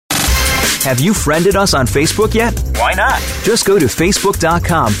Have you friended us on Facebook yet? Why not? Just go to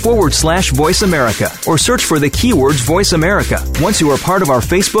facebook.com/Voice America or search for the keywords Voice America. Once you are part of our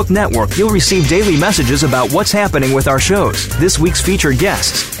Facebook network, you'll receive daily messages about what's happening with our shows, this week's featured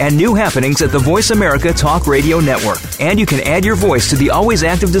guests, and new happenings at the Voice America Talk Radio Network. And you can add your voice to the always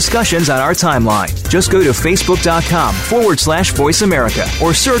active discussions on our timeline. Just go to facebook.com/Voice America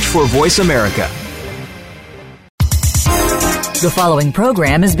or search for Voice America. The following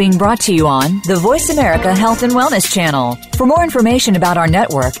program is being brought to you on the Voice America Health and Wellness Channel. For more information about our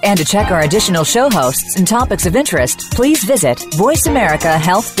network and to check our additional show hosts and topics of interest, please visit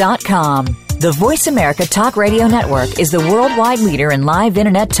voiceamericahealth.com. The Voice America Talk Radio Network is the worldwide leader in live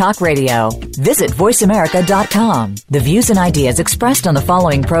Internet talk radio. Visit voiceamerica.com. The views and ideas expressed on the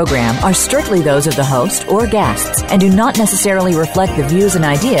following program are strictly those of the host or guests and do not necessarily reflect the views and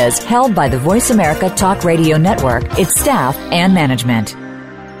ideas held by the Voice America Talk Radio Network, its staff, and management.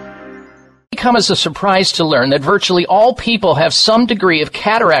 Come as a surprise to learn that virtually all people have some degree of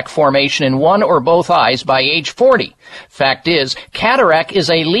cataract formation in one or both eyes by age 40. Fact is, cataract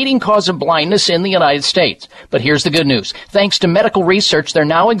is a leading cause of blindness in the United States. But here's the good news. Thanks to medical research, there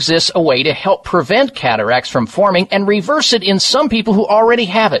now exists a way to help prevent cataracts from forming and reverse it in some people who already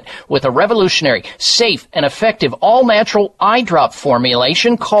have it with a revolutionary, safe, and effective all-natural eye drop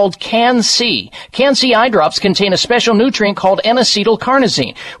formulation called Can-C. Can-C eye drops contain a special nutrient called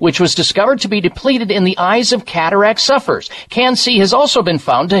N-acetylcarnosine, which was discovered to be depleted in the eyes of cataract sufferers. Can-C has also been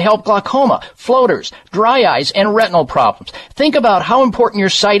found to help glaucoma, floaters, dry eyes, and retinal problems. Think about how important your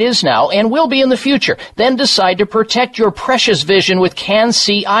sight is now and will be in the future. Then decide to protect your precious vision with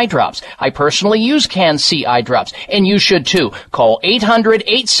Can-C eye drops. I personally use Can-C eye drops, and you should too. Call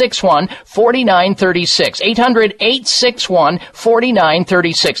 800-861-4936.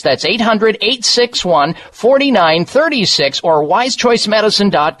 800-861-4936. That's 800-861-4936 or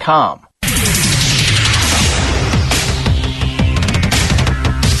wisechoicemedicine.com.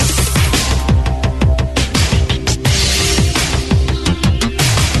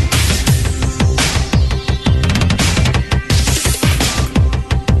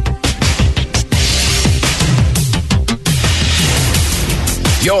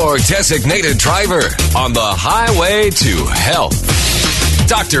 Your designated driver on the highway to health.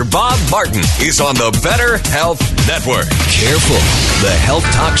 Dr. Bob Martin is on the Better Health Network. Careful. The health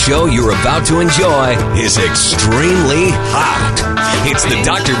talk show you're about to enjoy is extremely hot. It's the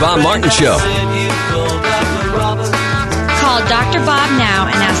Dr. Bob Martin Show. Call Dr. Bob now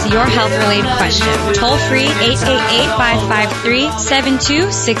and ask your health-related question. Toll free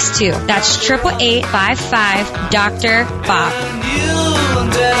 888-553-7262. That's 888-55-Dr. Bob.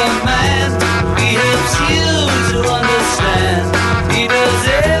 He does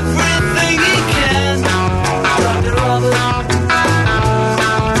everything he can. Dr. Robert.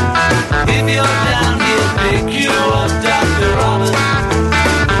 If you're down, he'll pick you up, Dr. Robert.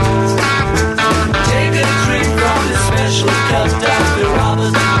 Take a drink from his special cup, Dr.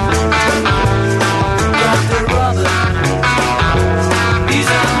 Robert. Dr. Robert. He's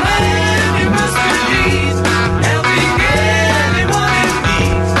a man you must believe, helping anyone in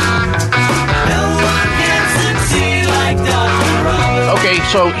need. No one can succeed like Dr. Robert. Okay,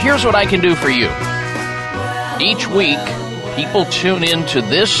 so here's what I can do for you. Each week, people tune into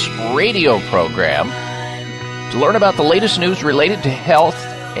this radio program to learn about the latest news related to health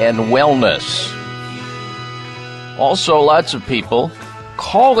and wellness. Also, lots of people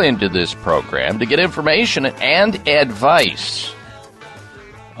call into this program to get information and advice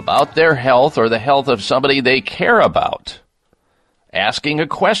about their health or the health of somebody they care about. Asking a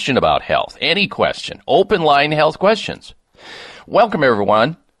question about health, any question, open line health questions. Welcome,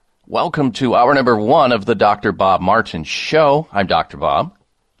 everyone. Welcome to hour number 1 of the Dr. Bob Martin Show. I'm Dr. Bob,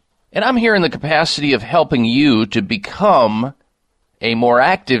 and I'm here in the capacity of helping you to become a more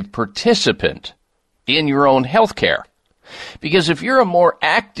active participant in your own health care. Because if you're a more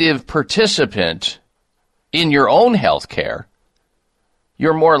active participant in your own health care,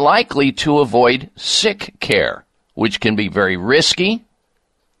 you're more likely to avoid sick care, which can be very risky,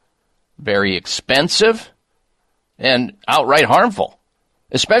 very expensive, and outright harmful.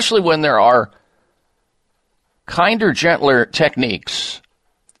 Especially when there are kinder, gentler techniques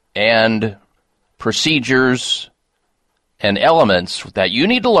and procedures and elements that you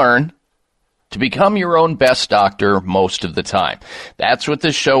need to learn to become your own best doctor most of the time. That's what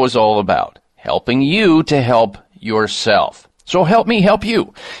this show is all about, helping you to help yourself. So help me help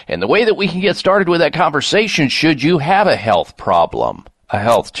you. And the way that we can get started with that conversation, should you have a health problem, a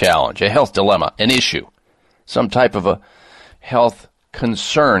health challenge, a health dilemma, an issue, some type of a health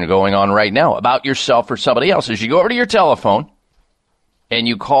concern going on right now about yourself or somebody else, is you go over to your telephone and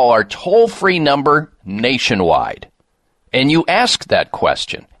you call our toll-free number nationwide. And you ask that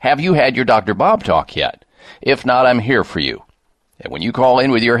question, have you had your Dr. Bob talk yet? If not, I'm here for you. And when you call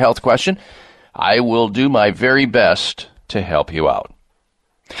in with your health question, I will do my very best to help you out.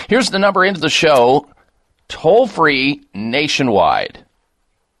 Here's the number into the show, toll-free nationwide.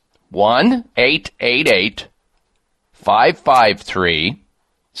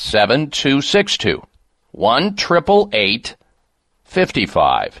 1-888-553-7262.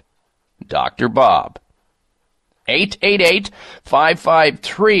 1-888-55. Dr. Bob.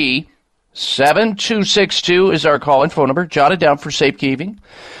 888-553-7262 is our call-in phone number. Jot it down for safekeeping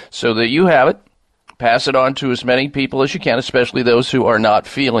so that you have it. Pass it on to as many people as you can, especially those who are not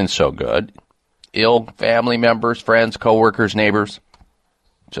feeling so good. Ill family members, friends, coworkers, neighbors.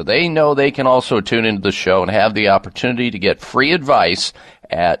 So they know they can also tune into the show and have the opportunity to get free advice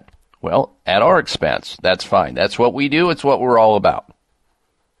at our expense. That's fine. That's what we do. It's what we're all about.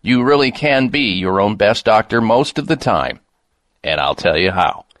 You really can be your own best doctor most of the time. And I'll tell you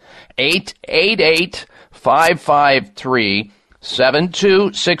how.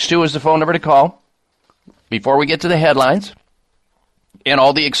 888-553-7262 is the phone number to call. Before we get to the headlines and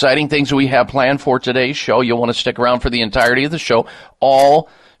all the exciting things we have planned for today's show, you'll want to stick around for the entirety of the show. All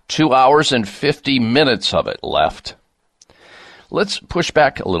 2 hours and 50 minutes of it left. Let's push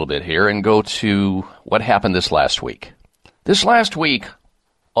back a little bit here and go to what happened this last week. This last week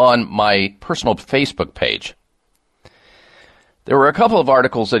on my personal Facebook page, there were a couple of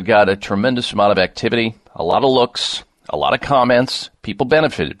articles that got a tremendous amount of activity, a lot of looks, a lot of comments. People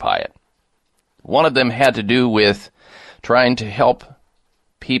benefited by it. One of them had to do with trying to help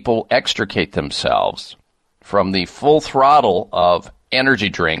people extricate themselves from the full throttle of energy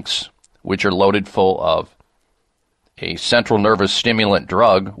drinks, which are loaded full of a central nervous stimulant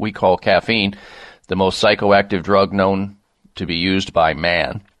drug we call caffeine, the most psychoactive drug known to be used by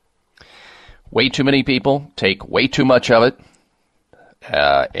man. Way too many people take way too much of it,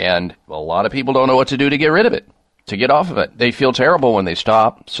 and a lot of people don't know what to do to get rid of it, to get off of it. They feel terrible when they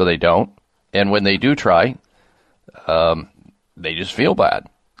stop, so they don't. And when they do try, they just feel bad,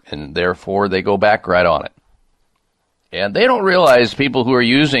 and therefore they go back right on it. And they don't realize, people who are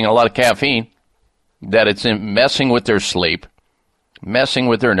using a lot of caffeine, that it's messing with their sleep, messing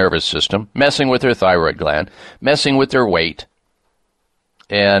with their nervous system, messing with their thyroid gland, messing with their weight.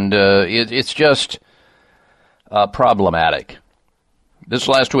 And it's just problematic. This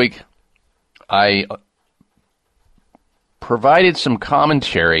last week, I provided some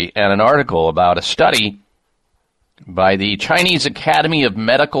commentary and an article about a study by the Chinese Academy of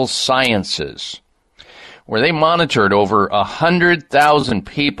Medical Sciences, where they monitored over 100,000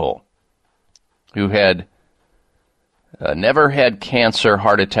 people who had never had cancer,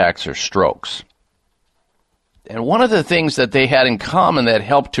 heart attacks, or strokes. And one of the things that they had in common that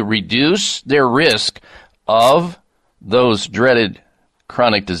helped to reduce their risk of those dreaded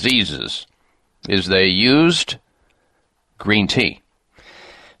chronic diseases is they used green tea.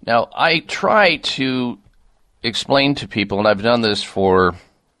 Now, I try to explain to people, and I've done this for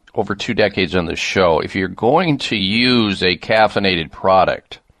over 2 decades on this show, if you're going to use a caffeinated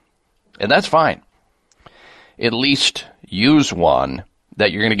product, and that's fine, at least use one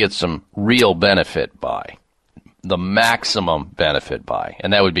that you're going to get some real benefit by, the maximum benefit by,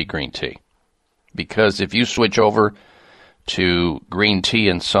 and that would be green tea. Because if you switch over to green tea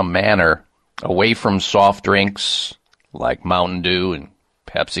in some manner, away from soft drinks like Mountain Dew and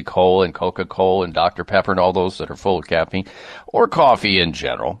Pepsi-Cola and Coca-Cola and Dr. Pepper and all those that are full of caffeine, or coffee in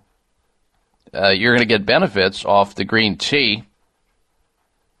general, you're going to get benefits off the green tea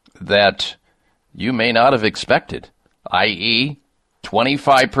that you may not have expected, i.e.,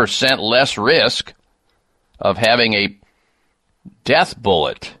 25% less risk of having a death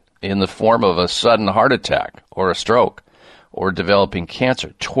bullet in the form of a sudden heart attack or a stroke or developing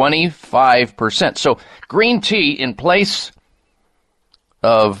cancer. 25%. So green tea in place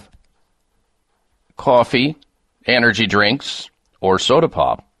of coffee, energy drinks, or soda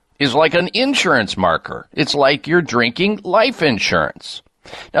pop is like an insurance marker. It's like you're drinking life insurance.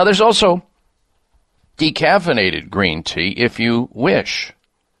 Now, there's also decaffeinated green tea if you wish.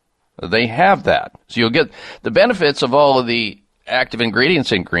 They have that. So you'll get the benefits of all of the active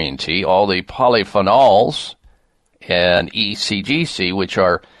ingredients in green tea, all the polyphenols and ECGC, which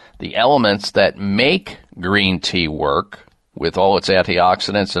are the elements that make green tea work with all its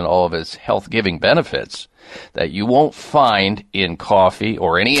antioxidants and all of its health-giving benefits that you won't find in coffee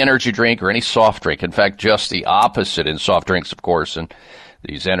or any energy drink or any soft drink. In fact, just the opposite in soft drinks, of course, and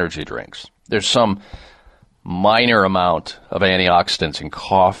these energy drinks. There's some minor amount of antioxidants in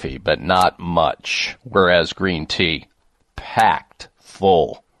coffee, but not much, whereas green tea, packed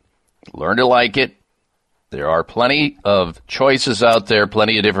full. Learn to like it. There are plenty of choices out there,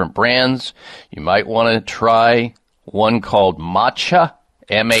 plenty of different brands. You might want to try one called Matcha,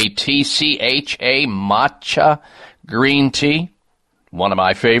 M-A-T-C-H-A, Matcha green tea, one of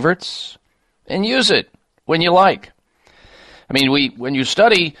my favorites, and use it when you like. I mean, when you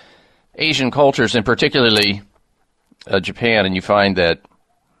study Asian cultures, and particularly Japan, and you find that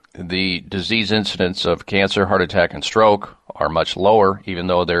the disease incidence of cancer, heart attack, and stroke are much lower, even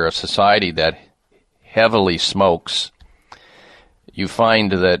though they're a society that heavily smokes, you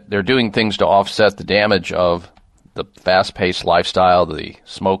find that they're doing things to offset the damage of the fast-paced lifestyle, the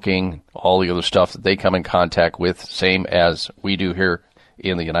smoking, all the other stuff that they come in contact with, same as we do here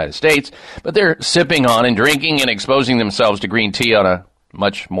in the United States. But they're sipping on and drinking and exposing themselves to green tea on a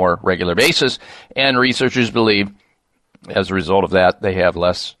much more regular basis. And researchers believe, as a result of that, they have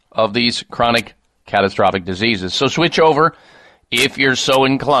less of these chronic catastrophic diseases. So switch over if you're so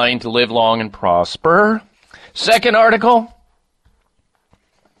inclined to live long and prosper. Second article.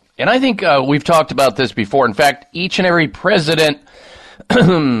 And I think we've talked about this before. In fact, each and every president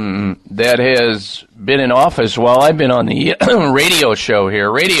that has been in office while I've been on the radio show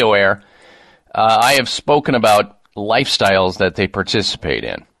here, Radio Air, I have spoken about lifestyles that they participate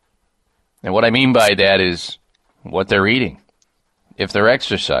in. And what I mean by that is what they're eating, if they're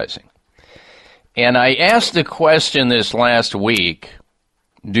exercising. And I asked the question this last week,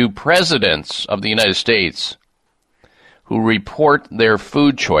 do presidents of the United States who report their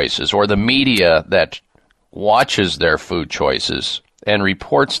food choices, or the media that watches their food choices and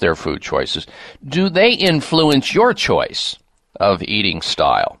reports their food choices, do they influence your choice of eating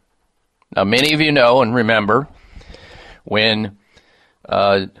style? Now, many of you know and remember when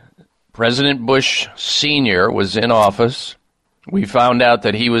President Bush Sr. was in office, we found out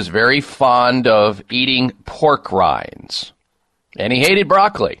that he was very fond of eating pork rinds, and he hated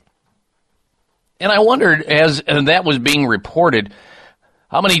broccoli. And I wondered, as that was being reported,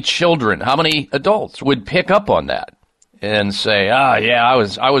 how many children, how many adults would pick up on that and say, yeah, I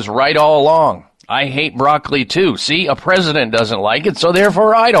was right all along. I hate broccoli too. See, a president doesn't like it, so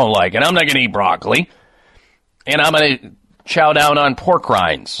therefore I don't like it. I'm not going to eat broccoli. And I'm going to chow down on pork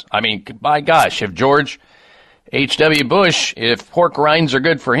rinds. I mean, by gosh, if George H.W. Bush, if pork rinds are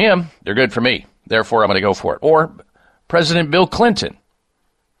good for him, they're good for me. Therefore, I'm going to go for it. Or President Bill Clinton.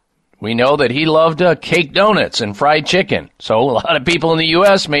 We know that he loved cake donuts and fried chicken. So a lot of people in the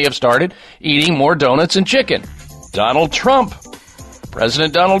U.S. may have started eating more donuts and chicken. Donald Trump,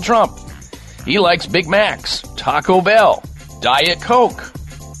 President Donald Trump, he likes Big Macs, Taco Bell, Diet Coke.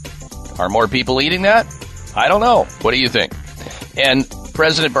 Are more people eating that? I don't know. What do you think? And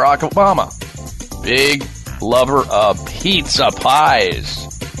President Barack Obama, big lover of pizza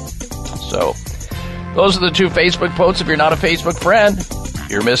pies. So those are the two Facebook posts. If you're not a Facebook friend,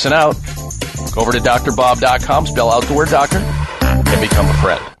 you're missing out. Go over to drbob.com, spell out the word doctor, and become a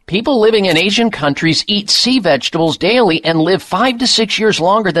friend. People living in Asian countries eat sea vegetables daily and live 5 to 6 years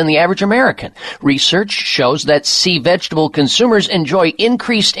longer than the average American. Research shows that sea vegetable consumers enjoy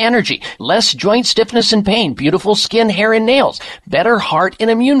increased energy, less joint stiffness and pain, beautiful skin, hair, and nails, better heart and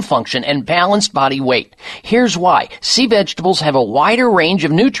immune function, and balanced body weight. Here's why. Sea vegetables have a wider range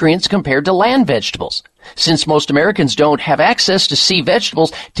of nutrients compared to land vegetables. Since most Americans don't have access to sea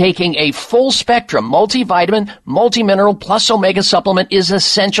vegetables, taking a full-spectrum multivitamin, multimineral plus omega supplement is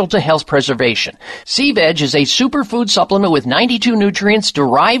essential to health preservation. Sea Veg is a superfood supplement with 92 nutrients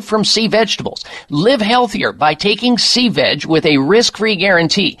derived from sea vegetables. Live healthier by taking Sea Veg with a risk-free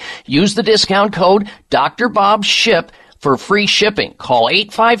guarantee. Use the discount code DrBobShip for free shipping. Call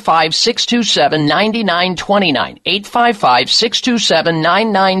 855-627-9929,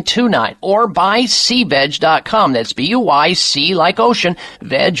 855-627-9929, or buy seaveg.com. That's B-U-Y-C like ocean,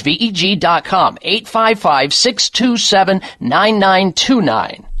 veg, V-E-G.com,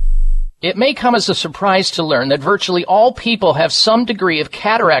 855-627-9929. It may come as a surprise to learn that virtually all people have some degree of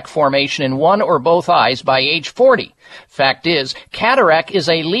cataract formation in one or both eyes by age 40. Fact is, cataract is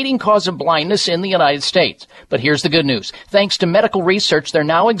a leading cause of blindness in the United States. But here's the good news. Thanks to medical research, there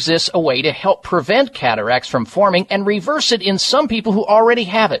now exists a way to help prevent cataracts from forming and reverse it in some people who already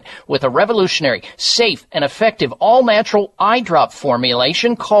have it with a revolutionary, safe, and effective all-natural eye drop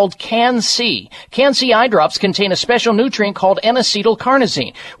formulation called Can-C. Can-C eye drops contain a special nutrient called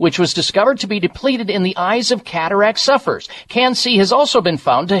N-acetylcarnosine, which was discovered to be depleted in the eyes of cataract sufferers. Can-C has also been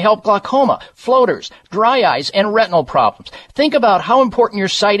found to help glaucoma, floaters, dry eyes, and retinal email problems. Think about how important your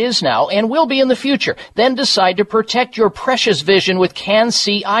site is now and will be in the future. Then decide to protect your precious vision with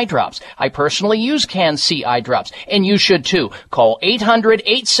Can-C eye drops. I personally use Can-C eye drops, and you should too. Call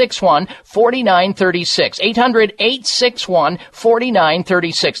 800-861-4936.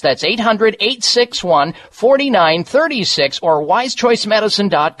 800-861-4936. That's 800-861-4936 or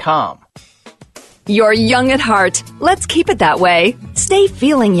wisechoicemedicine.com. You're young at heart. Let's keep it that way. Stay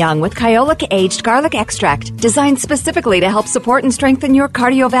feeling young with Kyolic Aged Garlic Extract, designed specifically to help support and strengthen your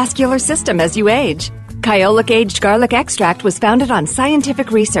cardiovascular system as you age. Kyolic Aged Garlic Extract was founded on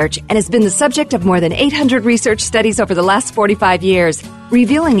scientific research and has been the subject of more than 800 research studies over the last 45 years,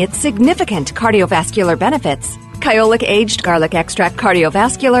 revealing its significant cardiovascular benefits. Kyolic Aged Garlic Extract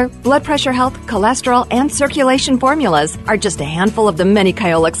cardiovascular, blood pressure health, cholesterol, and circulation formulas are just a handful of the many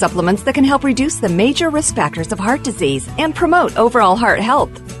Kyolic supplements that can help reduce the major risk factors of heart disease and promote overall heart health.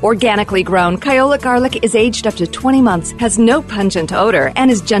 Organically grown, Kyolic garlic is aged up to 20 months, has no pungent odor,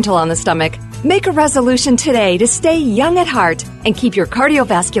 and is gentle on the stomach. Make a resolution today to stay young at heart and keep your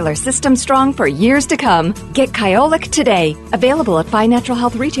cardiovascular system strong for years to come. Get Kyolic today. Available at fine natural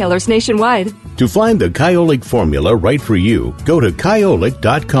health retailers nationwide. To find the Kyolic formula right for you, go to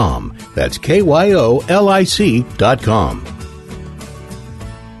Kyolic.com. That's KYOLIC.com.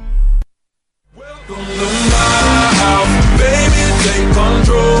 Welcome to my house, baby, take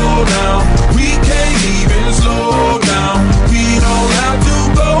control now. We can't even slow down. We don't have to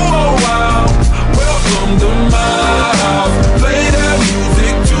go a while. Welcome to my house, play that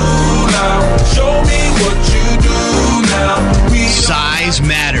music too loud. Show me what you do now. Size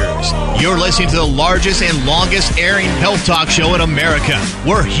matters. You're listening to the largest and longest airing health talk show in America.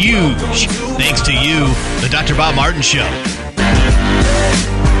 We're huge. Thanks to you, the Dr. Bob Martin Show.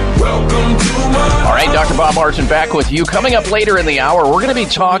 Welcome to my All right, Dr. Bob Martin back with you. Coming up later in the hour, we're going to be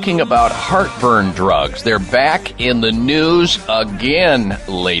talking about heartburn drugs. They're back in the news again,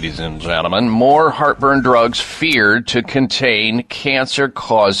 ladies and gentlemen. More heartburn drugs feared to contain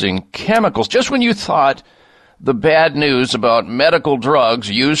cancer-causing chemicals. Just when you thought the bad news about medical drugs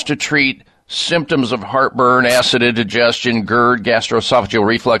used to treat symptoms of heartburn, acid indigestion, GERD, gastroesophageal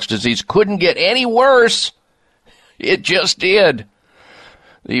reflux disease couldn't get any worse, it just did.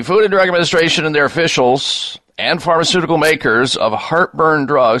 The Food and Drug Administration and their officials and pharmaceutical makers of heartburn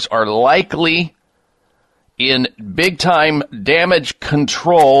drugs are likely in big-time damage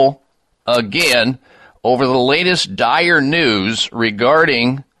control again over the latest dire news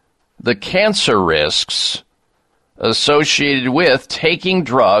regarding the cancer risks associated with taking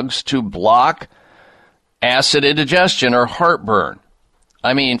drugs to block acid indigestion or heartburn.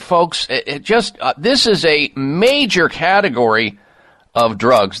 I mean, folks, this is a major category of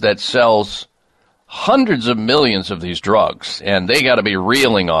drugs that sells hundreds of millions of these drugs, and they got to be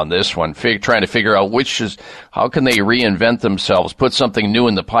reeling on this one, trying to figure out how can they reinvent themselves, put something new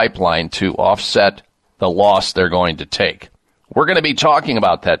in the pipeline to offset the loss they're going to take. We're going to be talking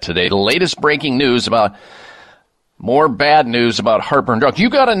about that today. The latest breaking news about more bad news about heartburn drugs. You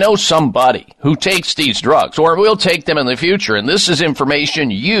got to know somebody who takes these drugs or will take them in the future, and this is information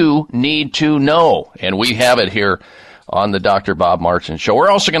you need to know, and we have it here on the Dr. Bob Martin Show.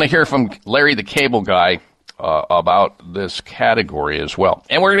 We're also going to hear from Larry the Cable Guy about this category as well.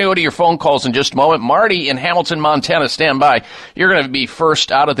 And we're going to go to your phone calls in just a moment. Marty in Hamilton, Montana, stand by. You're going to be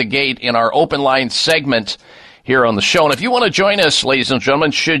first out of the gate in our open line segment here on the show. And if you want to join us, ladies and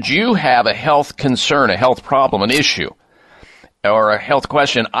gentlemen, should you have a health concern, a health problem, an issue, or a health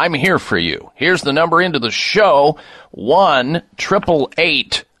question, I'm here for you. Here's the number into the show,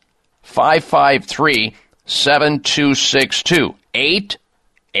 1-888-553-7262,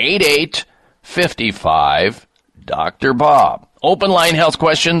 888-55 Dr. Bob. Open line health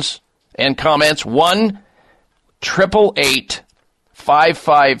questions and comments,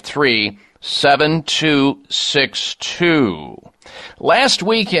 1-888-553-7262. Last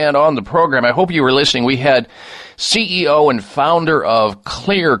weekend on the program, I hope you were listening, we had CEO and founder of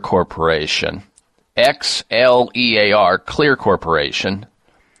Clear Corporation, XLEAR, Clear Corporation,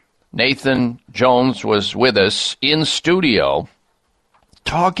 Nathan Jones was with us in studio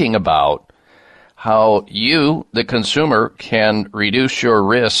talking about how you, the consumer, can reduce your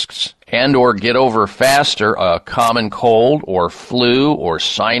risks and or get over faster a common cold or flu or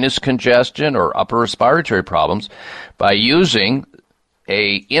sinus congestion or upper respiratory problems by using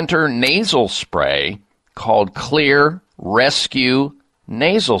a intranasal spray called Clear Rescue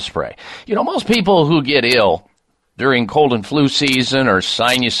Nasal Spray. You know, most people who get ill during cold and flu season or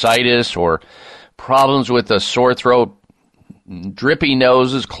sinusitis or problems with a sore throat, drippy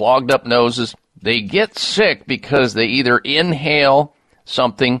noses, clogged up noses, they get sick because they either inhale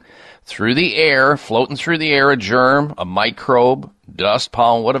something through the air, floating through the air, a germ, a microbe, dust,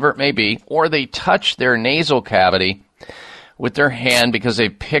 pollen, whatever it may be, or they touch their nasal cavity with their hand because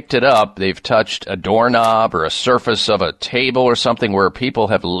they've picked it up. They've touched a doorknob or a surface of a table or something where people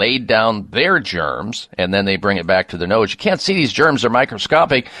have laid down their germs, and then they bring it back to their nose. You can't see these germs. They're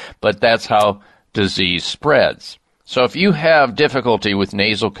microscopic, but that's how disease spreads. So if you have difficulty with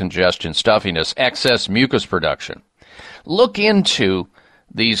nasal congestion, stuffiness, excess mucus production, look into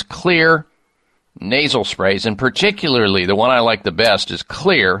these Xlear nasal sprays, and particularly the one I like the best is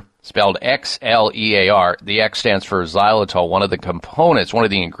Xlear, spelled Xlear. The X stands for xylitol, one of the components, one of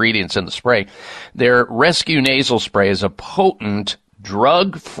the ingredients in the spray. Their Rescue Nasal Spray is a potent,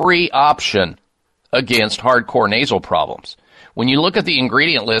 drug-free option against hardcore nasal problems. When you look at the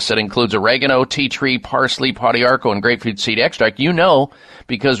ingredient list that includes oregano, tea tree, parsley, podiarco, and grapefruit seed extract, you know,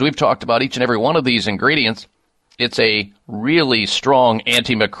 because we've talked about each and every one of these ingredients, it's a really strong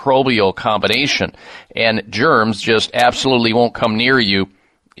antimicrobial combination, and germs just absolutely won't come near you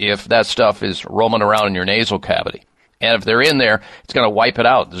if that stuff is roaming around in your nasal cavity. And if they're in there, it's going to wipe it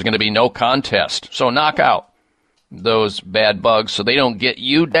out. There's going to be no contest. So knock out those bad bugs so they don't get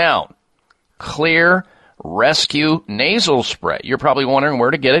you down. Xlear Rescue Nasal Spray. You're probably wondering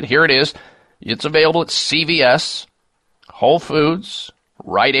where to get it. Here it is. It's available at CVS, Whole Foods,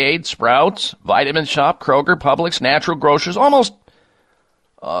 Rite Aid, Sprouts, Vitamin Shop, Kroger, Publix, Natural Grocers, almost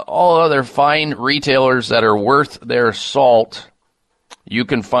all other fine retailers that are worth their salt. You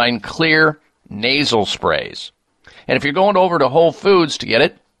can find Xlear nasal sprays. And if you're going over to Whole Foods to get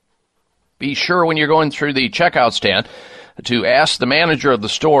it, be sure when you're going through the checkout stand to ask the manager of the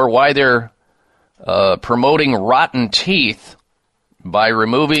store why they're promoting rotten teeth by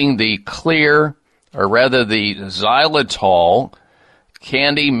removing the Xlear, or rather the xylitol,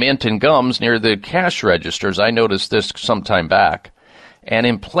 candy, mint, and gums near the cash registers. I noticed this some time back. And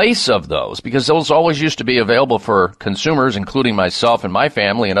in place of those, because those always used to be available for consumers, including myself and my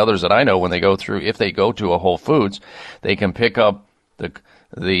family and others that I know when they go through, if they go to a Whole Foods, they can pick up the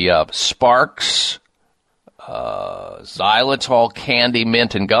Sparks xylitol candy,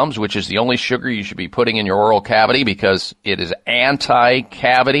 mint, and gums, which is the only sugar you should be putting in your oral cavity because it is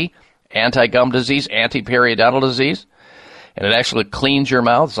anti-cavity, anti-gum disease, anti-periodontal disease. And it actually cleans your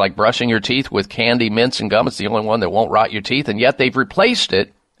mouth. It's like brushing your teeth with candy, mints, and gum. It's the only one that won't rot your teeth. And yet they've replaced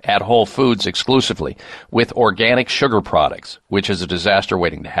it at Whole Foods exclusively with organic sugar products, which is a disaster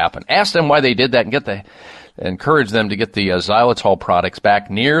waiting to happen. Ask them why they did that and encourage them to get the xylitol products back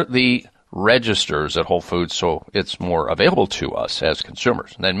near the registers at Whole Foods so it's more available to us as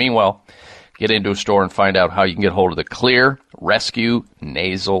consumers. And then meanwhile, get into a store and find out how you can get hold of the Xlear Rescue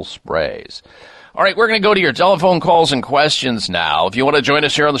Nasal Sprays. All right, we're going to go to your telephone calls and questions now. If you want to join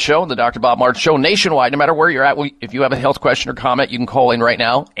us here on the show, the Dr. Bob Martin Show, nationwide, no matter where you're at, if you have a health question or comment, you can call in right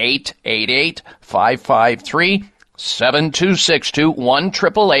now, 888-553-7262,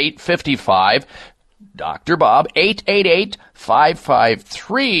 1-888-55, Dr. Bob,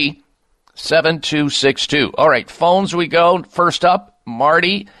 888-553-7262. All right, phones we go. First up,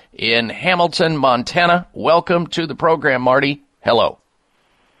 Marty in Hamilton, Montana. Welcome to the program, Marty. Hello.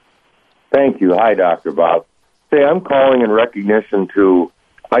 Thank you. Hi, Dr. Bob. Say, I'm calling in recognition to,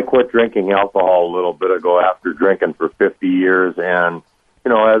 I quit drinking alcohol a little bit ago after drinking for 50 years, and, you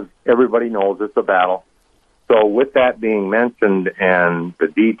know, as everybody knows, it's a battle. So with that being mentioned, and the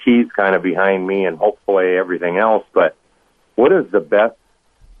DT's kind of behind me and hopefully everything else, but what is the best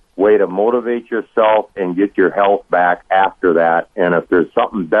way to motivate yourself and get your health back after that? And if there's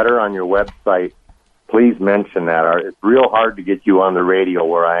something better on your website, please mention that. It's real hard to get you on the radio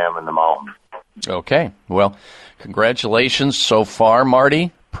where I am in the mountains. Okay. Well, congratulations so far,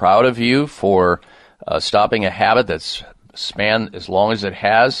 Marty. Proud of you for stopping a habit that's spanned as long as it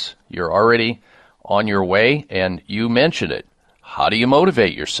has. You're already on your way, and you mentioned it. How do you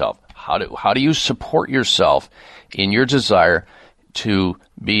motivate yourself? How do you support yourself in your desire to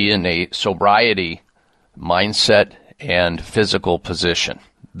be in a sobriety mindset and physical position?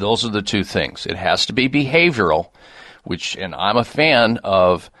 Those are the two things. It has to be behavioral, and I'm a fan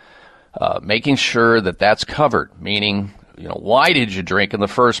of making sure that that's covered, meaning, you know, why did you drink in the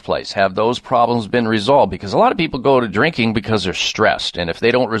first place? Have those problems been resolved? Because a lot of people go to drinking because they're stressed, and if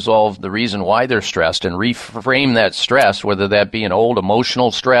they don't resolve the reason why they're stressed and reframe that stress, whether that be an old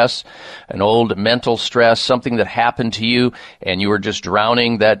emotional stress, an old mental stress, something that happened to you, and you were just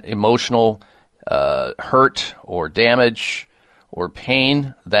drowning that emotional hurt or damage or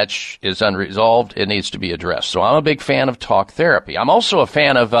pain that is unresolved, it needs to be addressed. So I'm a big fan of talk therapy. I'm also a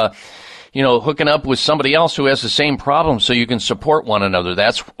fan of, hooking up with somebody else who has the same problem so you can support one another.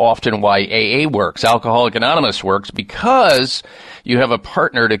 That's often why AA works, Alcoholics Anonymous works, because you have a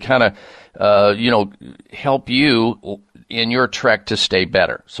partner to kind of, help you in your trek to stay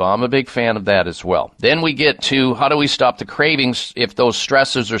better. So I'm a big fan of that as well. Then we get to how do we stop the cravings if those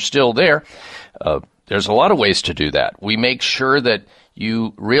stresses are still there? There's a lot of ways to do that. We make sure that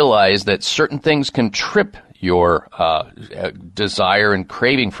you realize that certain things can trip your desire and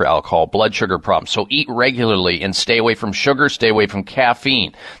craving for alcohol, blood sugar problems. So eat regularly and stay away from sugar, stay away from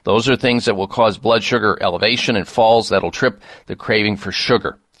caffeine. Those are things that will cause blood sugar elevation and falls that'll trip the craving for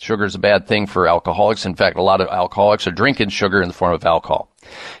sugar. Sugar is a bad thing for alcoholics. In fact, a lot of alcoholics are drinking sugar in the form of alcohol.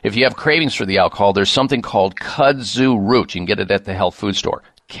 If you have cravings for the alcohol, there's something called kudzu root. You can get it at the health food store.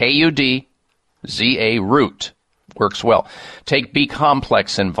 KUDZA root. Works well. Take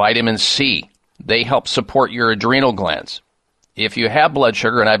B-complex and vitamin C. They help support your adrenal glands. If you have blood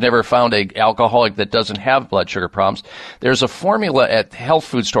sugar, and I've never found an alcoholic that doesn't have blood sugar problems, there's a formula at the health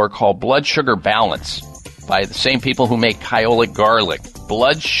food store called Blood Sugar Balance by the same people who make Kyolic garlic.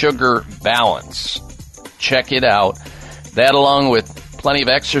 Blood Sugar Balance. Check it out. That, along with plenty of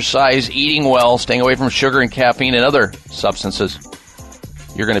exercise, eating well, staying away from sugar and caffeine and other substances,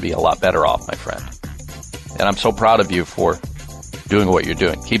 you're going to be a lot better off, my friend. And I'm so proud of you for doing what you're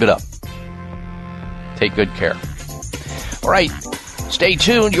doing. Keep it up. Take good care. All right. Stay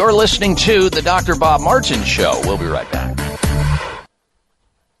tuned. You're listening to the Dr. Bob Martin Show. We'll be right back.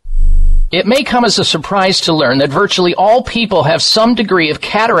 It may come as a surprise to learn that virtually all people have some degree of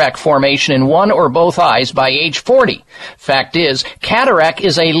cataract formation in one or both eyes by age 40. Fact is, cataract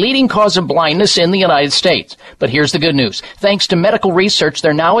is a leading cause of blindness in the United States. But here's the good news. Thanks to medical research,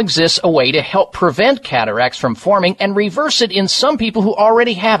 there now exists a way to help prevent cataracts from forming and reverse it in some people who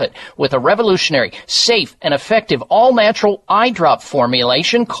already have it with a revolutionary, safe, and effective all-natural eye drop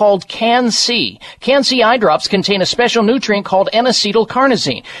formulation called Can-C. Can-C eye drops contain a special nutrient called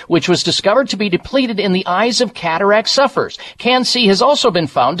N-acetylcarnosine, which was discovered to be depleted in the eyes of cataract sufferers. Can-C has also been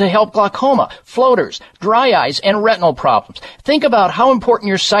found to help glaucoma, floaters, dry eyes, and retinal problems. Think about how important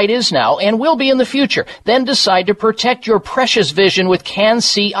your sight is now and will be in the future. Then decide to protect your precious vision with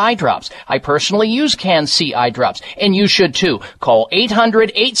Can-C eye drops. I personally use Can-C eye drops, and you should too. Call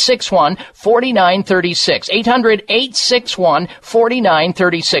 800-861-4936.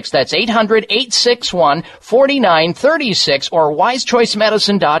 800-861-4936. That's 800-861-4936 or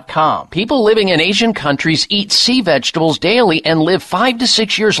wisechoicemedicine.com. People living in Asian countries eat sea vegetables daily and live 5 to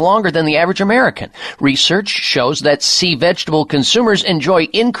 6 years longer than the average American. Research shows that sea vegetable consumers enjoy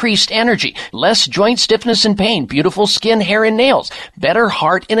increased energy, less joint stiffness and pain, beautiful skin, hair, and nails, better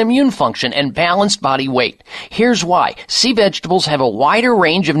heart and immune function, and balanced body weight. Here's why. Sea vegetables have a wider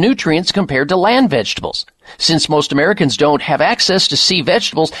range of nutrients compared to land vegetables. Since most Americans don't have access to sea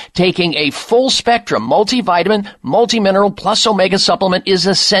vegetables, taking a full-spectrum multivitamin, multimineral, plus omega supplement is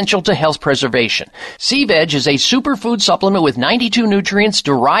essential to health preservation. Sea Veg is a superfood supplement with 92 nutrients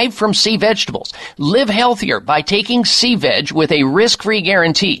derived from sea vegetables. Live healthier by taking Sea Veg with a risk-free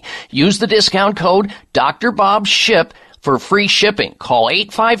guarantee. Use the discount code DRBOBSHIP for free shipping. Call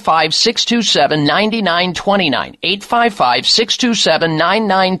 855-627-9929,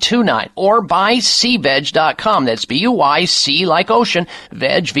 855-627-9929, or buyseaveg.com. That's B-U-Y-C like ocean,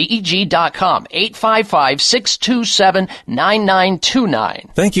 veg, V-E-G.com,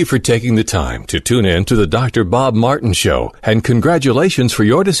 855-627-9929. Thank you for taking the time to tune in to the Dr. Bob Martin Show, and congratulations for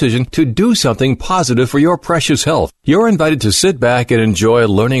your decision to do something positive for your precious health. You're invited to sit back and enjoy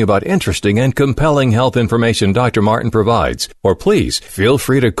learning about interesting and compelling health information Dr. Martin provides. Or please feel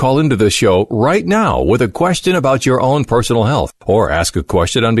free to call into the show right now with a question about your own personal health, or ask a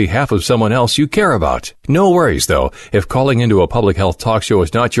question on behalf of someone else you care about. No worries though, if calling into a public health talk show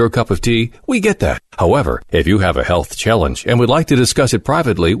is not your cup of tea, we get that. However, if you have a health challenge and would like to discuss it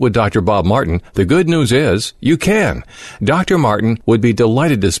privately with Dr. Bob Martin, the good news is you can. Dr. Martin would be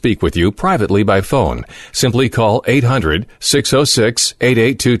delighted to speak with you privately by phone. Simply call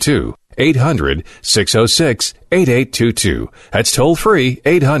 800-606-8822. 800-606-8822. That's toll free,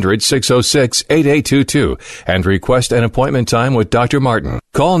 800-606-8822, and request an appointment time with Dr. Martin.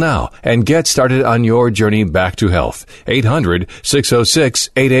 Call now and get started on your journey back to health.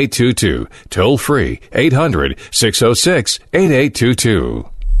 800-606-8822. Toll free, 800-606-8822.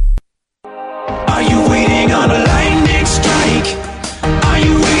 Are you waiting on a lightning strike? Are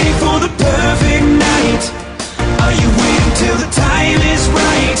you waiting for the perfect night? Are you waiting till the time is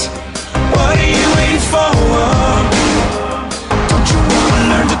right? What are you waiting for? Don't you want to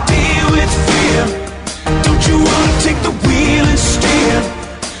learn to deal with fear? Don't you want to take the wheel and steer?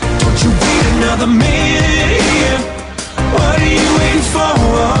 Don't you wait another minute here? What are you waiting for?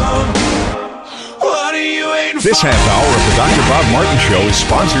 This half hour of the Dr. Bob Martin Show is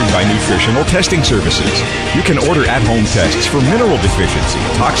sponsored by Nutritional Testing Services. You can order at-home tests for mineral deficiency,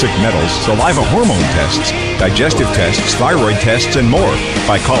 toxic metals, saliva hormone tests, digestive tests, thyroid tests, and more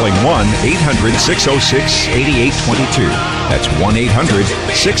by calling 1-800-606-8822. That's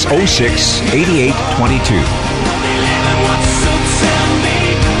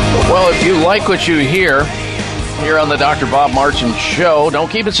 1-800-606-8822. Well, if you like what you hear here on the Dr. Bob Martin Show, don't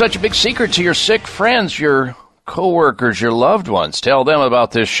keep it such a big secret to your sick friends, your coworkers, your loved ones. Tell them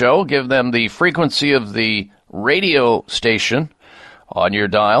about this show. Give them the frequency of the radio station on your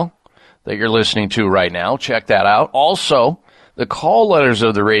dial that you're listening to right now. Check that out. Also, the call letters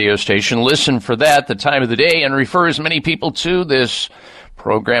of the radio station. Listen for that, the time of the day, and refer as many people to this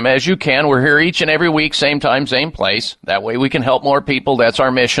program as you can. We're here each and every week, same time, same place. That way we can help more people. That's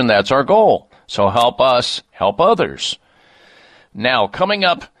our mission. That's our goal. So help us, help others. Now, coming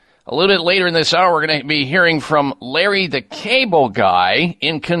up a little bit later in this hour, we're going to be hearing from Larry the Cable Guy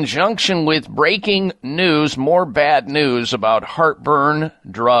in conjunction with breaking news, more bad news about heartburn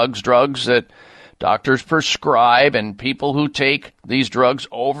drugs that doctors prescribe, and people who take these drugs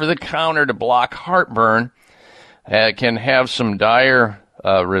over the counter to block heartburn can have some dire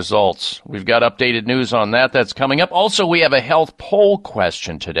results. We've got updated news on that. That's coming up. Also, we have a health poll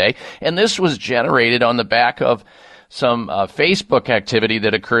question today, and this was generated on the back of some Facebook activity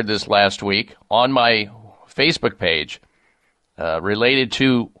that occurred this last week on my Facebook page related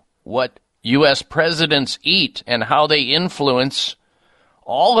to what U.S. presidents eat and how they influence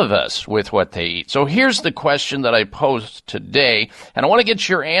all of us with what they eat. So here's the question that I posed today, and I want to get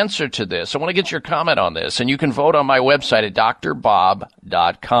your answer to this. I want to get your comment on this, and you can vote on my website at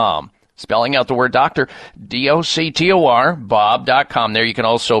drbob.com. Spelling out the word doctor, D-O-C-T-O-R, bob.com. There you can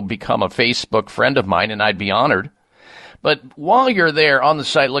also become a Facebook friend of mine, and I'd be honored. But while you're there on the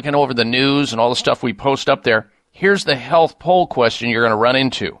site looking over the news and all the stuff we post up there, here's the health poll question you're going to run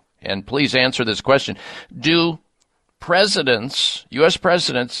into. And please answer this question. Do presidents, U.S.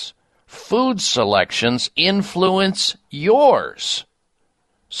 presidents, food selections influence yours?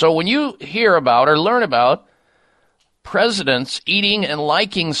 So when you hear about or learn about presidents eating and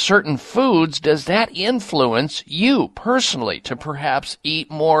liking certain foods, does that influence you personally to perhaps eat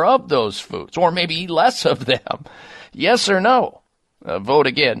more of those foods or maybe eat less of them? Yes or no? Vote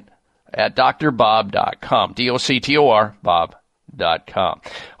again at drbob.com. D-O-C-T-O-R, bob.com.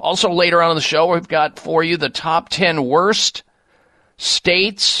 Also, later on in the show, we've got for you the top 10 worst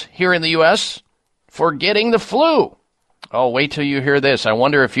states here in the U.S. for getting the flu. Oh, wait till you hear this. I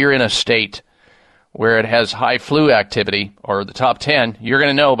wonder if you're in a state where it has high flu activity, or the top 10. You're going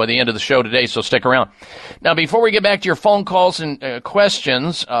to know by the end of the show today, so stick around. Now, before we get back to your phone calls and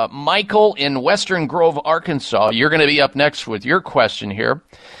questions, Michael in Western Grove, Arkansas, you're going to be up next with your question here.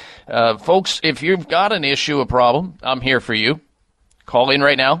 Folks, if you've got an issue, a problem, I'm here for you. Call in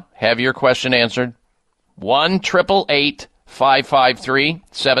right now. Have your question answered.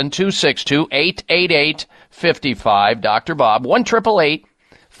 1-888-553-7262, 888-55, Dr. Bob,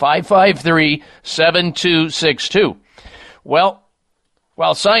 1-888-553-7262. Well,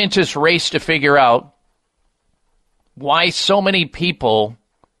 while scientists race to figure out why so many people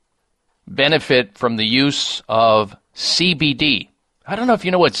benefit from the use of CBD. I don't know if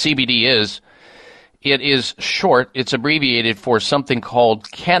you know what CBD is. It is short. It's abbreviated for something called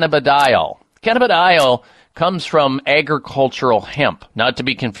cannabidiol. Cannabidiol comes from agricultural hemp, not to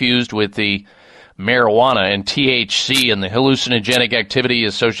be confused with the marijuana and THC and the hallucinogenic activity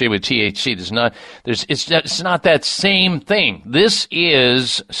associated with THC. It's not that same thing. This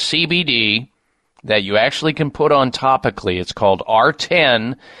is CBD that you actually can put on topically. It's called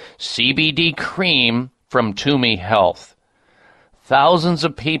R10 CBD cream from Toomey Health. Thousands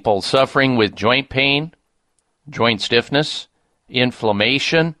of people suffering with joint pain, joint stiffness,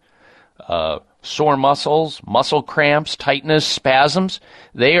 inflammation, sore muscles, muscle cramps, tightness, spasms,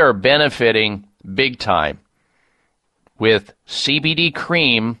 they are benefiting big time with CBD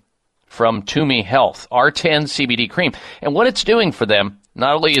cream from Toomey Health, R10 CBD cream. And what it's doing for them,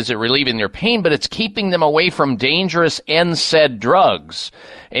 not only is it relieving their pain, but it's keeping them away from dangerous NSAID drugs.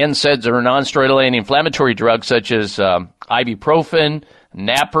 NSAIDs are non-steroidal anti-inflammatory drugs such as ibuprofen,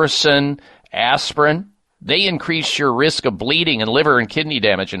 naproxen, aspirin. They increase your risk of bleeding and liver and kidney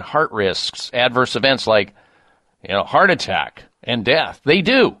damage and heart risks, adverse events like heart attack and death. They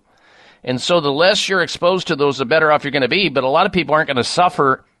do. And so the less you're exposed to those, the better off you're going to be. But a lot of people aren't going to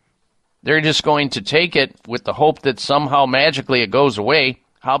suffer. They're just going to take it with the hope that somehow magically it goes away.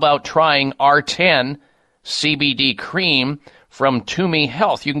 How about trying R10 CBD cream from Toomey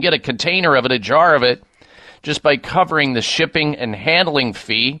Health? You can get a container of it, a jar of it, just by covering the shipping and handling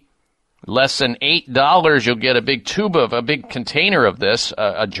fee Less than $8, you'll get a big a big container of this,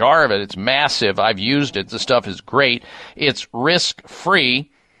 a jar of it. It's massive. I've used it. The stuff is great. It's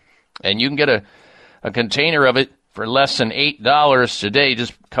risk-free, and you can get a container of it for less than $8 today.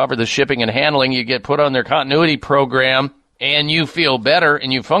 Just cover the shipping and handling. You get put on their continuity program, and you feel better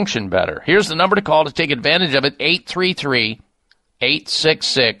and you function better. Here's the number to call to take advantage of it,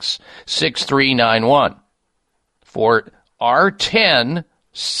 833-866-6391 for R10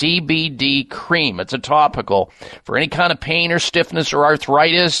 CBD cream. It's a topical for any kind of pain or stiffness or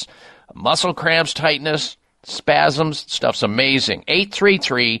arthritis, muscle cramps, tightness, spasms. Stuff's amazing.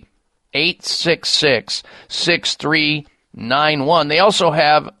 833-866-6391. They also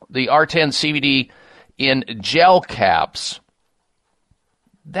have the R10 CBD in gel caps.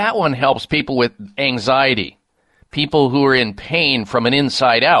 That one helps people with anxiety, people who are in pain from an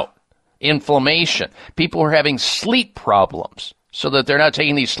inside out, inflammation, people who are having sleep problems, so that they're not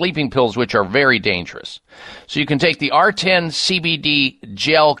taking these sleeping pills, which are very dangerous. So you can take the R10 CBD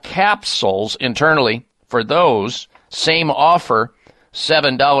gel capsules internally. For those, same offer,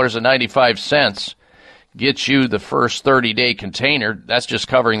 $7.95. Gets you the first 30-day container. That's just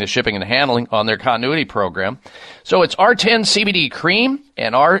covering the shipping and handling on their continuity program. So it's R10 CBD cream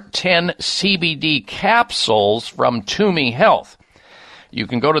and R10 CBD capsules from Toomey Health. You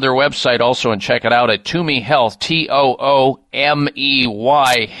can go to their website also and check it out at Toomey Health, TOOMEY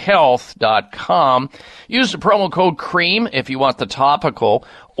Health.com. Use the promo code CREAM if you want the topical,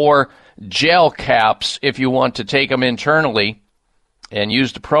 or gel caps if you want to take them internally, and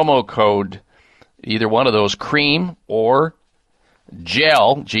use the promo code, either one of those, CREAM or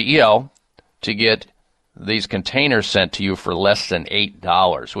GEL, G-E-L, to get these containers sent to you for less than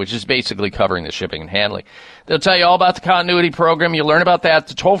 $8, which is basically covering the shipping and handling. They'll tell you all about the continuity program. You'll learn about that.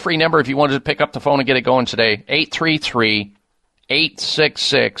 The toll-free number, if you wanted to pick up the phone and get it going today,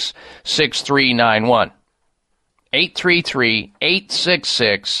 833-866-6391.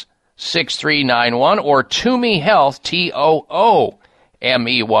 833-866-6391, or Toomey Health, TOOMEY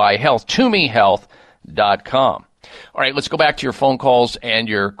Health, ToomeyHealth.com. All right, let's go back to your phone calls and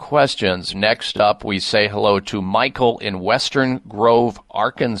your questions. Next up, we say hello to Michael in Western Grove,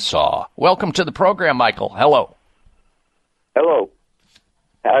 Arkansas. Welcome to the program, Michael. Hello. Hello.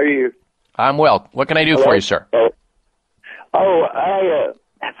 How are you? I'm well. What can I do for you, sir? I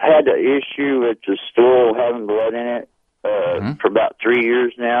have had an issue with the stool having blood in it for about 3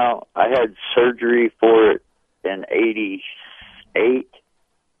 years now. I had surgery for it in 88.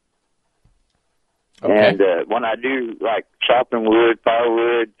 Okay. And when I do, like, chopping wood,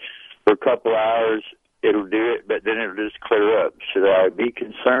 firewood, for a couple hours, it'll do it, but then it'll just clear up. Should I be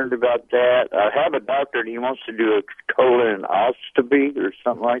concerned about that? I have a doctor, and he wants to do a colonoscopy or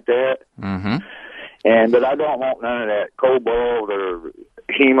something like that. Mm-hmm. But I don't want none of that cobalt or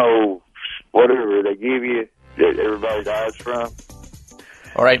hemo, whatever they give you that everybody dies from.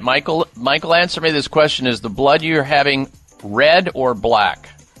 All right, Michael, answer me this question. Is the blood you're having red or black?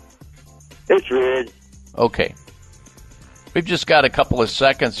 It's red. Okay. We've just got a couple of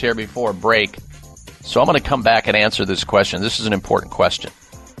seconds here before break, so I'm going to come back and answer this question. This is an important question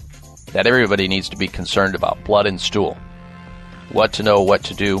that everybody needs to be concerned about, blood and stool. What to know, what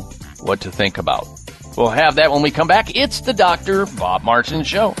to do, what to think about. We'll have that when we come back. It's the Dr. Bob Martin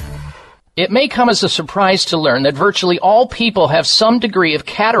Show. It may come as a surprise to learn that virtually all people have some degree of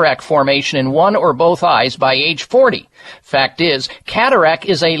cataract formation in one or both eyes by age 40. Fact is, cataract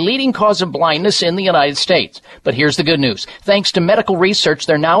is a leading cause of blindness in the United States. But here's the good news. Thanks to medical research,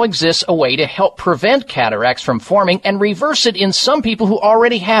 there now exists a way to help prevent cataracts from forming and reverse it in some people who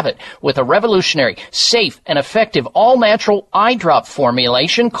already have it with a revolutionary, safe, and effective all-natural eye drop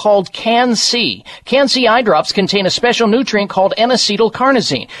formulation called Can-C. Can-C eye drops contain a special nutrient called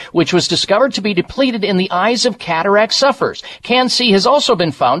N-acetylcarnosine, which was discovered to be depleted in the eyes of cataract sufferers. Can-C has also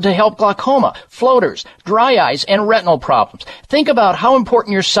been found to help glaucoma, floaters, dry eyes, and retinal problems. Think about how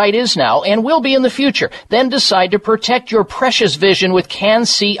important your sight is now and will be in the future. Then decide to protect your precious vision with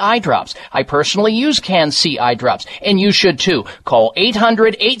Can-C eye drops. I personally use Can-C eye drops, and you should too. Call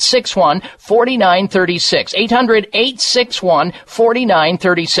 800-861-4936.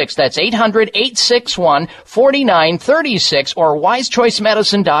 800-861-4936. That's 800-861-4936 or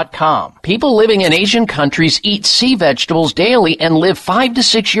wisechoicemedicine.com. People living in Asian countries eat sea vegetables daily and live 5 to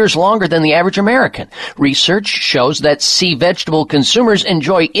 6 years longer than the average American. Research shows that sea vegetable consumers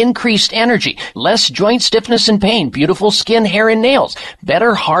enjoy increased energy, less joint stiffness and pain, beautiful skin, hair, and nails,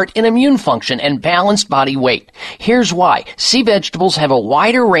 better heart and immune function, and balanced body weight. Here's why. Sea vegetables have a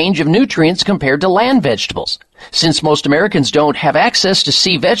wider range of nutrients compared to land vegetables. Since most Americans don't have access to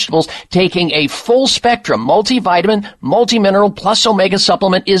C vegetables, taking a full spectrum multivitamin, multimineral plus omega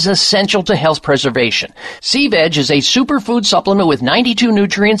supplement is essential to health preservation. C Veg is a superfood supplement with 92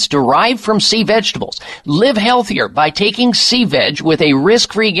 nutrients derived from C vegetables. Live healthier by taking C Veg with a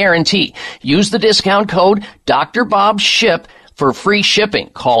risk-free guarantee. Use the discount code Dr. Bob SHIP for free shipping.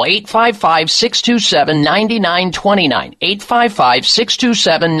 Call 855-627-9929,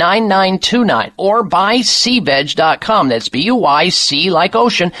 855-627-9929, or buycveg.com. That's B-U-Y-C like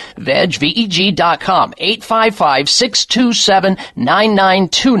ocean, veg, V-E-G.com,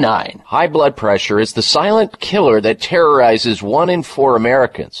 855-627-9929. High blood pressure is the silent killer that terrorizes 1 in 4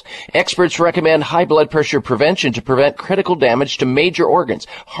 Americans. Experts recommend high blood pressure prevention to prevent critical damage to major organs,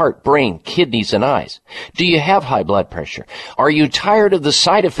 heart, brain, kidneys, and eyes. Do you have high blood pressure? Are you tired of the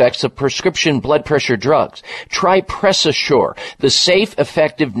side effects of prescription blood pressure drugs? Try PressAssure, the safe,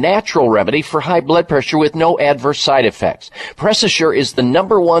 effective, natural remedy for high blood pressure with no adverse side effects. PressAssure is the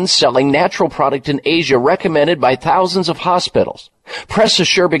 #1 selling natural product in Asia, recommended by thousands of hospitals.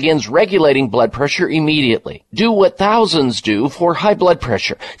 PressAssure begins regulating blood pressure immediately. Do what thousands do for high blood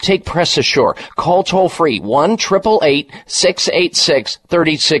pressure. Take PressAssure. Call toll-free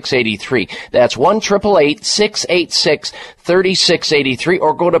 1-888-686-3683. That's 1-888-686-3683,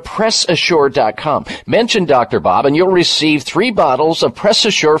 or go to PressAssure.com. Mention Dr. Bob and you'll receive 3 bottles of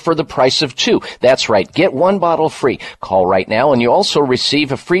PressAssure for the price of 2. That's right. Get 1 bottle free. Call right now and you also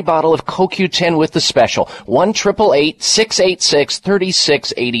receive a free bottle of CoQ10 with the special. 1-888-686-3683.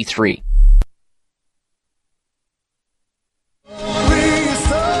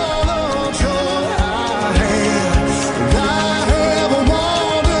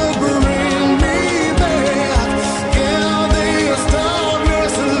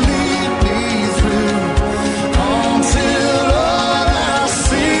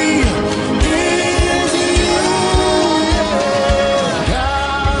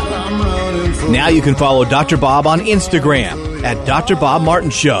 Now you can follow Dr. Bob on Instagram at Dr. Bob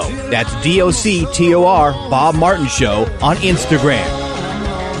Martin Show. That's DOCTOR Bob Martin Show on Instagram.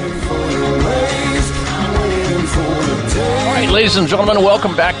 All right, ladies and gentlemen,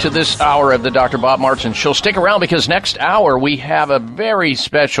 welcome back to this hour of the Dr. Bob Martin Show. Stick around because next hour we have a very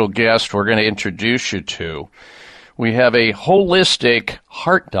special guest we're going to introduce you to. We have a holistic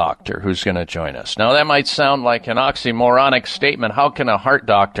heart doctor who's going to join us. Now, that might sound like an oxymoronic statement. How can a heart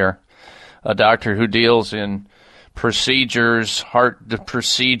doctor, a doctor who deals in procedures, heart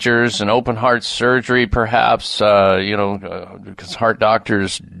procedures and open heart surgery, perhaps, because heart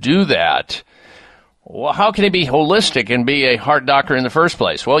doctors do that. Well, how can he be holistic and be a heart doctor in the first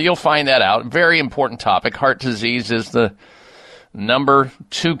place? Well, you'll find that out. Very important topic. Heart disease is the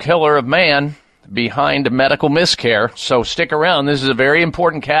 #2 killer of man behind medical miscare. So stick around. This is a very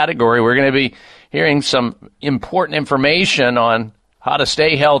important category. We're going to be hearing some important information on how to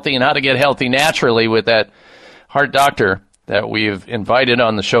stay healthy and how to get healthy naturally with that heart doctor that we've invited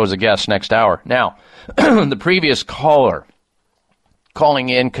on the show as a guest next hour. Now, the previous caller calling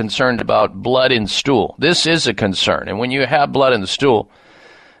in concerned about blood in stool. This is a concern. And when you have blood in the stool,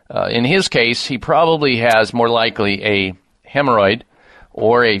 in his case, he probably has more likely a hemorrhoid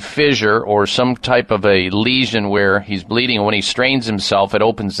or a fissure or some type of a lesion where he's bleeding. And when he strains himself, it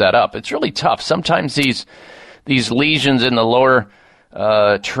opens that up. It's really tough. Sometimes these lesions in the lower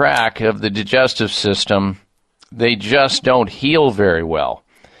track of the digestive system, they just don't heal very well.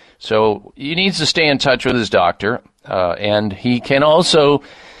 So he needs to stay in touch with his doctor, and he can also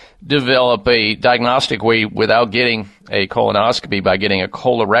develop a diagnostic way without getting a colonoscopy by getting a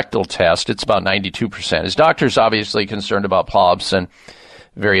colorectal test. It's about 92%. His doctor's obviously concerned about polyps and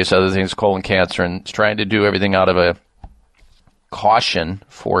various other things, colon cancer, and is trying to do everything out of a caution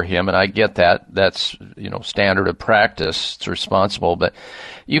for him, and I get that. That's, standard of practice. It's responsible. But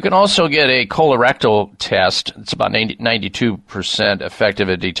you can also get a colorectal test. It's about 92% effective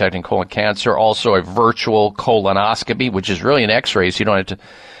at detecting colon cancer. Also a virtual colonoscopy, which is really an x-ray, so you don't have to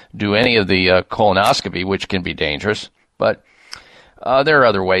do any of the colonoscopy, which can be dangerous. But there are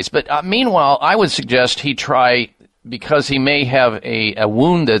other ways. But meanwhile, I would suggest he try, because he may have a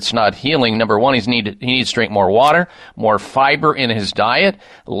wound that's not healing. Number one, he needs to drink more water, more fiber in his diet,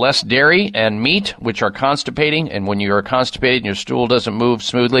 less dairy and meat, which are constipating. And when you are constipated and your stool doesn't move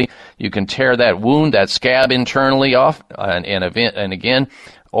smoothly, you can tear that wound, that scab internally off, and again,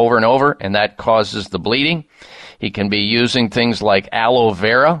 over and over, and that causes the bleeding. He can be using things like aloe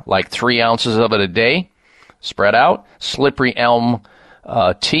vera, like 3 ounces of it a day, spread out, slippery elm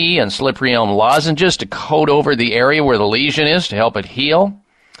tea and slippery elm lozenges to coat over the area where the lesion is to help it heal.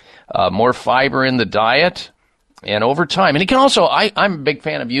 More fiber in the diet, and over time. And he can also, I'm a big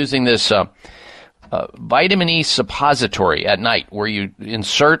fan of using this vitamin E suppository at night, where you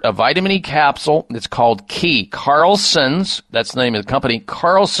insert a vitamin E capsule. It's called Key. Carlson's, that's the name of the company,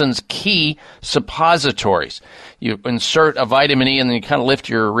 Carlson's Key suppositories. You insert a vitamin E and then you kind of lift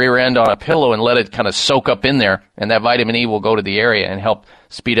your rear end on a pillow and let it kind of soak up in there, and that vitamin E will go to the area and help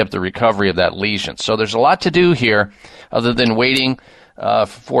speed up the recovery of that lesion. So there's a lot to do here other than waiting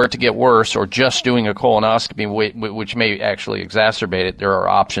for it to get worse or just doing a colonoscopy, which may actually exacerbate it. There are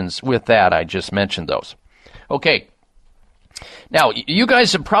options with that. I just mentioned those. Okay. Now, you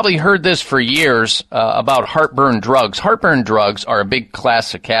guys have probably heard this for years about heartburn drugs. Heartburn drugs are a big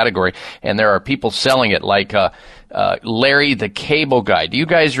classic category, and there are people selling it like Larry the Cable Guy. Do you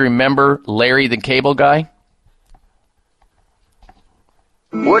guys remember Larry the Cable Guy?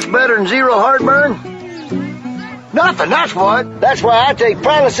 What's better than zero heartburn? Nothing, that's what. That's why I take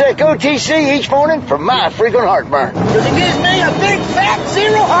Prilosec OTC each morning for my frequent heartburn. Because it gives me a big fat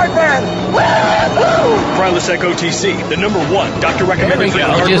zero heartburn. Woo-hoo! Prilosec OTC, the #1 doctor-recommended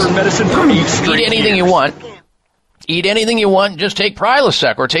heartburn medicine for each straight Eat anything you want. Eat anything you want. Just take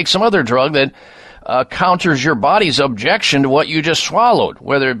Prilosec or take some other drug that counters your body's objection to what you just swallowed,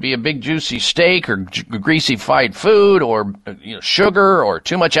 whether it be a big juicy steak or greasy fried food or sugar or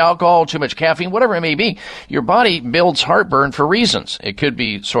too much alcohol, too much caffeine, whatever it may be. Your body builds heartburn for reasons. It could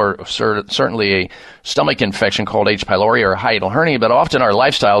be certainly a stomach infection called H. pylori or hiatal hernia, but often our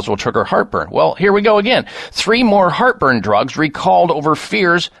lifestyles will trigger heartburn. Well, here we go again. 3 more heartburn drugs recalled over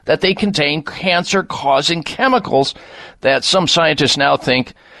fears that they contain cancer-causing chemicals that some scientists now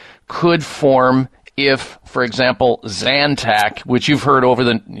think could form if, for example, Zantac, which you've heard over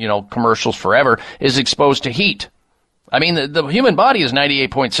the commercials forever, is exposed to heat. I mean, the human body is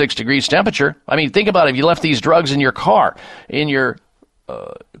 98.6 degrees temperature. I mean, think about it. If you left these drugs in your car, in your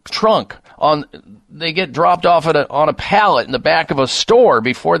trunk, they get dropped off on a pallet in the back of a store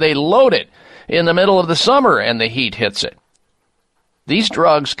before they load it in the middle of the summer and the heat hits it. These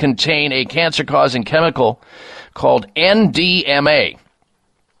drugs contain a cancer-causing chemical called NDMA.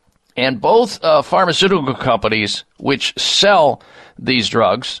 And both pharmaceutical companies which sell these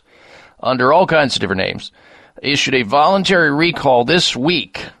drugs under all kinds of different names issued a voluntary recall this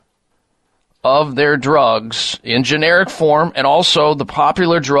week of their drugs in generic form and also the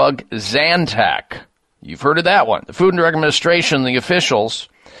popular drug Zantac. You've heard of that one. The Food and Drug Administration, the officials,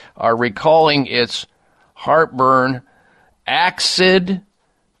 are recalling its heartburn Axid.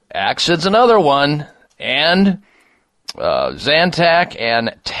 Axid's another one. And Zantac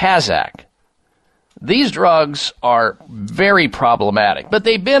and Tazac. These drugs are very problematic, but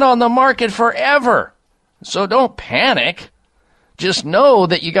they've been on the market forever. So don't panic. Just know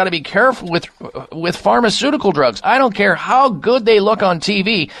that you got to be careful with pharmaceutical drugs. I don't care how good they look on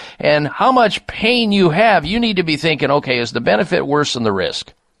TV and how much pain you have. You need to be thinking, okay, is the benefit worse than the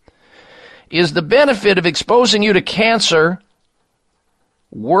risk? Is the benefit of exposing you to cancer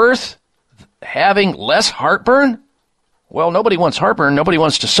worth having less heartburn? Well, nobody wants heartburn. Nobody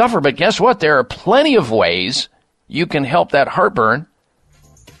wants to suffer. But guess what? There are plenty of ways you can help that heartburn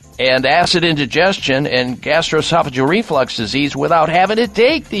and acid indigestion and gastroesophageal reflux disease without having to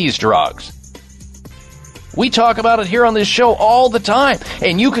take these drugs. We talk about it here on this show all the time.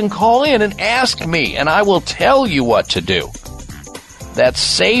 And you can call in and ask me, and I will tell you what to do. That's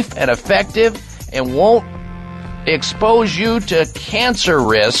safe and effective and won't expose you to cancer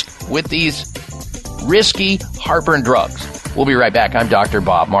risk with these risky heartburn drugs. We'll be right back. I'm Dr.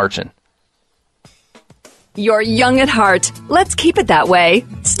 Bob Martin. You're young at heart. Let's keep it that way.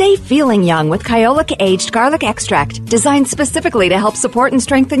 Stay feeling young with Kyolic Aged Garlic Extract, designed specifically to help support and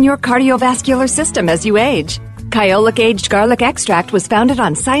strengthen your cardiovascular system as you age. Kyolic Aged Garlic Extract was founded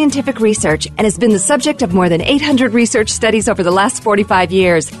on scientific research and has been the subject of more than 800 research studies over the last 45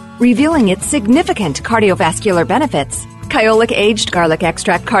 years, revealing its significant cardiovascular benefits. Kyolic Aged Garlic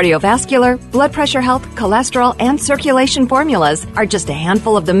Extract cardiovascular, blood pressure health, cholesterol, and circulation formulas are just a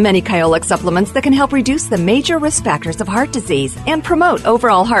handful of the many Kyolic supplements that can help reduce the major risk factors of heart disease and promote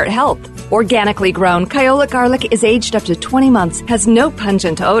overall heart health. Organically grown, Kyolic garlic is aged up to 20 months, has no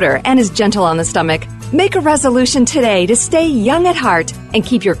pungent odor, and is gentle on the stomach. Make a resolution today to stay young at heart and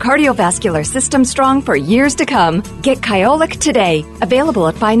keep your cardiovascular system strong for years to come. Get Kyolic today. Available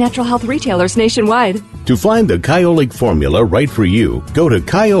at fine natural health retailers nationwide. To find the Kyolic formula right for you, go to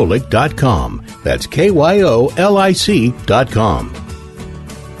Kyolic.com. That's KYOLIC.com.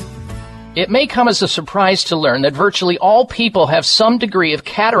 It may come as a surprise to learn that virtually all people have some degree of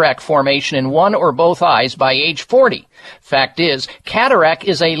cataract formation in one or both eyes by age 40. Fact is, cataract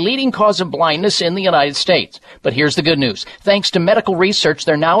is a leading cause of blindness in the United States. But here's the good news. Thanks to medical research,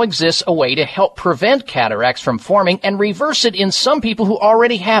 there now exists a way to help prevent cataracts from forming and reverse it in some people who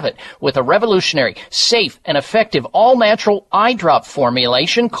already have it with a revolutionary, safe, and effective all-natural eye drop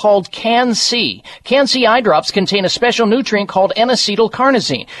formulation called Can-C. Can-C eye drops contain a special nutrient called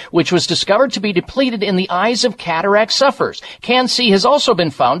N-acetylcarnosine, which was discovered to be depleted in the eyes of cataract sufferers. Can-C has also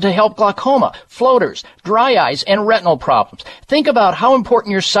been found to help glaucoma, floaters, dry eyes, and retinal problems. Think about how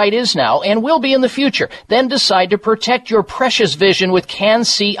important your sight is now and will be in the future. Then decide to protect your precious vision with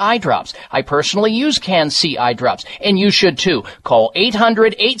Can-C eye drops. I personally use Can-C eye drops, and you should too. Call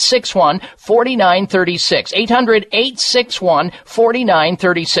 800-861-4936.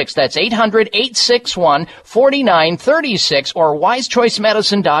 800-861-4936. That's 800-861-4936 or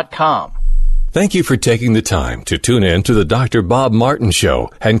wisechoicemedicine.com. Thank you for taking the time to tune in to the Dr. Bob Martin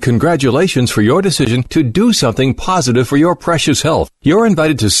Show, and congratulations for your decision to do something positive for your precious health. You're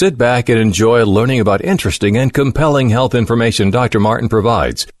invited to sit back and enjoy learning about interesting and compelling health information Dr. Martin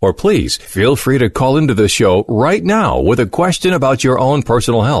provides. Or please feel free to call into the show right now with a question about your own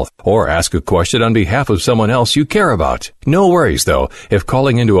personal health, or ask a question on behalf of someone else you care about. No worries though, if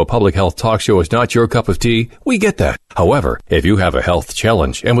calling into a public health talk show is not your cup of tea, we get that. However, if you have a health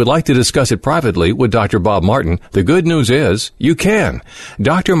challenge and would like to discuss it privately with Dr. Bob Martin, the good news is you can.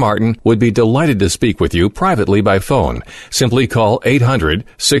 Dr. Martin would be delighted to speak with you privately by phone. Simply call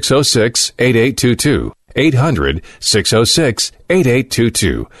 800-606-8822.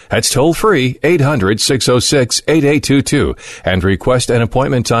 800-606-8822. That's toll free, 800-606-8822, and request an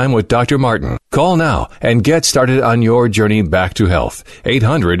appointment time with Dr. Martin. Call now and get started on your journey back to health.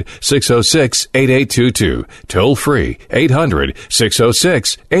 800-606-8822. Toll free,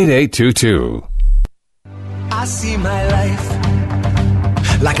 800-606-8822. I see my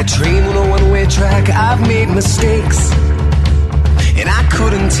life like a train on a one-way track. I've made mistakes and I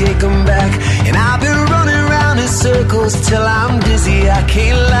couldn't take them back, and I've been running around in circles till I'm dizzy, I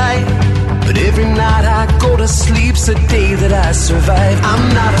can't lie. But every night I go to sleep's a day that I survive.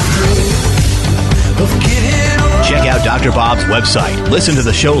 I'm not afraid of getting old. Check out Dr. Bob's website. Listen to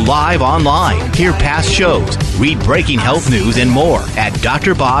the show live online. Hear past shows. Read breaking health news and more at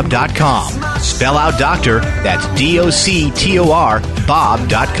drbob.com. Spell out doctor, that's D-O-C-T-O-R,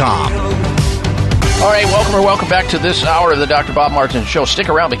 Bob.com. All right, welcome back to this hour of the Dr. Bob Martin Show. Stick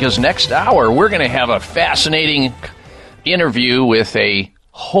around because next hour we're going to have a fascinating interview with a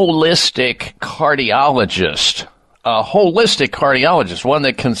holistic cardiologist. A holistic cardiologist, one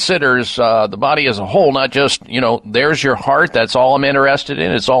that considers the body as a whole, not just, there's your heart, that's all I'm interested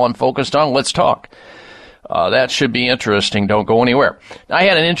in, it's all I'm focused on, let's talk. That should be interesting. Don't go anywhere. I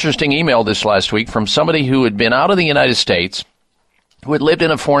had an interesting email this last week from somebody who had been out of the United States, who had lived in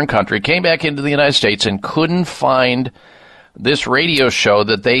a foreign country, came back into the United States and couldn't find this radio show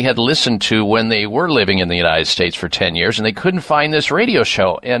that they had listened to when they were living in the United States for 10 years, and they couldn't find this radio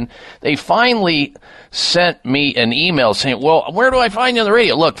show. And they finally sent me an email saying, well, where do I find you on the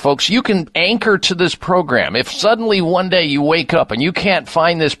radio? Look, folks, you can anchor to this program. If suddenly one day you wake up and you can't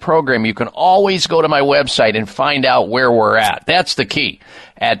find this program, you can always go to my website and find out where we're at. That's the key.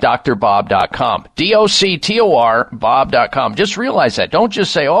 At drbob.com. D-O-C-T-O-R, Bob.com. Just realize that. Don't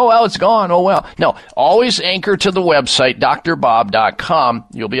just say, oh, well, it's gone. Oh, well. No, always anchor to the website, drbob.com.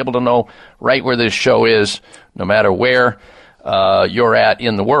 You'll be able to know right where this show is, no matter where you're at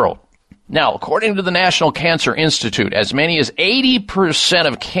in the world. Now, according to the National Cancer Institute, as many as 80%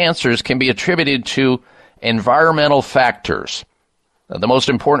 of cancers can be attributed to environmental factors, the most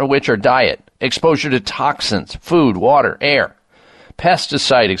important of which are diet, exposure to toxins, food, water, air,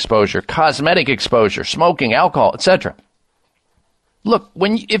 pesticide exposure, cosmetic exposure, smoking, alcohol, etc. Look,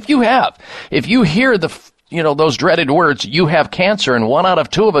 if you hear those dreaded words, you have cancer, and 1 out of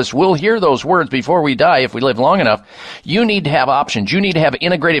 2 of us will hear those words before we die if we live long enough, you need to have options. You need to have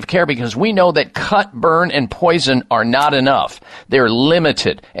integrative care because we know that cut, burn, and poison are not enough. They're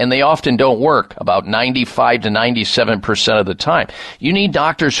limited, and they often don't work about 95 to 97% of the time. You need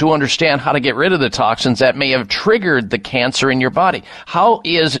doctors who understand how to get rid of the toxins that may have triggered the cancer in your body. How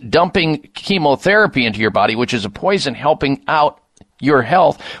is dumping chemotherapy into your body, which is a poison, helping out your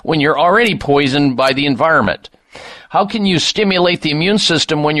health when you're already poisoned by the environment? How can you stimulate the immune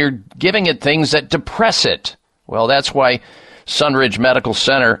system when you're giving it things that depress it? Well, that's why Sunridge Medical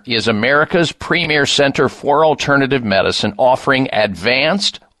Center is America's premier center for alternative medicine, offering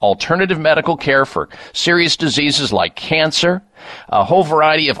advanced alternative medical care for serious diseases like cancer, a whole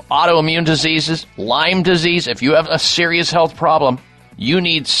variety of autoimmune diseases, Lyme disease. If you have a serious health problem, you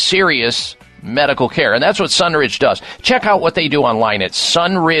need serious medical care. And that's what Sunridge does. Check out what they do online at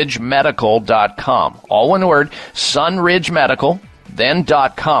sunridgemedical.com. All one word, sunridgemedical, then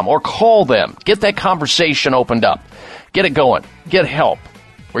 .com. Or call them. Get that conversation opened up. Get it going. Get help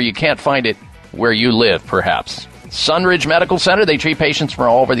where you can't find it where you live, perhaps. Sunridge Medical Center. They treat patients from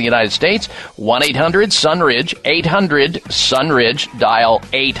all over the United States. 1-800-SUNRIDGE, 800-SUNRIDGE. Dial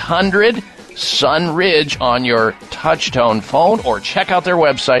 800-SUNRIDGE on your touch-tone phone, or check out their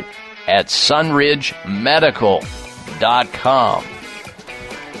website at sunridgemedical.com.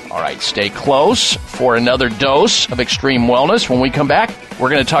 All right, stay close for another dose of extreme wellness. When we come back, we're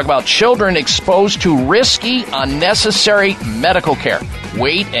going to talk about children exposed to risky, unnecessary medical care.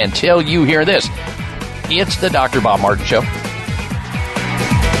 Wait until you hear this. It's the Dr. Bob Martin Show.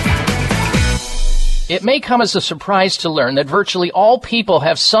 It may come as a surprise to learn that virtually all people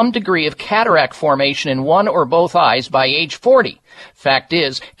have some degree of cataract formation in one or both eyes by age 40. Fact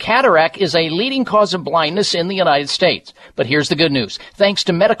is, cataract is a leading cause of blindness in the United States. But here's the good news. Thanks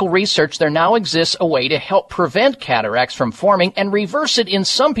to medical research, there now exists a way to help prevent cataracts from forming and reverse it in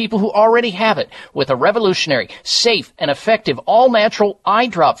some people who already have it with a revolutionary, safe, and effective all-natural eye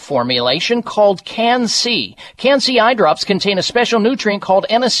drop formulation called Can-C. Can-C eye drops contain a special nutrient called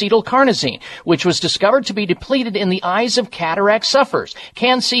N-acetylcarnosine, which was discovered to be depleted in the eyes of cataract sufferers.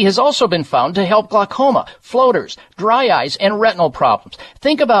 Can-C has also been found to help glaucoma, floaters, dry eyes, and retinal problems.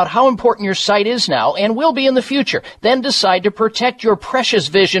 Think about how important your sight is now and will be in the future. Then decide to protect your precious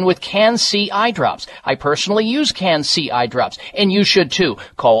vision with Can-C eye drops. I personally use Can-C eye drops, and you should too.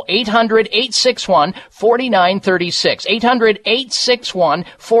 Call 800-861-4936.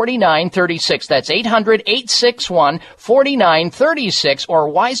 800-861-4936. That's 800-861-4936 or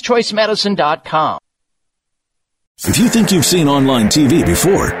wisechoicemedicine.com. If you think you've seen online TV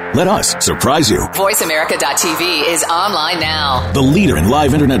before, let us surprise you. VoiceAmerica.tv is online now. The leader in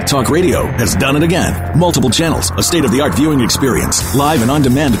live internet talk radio has done it again. Multiple channels, a state-of-the-art viewing experience, live and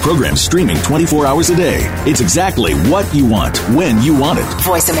on-demand programs streaming 24 hours a day. It's exactly what you want, when you want it.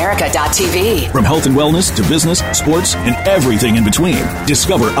 VoiceAmerica.tv. From health and wellness to business, sports, and everything in between.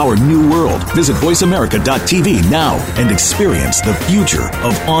 Discover our new world. Visit VoiceAmerica.tv now and experience the future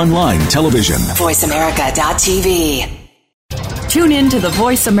of online television. VoiceAmerica.tv. Tune in to the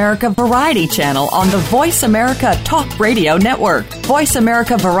Voice America Variety channel on the Voice America Talk Radio Network. Voice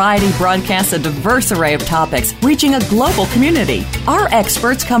America Variety broadcasts a diverse array of topics, reaching a global community. Our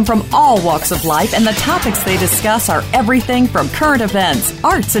experts come from all walks of life, and the topics they discuss are everything from current events,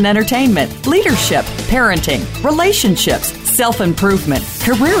 arts and entertainment, leadership, parenting, relationships, self-improvement,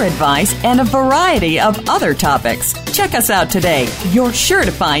 career advice, and a variety of other topics. Check us out today. You're sure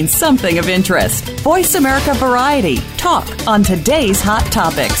to find something of interest. Voice America Variety. Talk on today's hot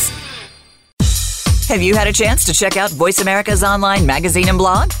topics. Have you had a chance to check out Voice America's online magazine and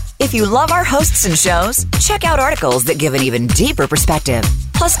blog? If you love our hosts and shows, check out articles that give an even deeper perspective.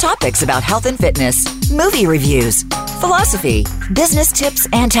 Plus topics about health and fitness, movie reviews, philosophy, business tips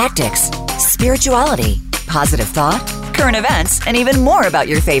and tactics, spirituality, positive thought, current events, and even more about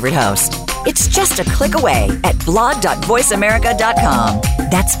your favorite host. It's just a click away at blog.voiceamerica.com.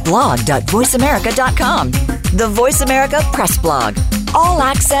 That's blog.voiceamerica.com. The Voice America Press Blog. All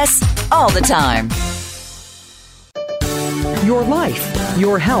access, all the time. Your life,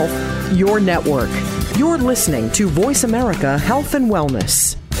 your health, your network. You're listening to Voice America Health and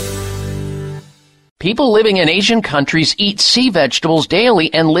Wellness. People living in Asian countries eat sea vegetables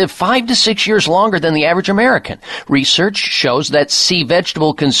daily and live 5 to 6 years longer than the average American. Research shows that sea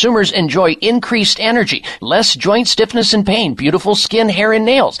vegetable consumers enjoy increased energy, less joint stiffness and pain, beautiful skin, hair, and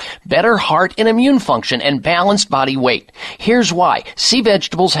nails, better heart and immune function, and balanced body weight. Here's why. Sea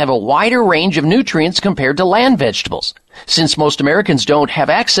vegetables have a wider range of nutrients compared to land vegetables. Since most Americans don't have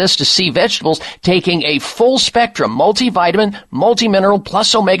access to sea vegetables, taking a full-spectrum multivitamin, multimineral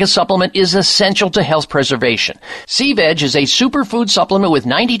plus omega supplement is essential to health preservation. Sea Veg is a superfood supplement with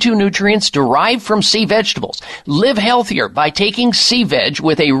 92 nutrients derived from sea vegetables. Live healthier by taking Sea Veg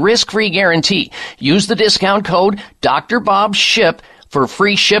with a risk-free guarantee. Use the discount code DrBobShip for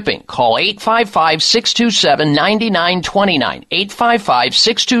free shipping. Call 855-627-9929,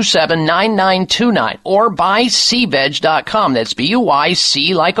 855-627-9929, or buy SeaVeg.com. That's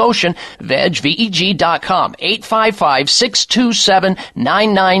B-U-Y-C like ocean, veg, V-E-G.com,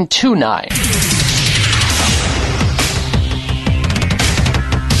 855-627-9929.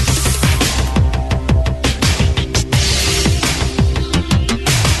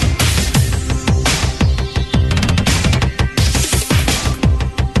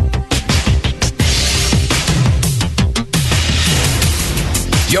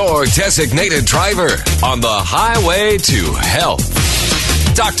 Your designated driver on the highway to health.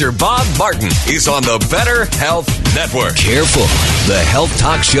 Dr. Bob Martin is on the Better Health Network. Careful. The health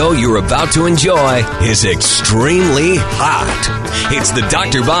talk show you're about to enjoy is extremely hot. It's the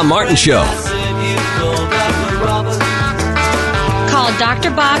Dr. Bob Martin Show. Call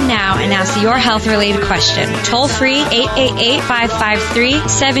Dr. Bob now and ask your health-related question. Toll free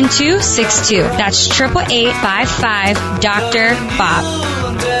 888-553-7262. That's 888-55-Dr. Bob.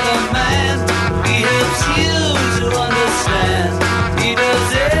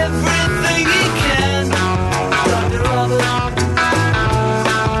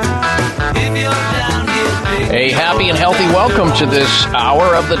 A happy and healthy welcome to this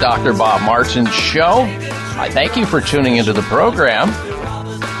hour of the Dr. Bob Martin Show. I thank you for tuning into the program.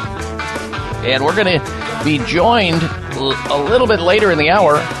 And we're going to be joined a little bit later in the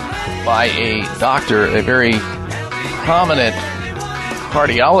hour by a doctor, a very prominent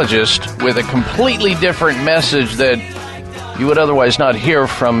cardiologist with a completely different message that you would otherwise not hear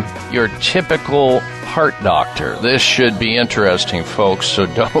from your typical heart doctor. This should be interesting, folks, so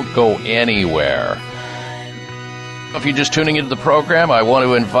don't go anywhere. If you're just tuning into the program, I want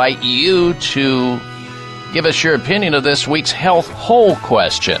to invite you to give us your opinion of this week's health poll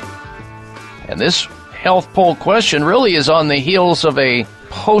question. And this health poll question really is on the heels of a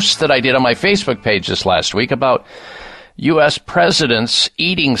post that I did on my Facebook page this last week about U.S. presidents'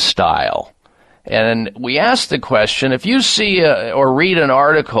 eating style. And we asked the question, if you see or read an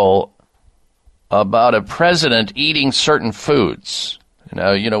article about a president eating certain foods,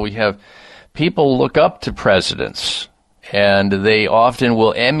 we have people look up to presidents, and they often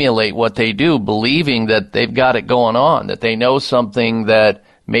will emulate what they do, believing that they've got it going on, that they know something that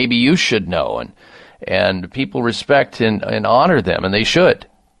maybe you should know. And people respect and honor them, and they should,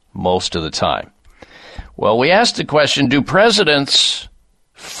 most of the time. Well, we asked the question, do presidents'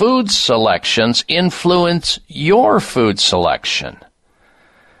 food selections influence your food selection?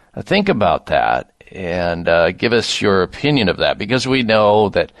 Now, think about that and give us your opinion of that, because we know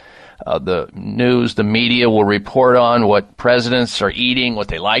that the news, the media will report on what presidents are eating, what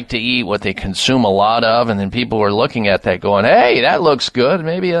they like to eat, what they consume a lot of, and then people are looking at that going, hey, that looks good.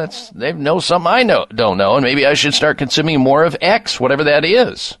 Maybe they know something I don't know, and maybe I should start consuming more of X, whatever that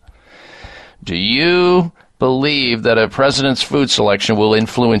is. Do you believe that a president's food selection will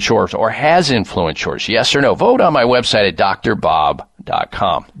influence yours or has influenced yours? Yes or no? Vote on my website at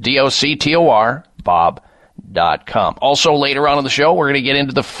drbob.com. DOCTOR, Bob.com. Also, later on in the show, we're going to get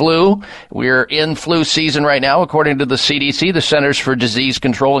into the flu. We're in flu season right now, according to the CDC, the Centers for Disease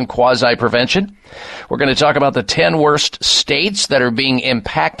Control and Quasi-Prevention. We're going to talk about the 10 worst states that are being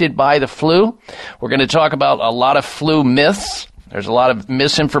impacted by the flu. We're going to talk about a lot of flu myths. There's a lot of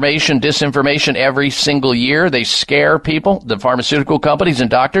misinformation, disinformation every single year. They scare people, the pharmaceutical companies and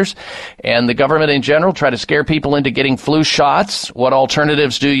doctors, and the government in general try to scare people into getting flu shots. What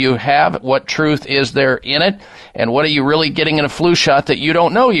alternatives do you have? What truth is there in it? And what are you really getting in a flu shot that you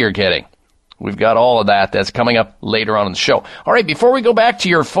don't know you're getting? We've got all of that. That's coming up later on in the show. All right, before we go back to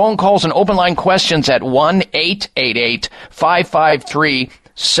your phone calls and open line questions at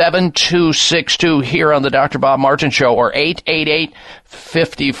 1-888-553-7262 here on the Dr. Bob Martin Show, or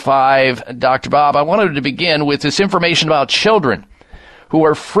 888-55-Dr. Bob. I wanted to begin with this information about children who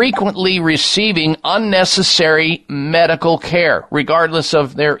are frequently receiving unnecessary medical care, regardless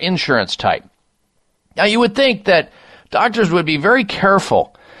of their insurance type. Now, you would think that doctors would be very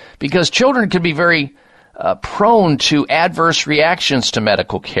careful, because children can be very prone to adverse reactions to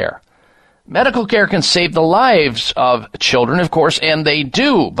medical care. Medical care can save the lives of children, of course, and they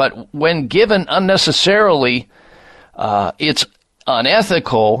do, but when given unnecessarily, it's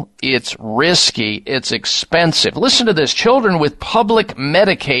unethical, it's risky, it's expensive. Listen to this. Children with public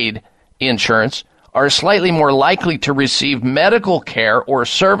Medicaid insurance are slightly more likely to receive medical care or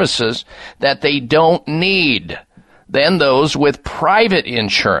services that they don't need than those with private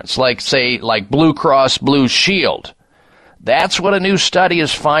insurance, like Blue Cross Blue Shield. That's what a new study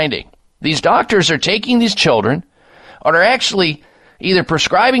is finding. These doctors are taking these children and are actually either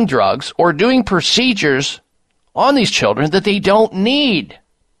prescribing drugs or doing procedures on these children that they don't need.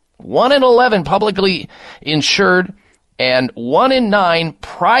 1 in 11 publicly insured and 1 in 9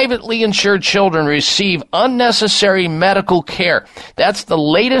 privately insured children receive unnecessary medical care. That's the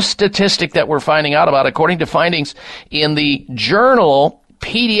latest statistic that we're finding out about, according to findings in the journal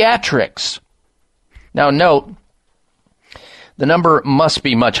Pediatrics. Now, note, the number must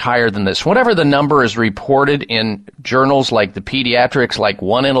be much higher than this. Whatever the number is reported in journals like the Pediatrics, like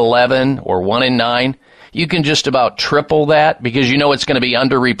 1 in 11 or 1 in 9, you can just about triple that, because you know it's going to be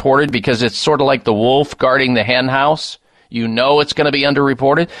underreported, because it's sort of like the wolf guarding the hen house. You know it's going to be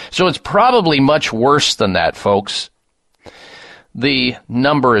underreported. So it's probably much worse than that, folks. the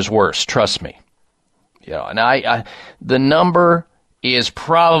number is worse. Trust me. And the number is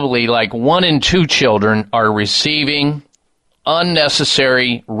probably like 1 in 2 children are receiving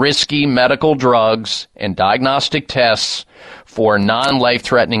unnecessary, risky medical drugs and diagnostic tests for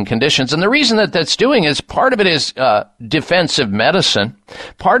non-life-threatening conditions. And the reason that that's doing is part of it is defensive medicine.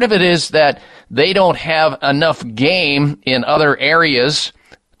 Part of it is that they don't have enough game in other areas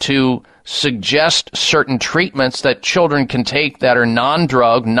to suggest certain treatments that children can take that are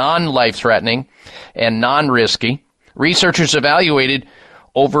non-drug, non-life-threatening, and non-risky. Researchers evaluated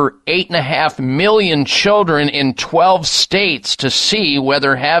over 8.5 million children in 12 states to see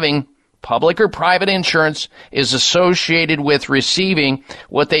whether having public or private insurance is associated with receiving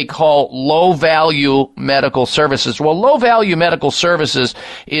what they call low-value medical services. Well, low-value medical services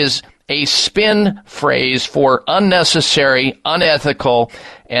is a spin phrase for unnecessary, unethical,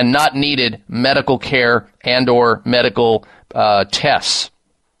 and not needed medical care and or medical tests.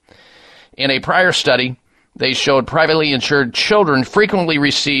 In a prior study, they showed privately insured children frequently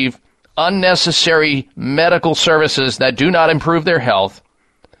receive unnecessary medical services that do not improve their health.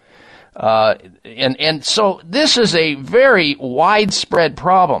 And so this is a very widespread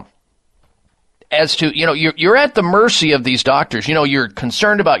problem. As to, you're at the mercy of these doctors. You're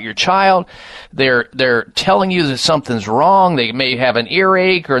concerned about your child. They're telling you that something's wrong. They may have an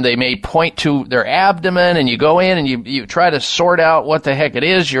earache, or they may point to their abdomen, and you go in and you try to sort out what the heck it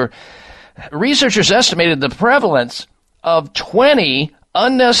is. Researchers estimated the prevalence of 20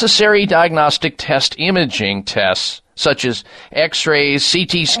 unnecessary diagnostic test imaging tests, such as x-rays,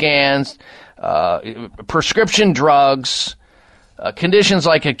 CT scans, prescription drugs, conditions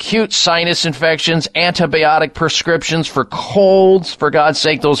like acute sinus infections, antibiotic prescriptions for colds. For God's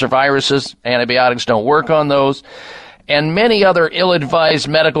sake, those are viruses. Antibiotics don't work on those. And many other ill-advised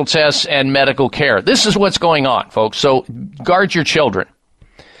medical tests and medical care. This is what's going on, folks. So guard your children.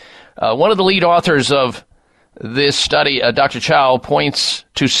 One of the lead authors of this study, Dr. Chow, points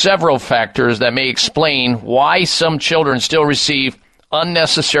to several factors that may explain why some children still receive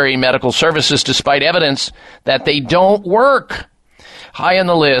unnecessary medical services despite evidence that they don't work. High on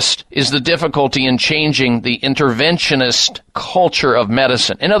the list is the difficulty in changing the interventionist culture of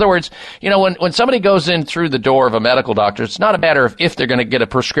medicine. In other words, when somebody goes in through the door of a medical doctor, it's not a matter of if they're going to get a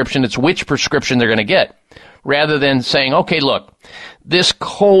prescription, it's which prescription they're going to get. Rather than saying, okay, look, this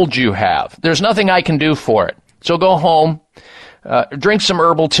cold you have, there's nothing I can do for it. So go home, drink some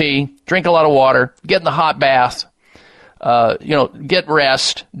herbal tea, drink a lot of water, get in the hot bath, get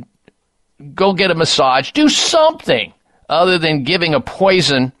rest, go get a massage, do something other than giving a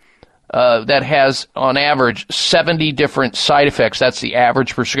poison that has, on average, 70 different side effects. That's the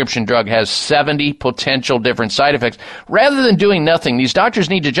average prescription drug has 70 potential different side effects. Rather than doing nothing, these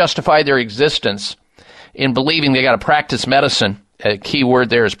doctors need to justify their existence in believing they got to practice medicine. A key word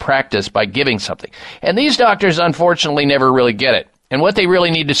there is practice, by giving something. And these doctors, unfortunately, never really get it. And what they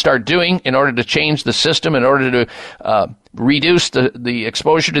really need to start doing in order to change the system, in order to reduce the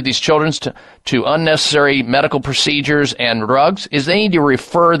exposure to these children to unnecessary medical procedures and drugs, is they need to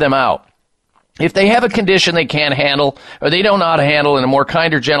refer them out. If they have a condition they can't handle, or they don't know how to handle in a more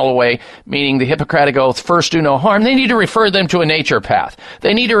kinder, gentle way, meaning the Hippocratic Oath, first do no harm, they need to refer them to a naturopath.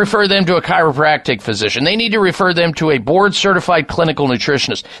 They need to refer them to a chiropractic physician. They need to refer them to a board-certified clinical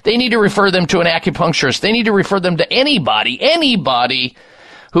nutritionist. They need to refer them to an acupuncturist. They need to refer them to anybody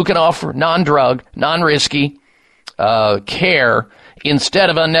who can offer non-drug, non-risky care instead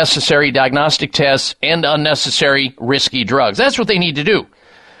of unnecessary diagnostic tests and unnecessary risky drugs. That's what they need to do.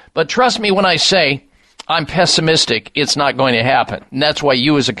 But trust me when I say I'm pessimistic, it's not going to happen. And that's why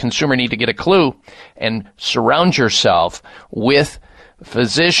you as a consumer need to get a clue and surround yourself with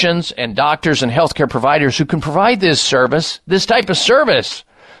physicians and doctors and healthcare providers who can provide this service, this type of service,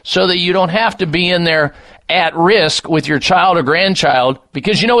 so that you don't have to be in there at risk with your child or grandchild,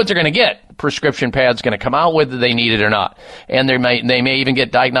 because you know what they're going to get. Prescription pad's going to come out whether they need it or not. And they may even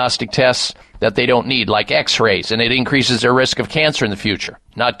get diagnostic tests that they don't need, like x-rays, and it increases their risk of cancer in the future.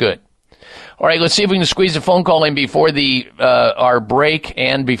 Not good. All right, let's see if we can squeeze a phone call in before our break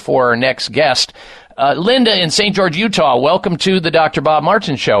and before our next guest. Linda in St. George, Utah, welcome to the Dr. Bob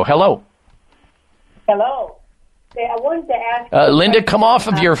Martin Show. Hello. Hello. I wanted to ask... Linda, come off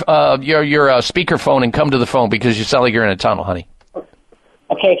of your speakerphone and come to the phone, because you sound like you're in a tunnel, honey.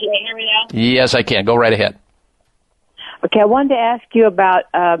 Okay, can you hear me now? Yes, I can. Go right ahead. Okay, I wanted to ask you about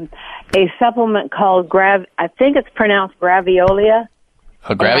a supplement called I think it's pronounced Graviola.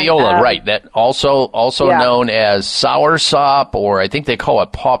 Graviola, right. That also known as soursop, or I think they call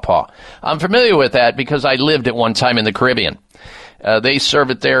it pawpaw. I'm familiar with that because I lived at one time in the Caribbean. They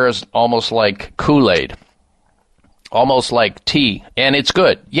serve it there as almost like Kool-Aid. almost like tea, and it's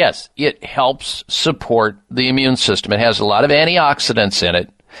good. Yes, it helps support the immune system. It has a lot of antioxidants in it.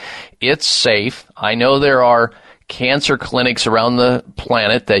 It's safe. I know there are cancer clinics around the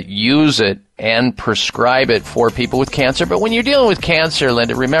planet that use it and prescribe it for people with cancer. But when you're dealing with cancer,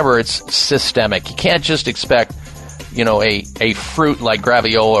 Linda, remember it's systemic. You can't just expect, a fruit like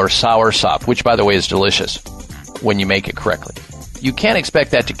graviola or soursop, which, by the way, is delicious when you make it correctly. You can't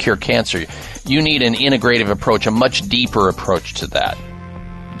expect that to cure cancer. You need an integrative approach, a much deeper approach to that,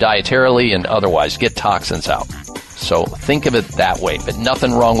 dietarily and otherwise. Get toxins out. So think of it that way, but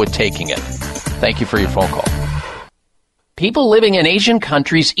nothing wrong with taking it. Thank you for your phone call. People living in Asian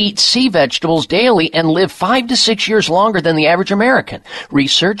countries eat sea vegetables daily and live 5 to 6 years longer than the average American.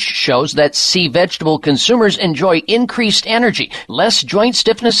 Research shows that sea vegetable consumers enjoy increased energy, less joint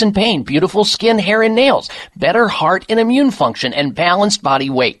stiffness and pain, beautiful skin, hair, and nails, better heart and immune function, and balanced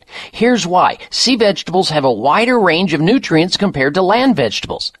body weight. Here's why. Sea vegetables have a wider range of nutrients compared to land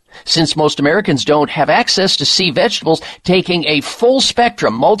vegetables. Since most Americans don't have access to sea vegetables, taking a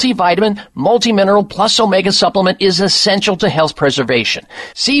full-spectrum multivitamin, multimineral plus omega supplement is essential to health preservation.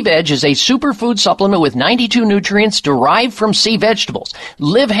 Sea Veg is a superfood supplement with 92 nutrients derived from sea vegetables.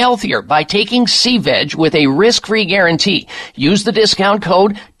 Live healthier by taking Sea Veg with a risk-free guarantee. Use the discount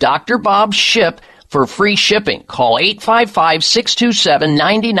code Dr. Bob SHIP for free shipping. Call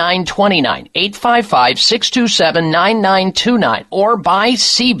 855-627-9929, 855-627-9929, or buy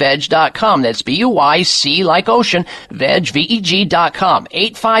seaveg.com. That's B-U-Y-C like ocean, veg, V-E-G.com,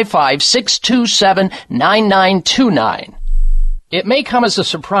 855-627-9929. It may come as a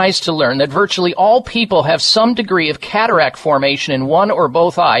surprise to learn that virtually all people have some degree of cataract formation in one or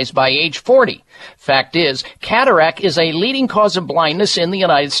both eyes by age 40. Fact is, cataract is a leading cause of blindness in the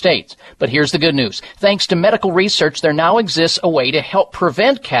United States. But here's the good news. Thanks to medical research, there now exists a way to help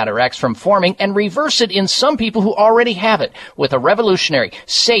prevent cataracts from forming and reverse it in some people who already have it with a revolutionary,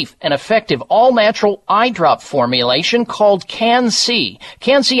 safe, and effective all-natural eye drop formulation called Can-C.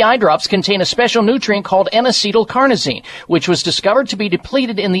 Can-C eye drops contain a special nutrient called N-acetylcarnosine, which was discovered to be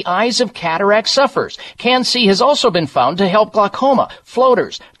depleted in the eyes of cataract sufferers. Can-C has also been found to help glaucoma,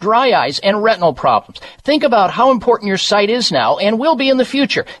 floaters, dry eyes, and retinal problems. Think about how important your sight is now and will be in the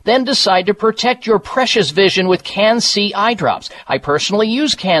future. Then decide to protect your precious vision with Can-C eye drops. I personally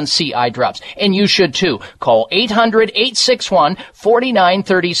use Can-C eye drops, and you should too. Call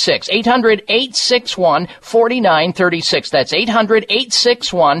 800-861-4936. 800-861-4936. That's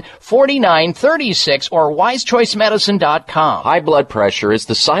 800-861-4936 or wisechoicemedicine.com. High blood pressure is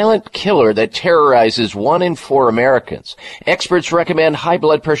the silent killer that terrorizes 1 in 4 Americans. Experts recommend high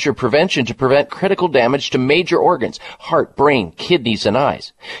blood pressure prevention to prevent critical damage to major organs, heart, brain, kidneys, and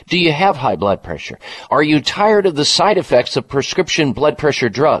eyes. Do you have high blood pressure? Are you tired of the side effects of prescription blood pressure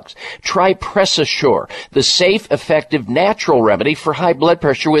drugs? Try PressAssure, the safe, effective, natural remedy for high blood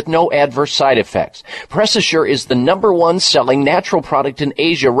pressure with no adverse side effects. PressAssure is the #1 selling natural product in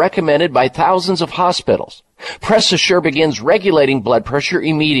Asia, recommended by thousands of hospitals. PressAssure begins regulating blood pressure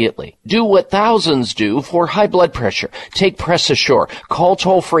immediately. Do what thousands do for high blood pressure. Take PressAssure. Call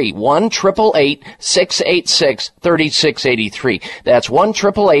toll-free 1-888-686-3683. That's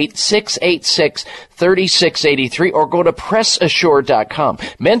 1-888-686-3683, or go to PressAssure.com.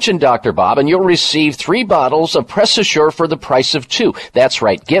 Mention Dr. Bob and you'll receive 3 bottles of PressAssure for the price of 2. That's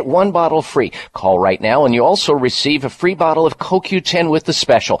right. Get 1 bottle free. Call right now and you also receive a free bottle of CoQ10 with the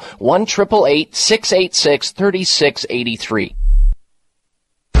special. 1-888-686-3683.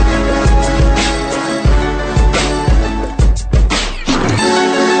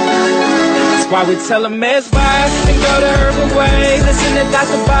 That's why we tell them advice and go the herbal way. Listen to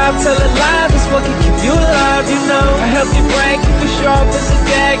Dr. Bob, tell it live. It's what can keep you alive, you know. A healthy brain, keep it sharp as a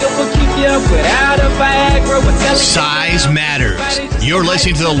dagger. Will keep you up without a Viagra. Size matters. You're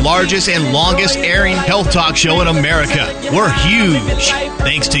listening to the largest and longest airing health talk show in America. We're huge.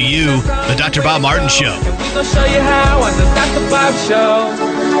 Thanks to you, the Dr. Bob Martin Show. We're going to show you how on the Dr. Bob Show.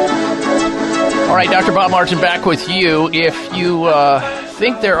 All right, Dr. Bob Martin back with you. If you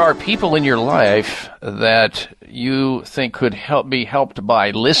think there are people in your life that you think could be helped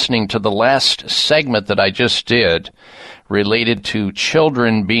by listening to the last segment that I just did related to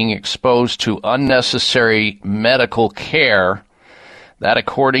children being exposed to unnecessary medical care, that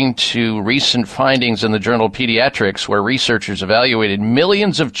according to recent findings in the journal Pediatrics, where researchers evaluated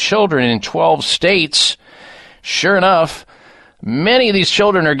millions of children in 12 states, sure enough, Many of these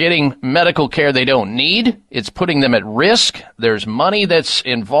children are getting medical care they don't need. It's putting them at risk. There's money that's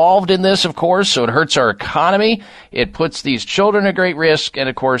involved in this, of course, so it hurts our economy. It puts these children at great risk, and,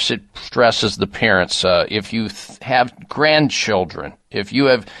 of course, it stresses the parents. If you have grandchildren, if you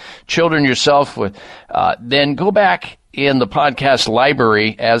have children yourself, then go back in the podcast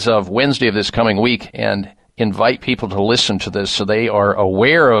library as of Wednesday of this coming week and invite people to listen to this so they are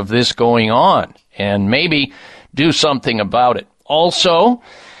aware of this going on and maybe do something about it. Also,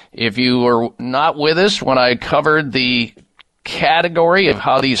 if you were not with us when I covered the category of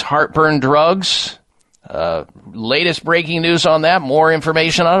how these heartburn drugs, latest breaking news on that, more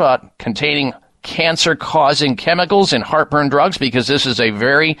information on about containing cancer-causing chemicals in heartburn drugs, because this is a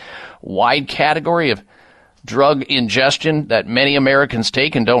very wide category of drug ingestion that many Americans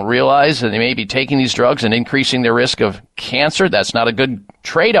take and don't realize that they may be taking these drugs and increasing their risk of cancer. That's not a good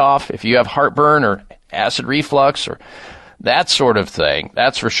trade-off if you have heartburn or acid reflux or that sort of thing.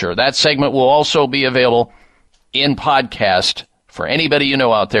 That's for sure. That segment will also be available in podcast for anybody you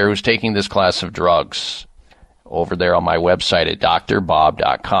know out there who's taking this class of drugs over there on my website at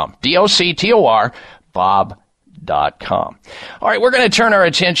drbob.com. DOCTOR, Bob.com. All right, we're going to turn our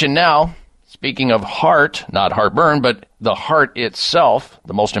attention now, speaking of heart, not heartburn, but the heart itself,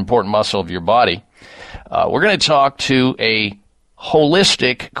 the most important muscle of your body. We're going to talk to a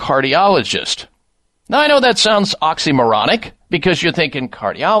holistic cardiologist. Now, I know that sounds oxymoronic because you're thinking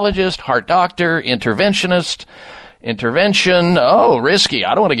cardiologist, heart doctor, interventionist, intervention. Oh, risky.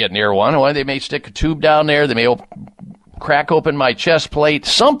 I don't want to get near one. Well, they may stick a tube down there. They may crack open my chest plate,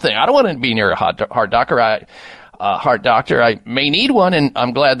 something. I don't want to be near a heart doctor. I may need one, and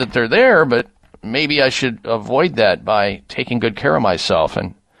I'm glad that they're there, but maybe I should avoid that by taking good care of myself.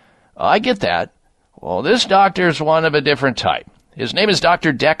 And I get that. Well, this doctor's one of a different type. His name is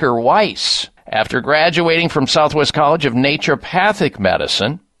Dr. Decker Weiss. After graduating from Southwest College of Naturopathic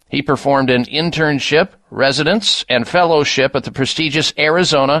Medicine, he performed an internship, residence, and fellowship at the prestigious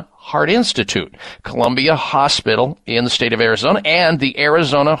Arizona Heart Institute, Columbia Hospital in the state of Arizona, and the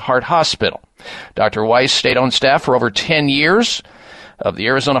Arizona Heart Hospital. Dr. Weiss stayed on staff for over 10 years of the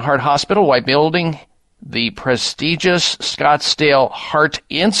Arizona Heart Hospital while building the prestigious Scottsdale Heart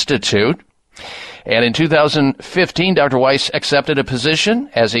Institute. And in 2015, Dr. Weiss accepted a position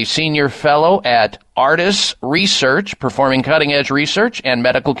as a senior fellow at Artis Research, performing cutting-edge research and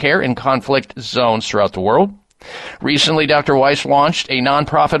medical care in conflict zones throughout the world. Recently, Dr. Weiss launched a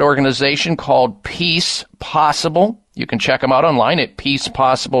nonprofit organization called Peace Possible. You can check them out online at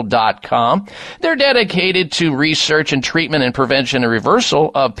peacepossible.com. They're dedicated to research and treatment and prevention and reversal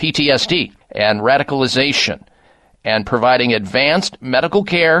of PTSD and radicalization, and providing advanced medical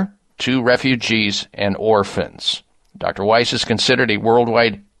care to refugees and orphans. Dr. Weiss is considered a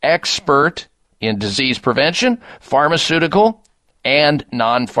worldwide expert in disease prevention, pharmaceutical, and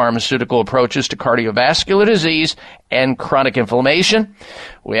non-pharmaceutical approaches to cardiovascular disease and chronic inflammation.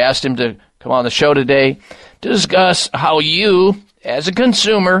 We asked him to come on the show today to discuss how you, as a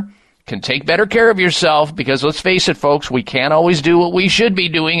consumer, can take better care of yourself, because let's face it, folks, we can't always do what we should be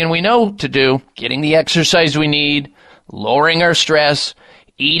doing and we know to do. Getting the exercise we need, lowering our stress,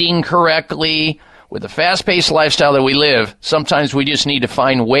 eating correctly. With the fast-paced lifestyle that we live, sometimes we just need to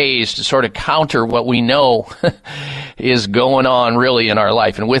find ways to sort of counter what we know is going on really in our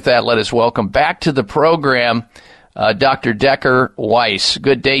life. And with that, let us welcome back to the program Dr. Decker Weiss.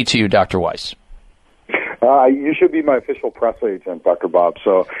 Good day to you, Dr. Weiss. You should be my official press agent, Dr. Bob.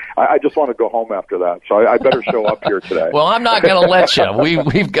 So I just want to go home after that. So I better show up here today. Well, I'm not going to let you.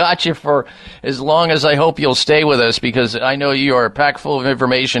 We've got you for as long as I hope you'll stay with us, because I know you are packed full of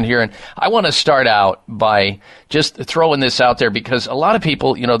information here. And I want to start out by just throwing this out there, because a lot of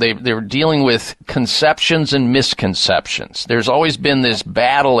people, you know, they're dealing with conceptions and misconceptions. There's always been this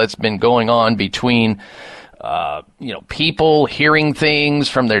battle that's been going on between people hearing things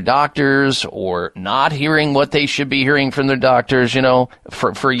from their doctors or not hearing what they should be hearing from their doctors. You know,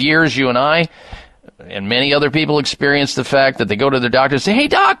 for years, you and I and many other people experience the fact that they go to their doctor and say, "Hey,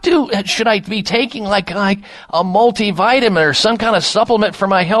 doc, should I be taking like a multivitamin or some kind of supplement for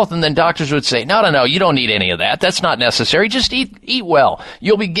my health?" And then doctors would say, No, you don't need any of that. That's not necessary. Just eat well.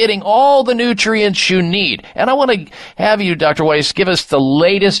 You'll be getting all the nutrients you need. And I want to have you, Dr. Weiss, give us the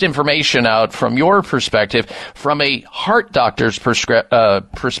latest information out from your perspective, from a heart doctor's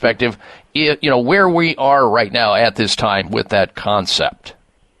perspective, where we are right now at this time with that concept.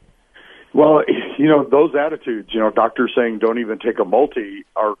 Well, those attitudes, doctors saying don't even take a multi,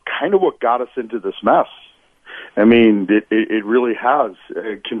 are kind of what got us into this mess. I mean, it really has.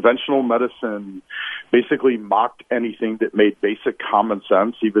 Conventional medicine basically mocked anything that made basic common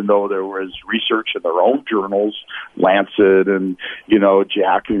sense, even though there was research in their own journals, Lancet and,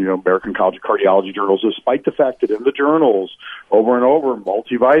 JACC, American College of Cardiology journals, despite the fact that in the journals, over and over,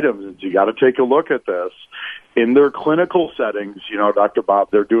 multivitamins, you got to take a look at this. In their clinical settings, Dr. Bob,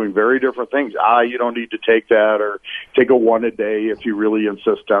 they're doing very different things. You don't need to take that, or take a one a day if you really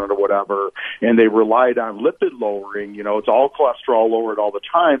insist on it or whatever. And they relied on lipid lowering. It's all cholesterol lowered all the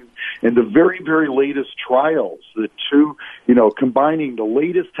time. And the very, very latest trials, the two, combining the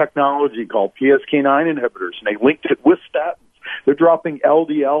latest technology called PCSK9 inhibitors, and they linked it with statins. They're dropping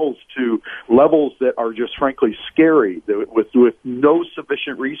LDLs to levels that are just frankly scary, with no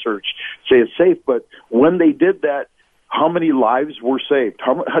sufficient research to say it's safe. But when they did that, how many lives were saved?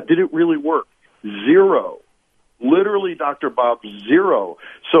 How did it really work? Zero. Literally, Dr. Bob, zero.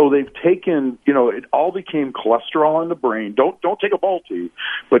 So they've taken, it all became cholesterol in the brain. Don't take a multi,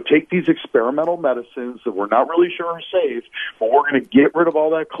 but take these experimental medicines that we're not really sure are safe, but we're going to get rid of all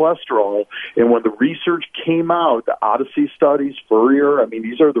that cholesterol. And when the research came out, the Odyssey studies, Fourier,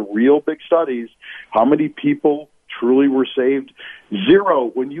 these are the real big studies. How many people truly were saved? Zero.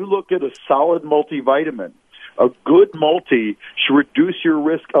 When you look at a solid multivitamin, a good multi should reduce your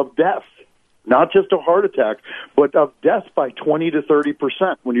risk of death. Not just a heart attack, but of death by 20 to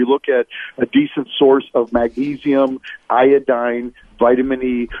 30% when you look at a decent source of magnesium, iodine, vitamin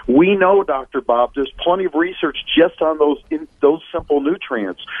E. We know, Dr. Bob, there's plenty of research just on those simple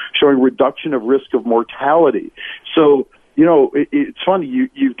nutrients showing reduction of risk of mortality. So, it's funny,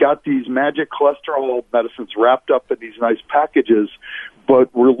 you've got these magic cholesterol medicines wrapped up in these nice packages,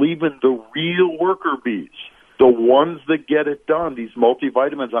 but we're leaving the real worker bees, the ones that get it done, these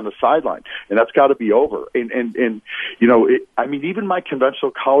multivitamins, on the sideline, and that's got to be over. And even my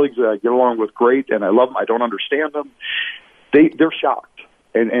conventional colleagues that I get along with great, and I love them, I don't understand them, they're shocked.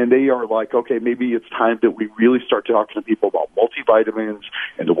 And they are like, okay, maybe it's time that we really start talking to people about multivitamins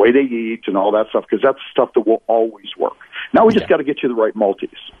and the way they eat and all that stuff, because that's stuff that will always work. Now we just got to get you the right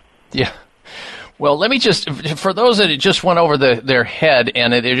multis. Yeah. Well, let me just, for those that it just went over their head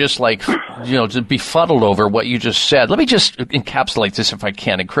and they're just like, just befuddled over what you just said, let me just encapsulate this if I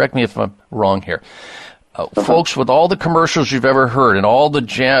can, and correct me if I'm wrong here. Folks, with all the commercials you've ever heard and all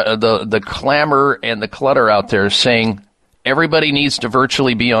the clamor and the clutter out there saying everybody needs to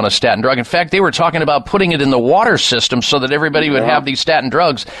virtually be on a statin drug. In fact, they were talking about putting it in the water system so that everybody would have these statin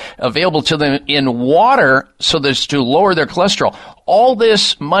drugs available to them in water so as to lower their cholesterol. All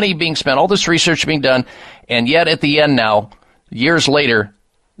this money being spent, all this research being done, and yet at the end now, years later,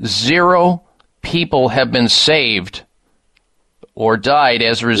 0 people have been saved or died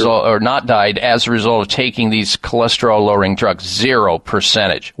as a result, or not died as a result of taking these cholesterol-lowering drugs.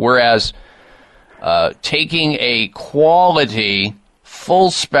 0%. Whereas taking a quality,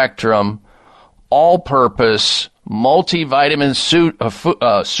 full-spectrum, all-purpose, multivitamin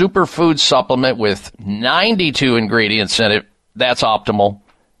superfood supplement with 92 ingredients in it, that's optimal,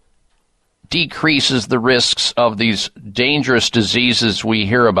 decreases the risks of these dangerous diseases we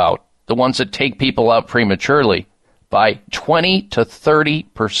hear about, the ones that take people out prematurely, by 20 to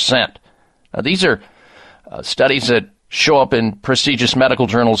 30%. Now, these are studies that show up in prestigious medical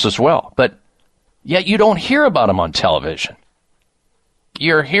journals as well, but yet you don't hear about them on television.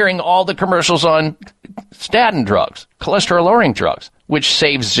 You're hearing all the commercials on statin drugs, cholesterol-lowering drugs, which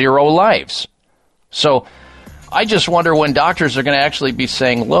save 0 lives. So I just wonder when doctors are going to actually be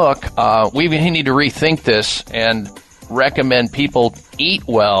saying, look, we need to rethink this and recommend people eat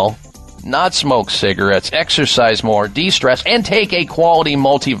well, not smoke cigarettes, exercise more, de-stress, and take a quality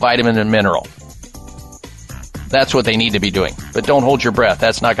multivitamin and mineral. That's what they need to be doing. But don't hold your breath.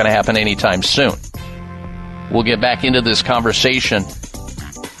 That's not going to happen anytime soon. We'll get back into this conversation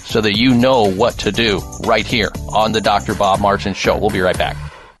so that you know what to do right here on the Dr. Bob Martin Show. We'll be right back.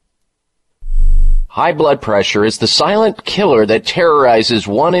 High blood pressure is the silent killer that terrorizes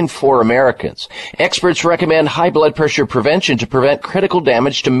 1 in 4 Americans. Experts recommend high blood pressure prevention to prevent critical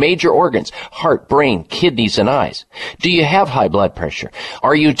damage to major organs, heart, brain, kidneys, and eyes. Do you have high blood pressure?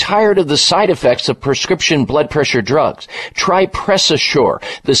 Are you tired of the side effects of prescription blood pressure drugs? Try PressAssure,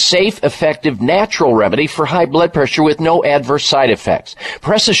 the safe, effective, natural remedy for high blood pressure with no adverse side effects.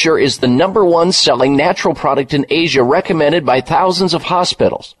 PressAssure is the #1 selling natural product in Asia, recommended by thousands of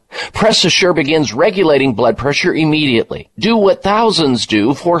hospitals. Press Assure begins regulating blood pressure immediately. Do what thousands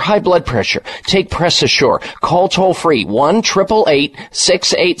do for high blood pressure. Take Press Assure. Call toll-free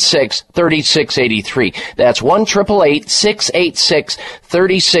 1-888-686-3683. That's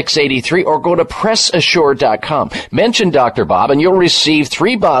 1-888-686-3683, or go to PressAssure.com. Mention Dr. Bob and you'll receive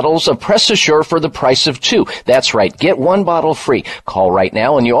 3 bottles of Press Assure for the price of 2. That's right. Get 1 bottle free. Call right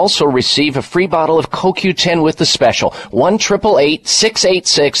now and you also receive a free bottle of CoQ10 with the special.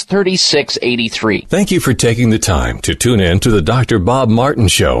 1-888-686-3683. Thank you for taking the time to tune in to the Dr. Bob Martin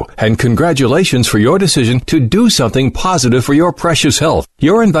Show, and congratulations for your decision to do something positive for your precious health.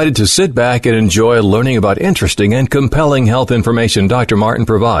 You're invited to sit back and enjoy learning about interesting and compelling health information Dr. Martin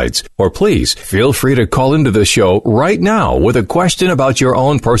provides. Or please feel free to call into the show right now with a question about your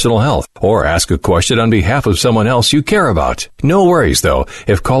own personal health, or ask a question on behalf of someone else you care about. No worries though,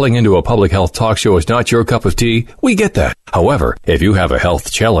 if calling into a public health talk show is not your cup of tea, we get that. However, if you have a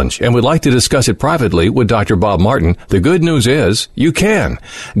health challenge and would like to discuss it privately with Dr. Bob Martin, the good news is you can.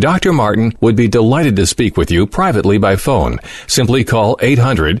 Dr. Martin would be delighted to speak with you privately by phone. Simply call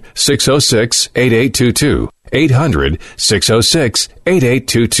 800-606-8822.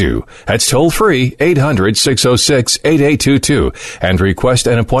 800-606-8822. That's toll free, 800-606-8822, and request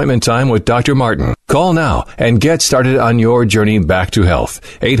an appointment time with Dr. Martin. Call now and get started on your journey back to health.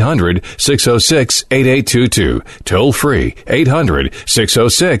 800-606-8822. Toll free,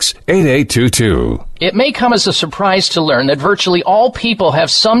 800-606-8822. It may come as a surprise to learn that virtually all people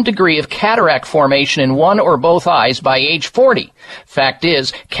have some degree of cataract formation in one or both eyes by age 40. Fact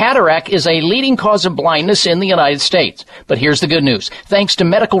is, cataract is a leading cause of blindness in the United States. But here's the good news. Thanks to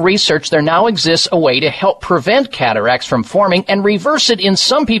medical research, there now exists a way to help prevent cataracts from forming and reverse it in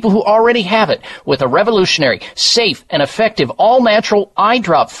some people who already have it with a revolutionary, safe, and effective all-natural eye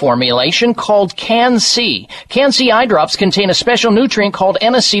drop formulation called Can-C. Can-C eye drops contain a special nutrient called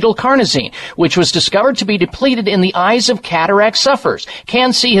N-acetylcarnosine, which was discovered to be depleted in the eyes of cataract sufferers.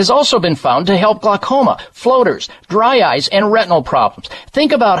 Can-C has also been found to help glaucoma, floaters, dry eyes, and retinal problems.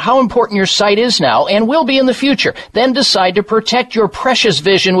 Think about how important your sight is now and will be in the future. Then decide to protect your precious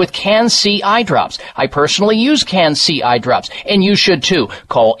vision with Can-C eye drops. I personally use Can-C eye drops, and you should too.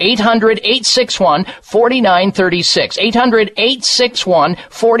 Call 800-861-4936.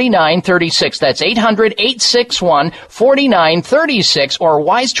 800-861-4936. That's 800-861-4936 or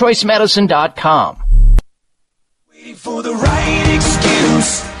wisechoicemedicine.com. Waiting for the right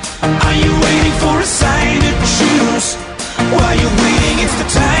excuse. Are you waiting for a sign to choose? While you're waiting, it's the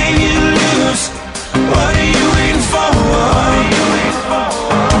time you lose. What are you waiting for?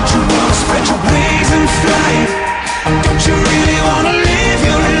 Don't you want to spread your wings and fly? Don't you really want to live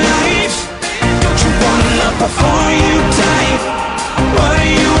your life? Don't you want to love before you die? What are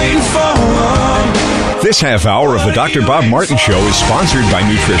you waiting for? This half hour of the Dr. Bob Martin Show is sponsored by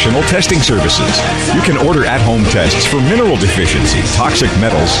Nutritional Testing Services. You can order at-home tests for mineral deficiency, toxic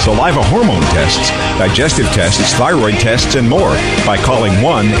metals, saliva hormone tests, digestive tests, thyroid tests, and more by calling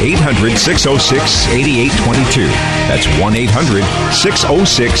 1-800-606-8822. That's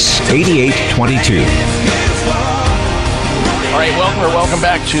 1-800-606-8822. All right, welcome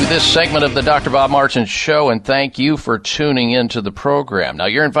back to this segment of the Dr. Bob Martin Show, and thank you for tuning into the program. Now,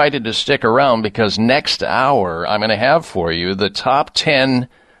 you're invited to stick around because next hour I'm going to have for you the top 10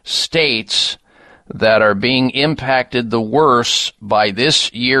 states that are being impacted the worst by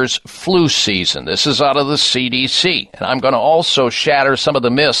this year's flu season. This is out of the CDC. And I'm going to also shatter some of the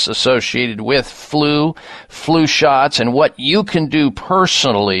myths associated with flu shots, and what you can do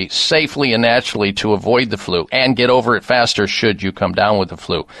personally, safely and naturally to avoid the flu and get over it faster should you come down with the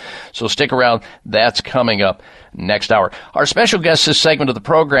flu. So stick around. That's coming up next hour. Our special guest this segment of the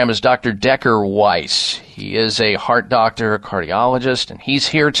program is Dr. Decker Weiss. He is a heart doctor, a cardiologist, and he's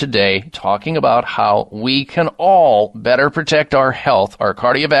here today talking about how we can all better protect our health, our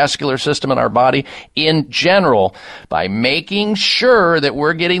cardiovascular system, and our body in general by making sure that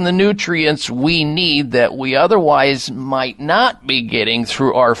we're getting the nutrients we need that we otherwise might not be getting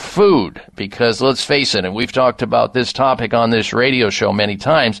through our food. Because let's face it, and we've talked about this topic on this radio show many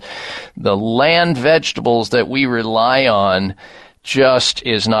times, the land vegetables that we rely on just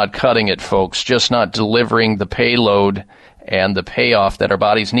is not cutting it, folks, just not delivering the payload and the payoff that our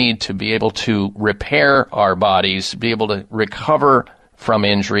bodies need to be able to repair our bodies, be able to recover from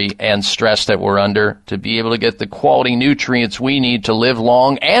injury and stress that we're under, to be able to get the quality nutrients we need to live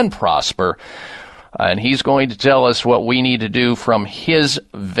long and prosper. And he's going to tell us what we need to do from his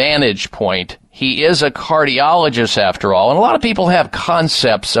vantage point. He is a cardiologist, after all, and a lot of people have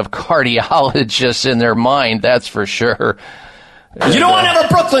concepts of cardiologists in their mind, that's for sure. You don't want to have a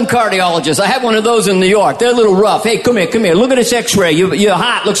Brooklyn cardiologist. I had one of those in New York. They're a little rough. Hey, come here. Look at this x-ray. Your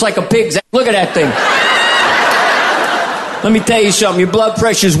heart looks like a pig's. Look at that thing. Let me tell you something. Your blood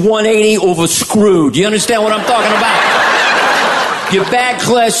pressure's 180 over screwed. You understand what I'm talking about? Your bad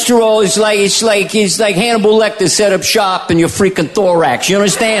cholesterol is like Hannibal Lecter set up shop in your freaking thorax. You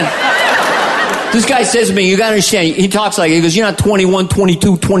understand? This guy says to me, you gotta understand, he talks like, he goes, you're not 21,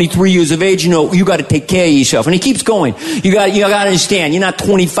 22, 23 years of age, you gotta take care of yourself. And he keeps going. You gotta understand, you're not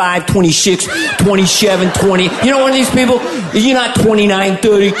 25, 26, 27, 20. You know one of these people? You're not 29,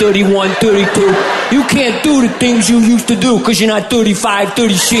 30, 31, 32. You can't do the things you used to do because you're not 35,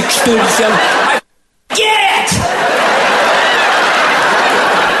 36, 37. I get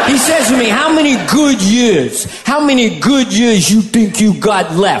it! He says to me, how many good years you think you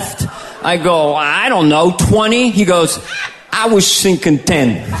got left? I go, I don't know, 20? He goes, I was thinking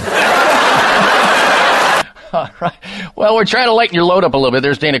 10. All right. Well, we're trying to lighten your load up a little bit.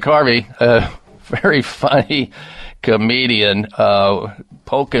 There's Dana Carvey, a very funny comedian,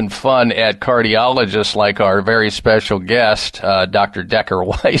 poking fun at cardiologists like our very special guest, Dr. Decker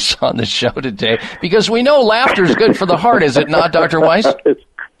Weiss, on the show today. Because we know laughter is good for the heart, is it not, Dr. Weiss?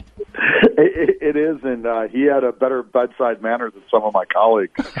 It is, and he had a better bedside manner than some of my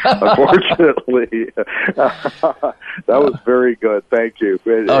colleagues, unfortunately. That was very good. Thank you.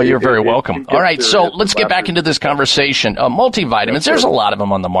 You're very welcome. All right, so let's get back into this conversation. Multivitamins, there's a lot of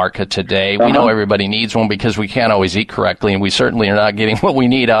them on the market today. We know everybody needs one because we can't always eat correctly, and we certainly are not getting what we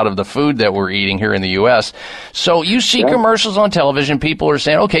need out of the food that we're eating here in the U.S. So you see commercials on television, people are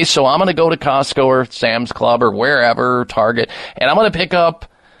saying, okay, so I'm going to go to Costco or Sam's Club or wherever, Target, and I'm going to pick up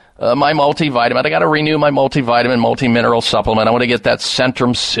my multivitamin. I got to renew my multivitamin, multi-mineral supplement. I want to get that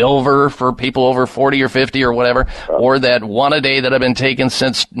Centrum Silver for people over 40 or 50 or whatever, or that one a day that I've been taking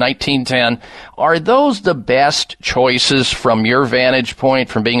since 1910. Are those the best choices from your vantage point,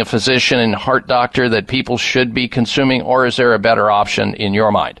 from being a physician and heart doctor, that people should be consuming, or is there a better option in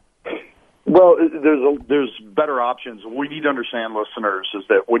your mind? Well, there's better options. We need to understand, listeners, is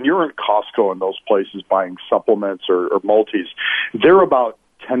that when you're in Costco and those places buying supplements or multis, they're about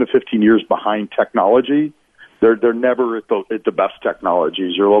 10 to 15 years behind technology. They're never at the best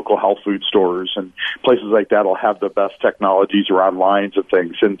technologies. Your local health food stores and places like that will have the best technologies around lines and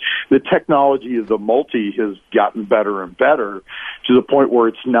things. And the technology of the multi has gotten better and better to the point where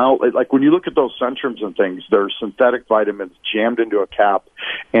it's now, like when you look at those Centrums and things, they're synthetic vitamins jammed into a cap,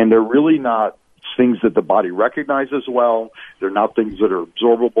 and they're really not things that the body recognizes well. They're not things that are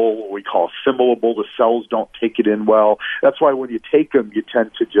absorbable, we call assimilable. The cells don't take it in well. That's why when you take them, you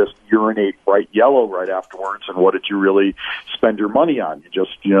tend to just urinate bright yellow right afterwards. And what did you really spend your money on? You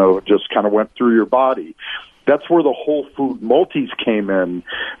just kind of went through your body. That's where the whole food multis came in.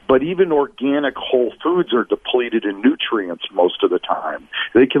 But even organic whole foods are depleted in nutrients most of the time.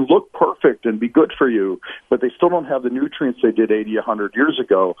 They can look perfect and be good for you, but they still don't have the nutrients they did 80, 100 years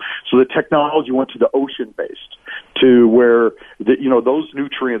ago. So the technology went to the ocean-based, to where those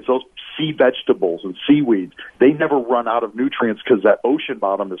nutrients, those sea vegetables and seaweeds, they never run out of nutrients because that ocean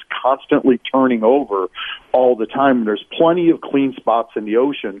bottom is constantly turning over all the time. And there's plenty of clean spots in the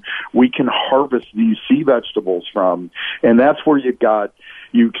ocean we can harvest these sea vegetables from. And that's where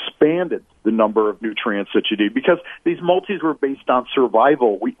you expanded the number of nutrients that you need, because these multis were based on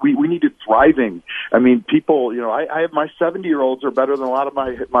survival. We needed thriving. I mean, people, I have my 70-year-olds are better than a lot of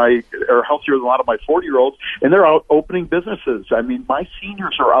my or healthier than a lot of my 40-year-olds, and they're out opening businesses. I mean, my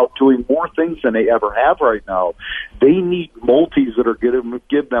seniors are out doing more things than they ever have right now. They need multis that are going to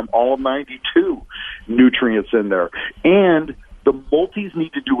give them all 92 nutrients in there. And the multis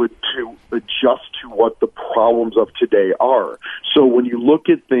need to do it to adjust to what the problems of today are. So when you look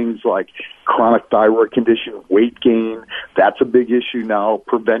at things like chronic thyroid condition, weight gain, that's a big issue now.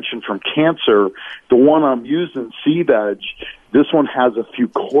 Prevention from cancer, the one I'm using, C-Veg, this one has a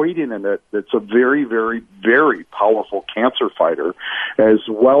fucoidan in it that's a very, very, very powerful cancer fighter, as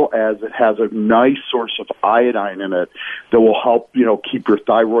well as it has a nice source of iodine in it that will help, keep your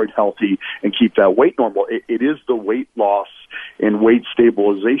thyroid healthy and keep that weight normal. It is the weight loss and weight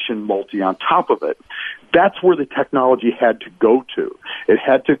stabilization multi on top of it. That's where the technology had to go to. It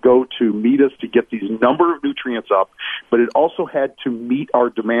had to go to meet us to get these number of nutrients up, but it also had to meet our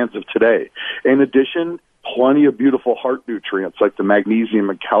demands of today. In addition, plenty of beautiful heart nutrients like the magnesium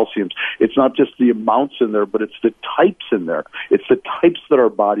and calciums. It's not just the amounts in there, but it's the types in there. It's the types that our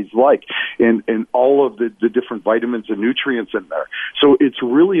bodies like, and all of the different vitamins and nutrients in there. So it's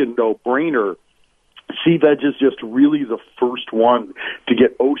really a no-brainer. Sea Veg is just really the first one to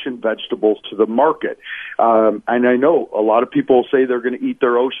get ocean vegetables to the market. And I know a lot of people say they're going to eat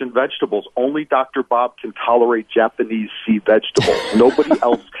their ocean vegetables. Only Dr. Bob can tolerate Japanese sea vegetables. Nobody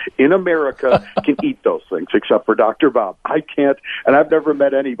else in America can eat those things except for Dr. Bob. I can't, and I've never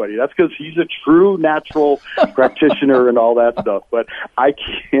met anybody. That's because he's a true natural practitioner and all that stuff. But I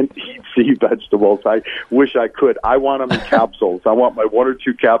can't eat sea vegetables. I wish I could. I want them in capsules. I want my 1 or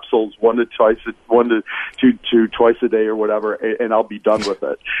 2 capsules, one to twice a day or whatever, and I'll be done with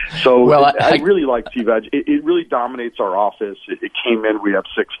it. So I really like Sea Veg. It really dominates our office. It came in. We have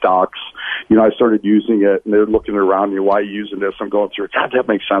 6 stocks. You know, I started using it, and they're looking around me. Why are you using this? I'm going through it. God, that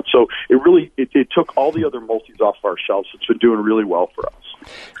makes sense. So it really it took all the other multis off our shelves. It's been doing really well for us.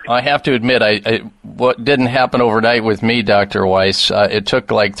 I have to admit, what didn't happen overnight with me, Dr. Weiss, it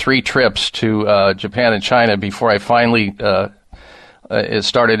took like 3 trips to Japan and China before I finally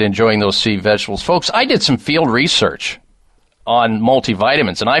started enjoying those sea vegetables. Folks, I did some field research on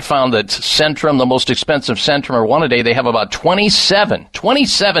multivitamins, and I found that Centrum, the most expensive Centrum or One A Day, they have about 27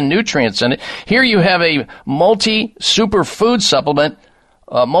 nutrients in it. Here you have a multi-superfood supplement,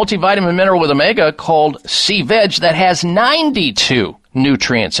 multivitamin mineral with omega called Sea Veg that has 92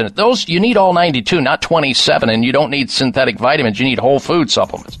 nutrients in it. Those, you need all 92, not 27, and you don't need synthetic vitamins. You need whole food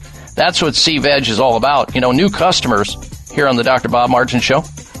supplements. That's what Sea Veg is all about. You know, new customers here on the Dr. Bob Martin Show,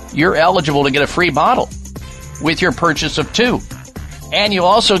 you're eligible to get a free bottle with your purchase of 2. And you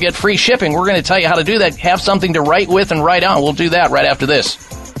also get free shipping. We're going to tell you how to do that. Have something to write with and write on. We'll do that right after this.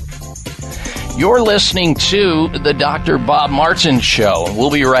 You're listening to the Dr. Bob Martin Show.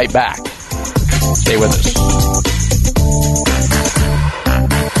 We'll be right back. Stay with us.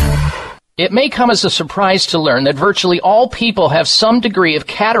 It may come as a surprise to learn that virtually all people have some degree of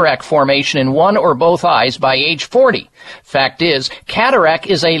cataract formation in one or both eyes by age 40. Fact is, cataract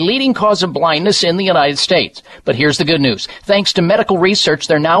is a leading cause of blindness in the United States. But here's the good news. Thanks to medical research,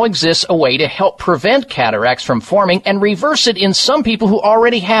 there now exists a way to help prevent cataracts from forming and reverse it in some people who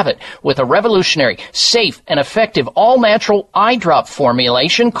already have it with a revolutionary, safe, and effective all-natural eye drop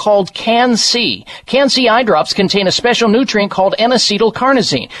formulation called Can-C. Can-C eye drops contain a special nutrient called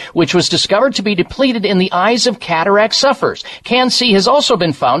N-acetylcarnosine, which was discovered to be depleted in the eyes of cataract sufferers. Can-C has also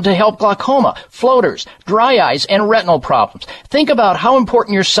been found to help glaucoma, floaters, dry eyes, and retinal problems. Think about how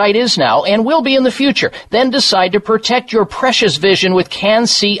important your sight is now and will be in the future. Then decide to protect your precious vision with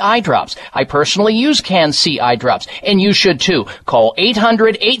Can-C eye drops. I personally use Can-C eye drops, and you should too. Call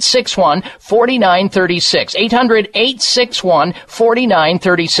 800-861-4936.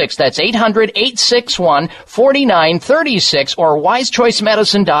 800-861-4936. That's 800-861-4936 or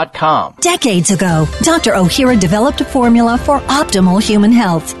wisechoicemedicine.com. Decades ago, Dr. Ohhira developed a formula for optimal human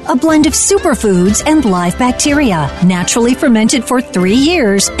health, a blend of superfoods and live bacteria, naturally fermented for 3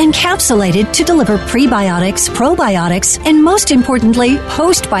 years, encapsulated to deliver prebiotics, probiotics, and most importantly,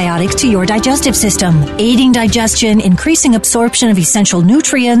 postbiotics to your digestive system, aiding digestion, increasing absorption of essential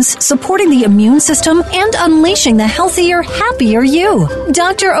nutrients, supporting the immune system, and unleashing the healthier, happier you.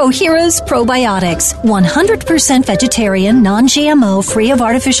 Dr. Ohhira's Probiotics, 100% vegetarian, non-GMO, free of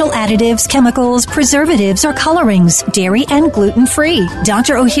artificial additives, chemicals, preservatives, or colorings, dairy and gluten-free.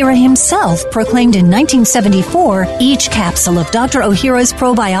 Dr. Ohhira himself proclaimed in 1974, each capsule of Dr. Ohhira's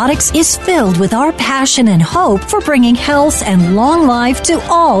Probiotics is filled with our passion and hope for bringing health and long life to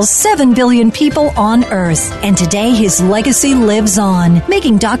all 7 billion people on Earth. And today his legacy lives on,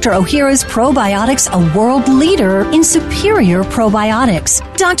 making Dr. Ohhira's Probiotics a world leader in superior probiotics.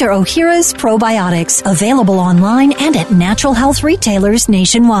 Dr. Ohhira's Probiotics, available online and at natural health retailers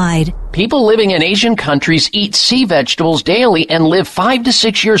nationwide. People living in Asian countries eat sea vegetables daily and live 5 to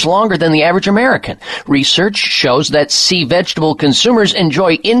 6 years longer than the average American. Research shows that sea vegetable consumers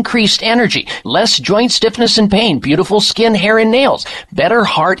enjoy increased energy, less joint stiffness and pain, beautiful skin, hair, and nails, better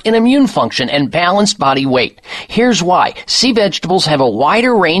heart and immune function, and balanced body weight. Here's why. Sea vegetables have a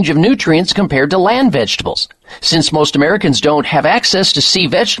wider range of nutrients compared to land vegetables. Since most Americans don't have access to sea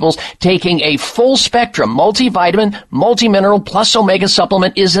vegetables, taking a full spectrum multivitamin, multimineral plus omega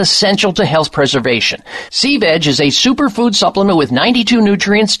supplement is essential to health preservation. Sea Veg is a superfood supplement with 92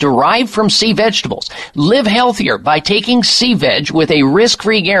 nutrients derived from sea vegetables. Live healthier by taking Sea Veg with a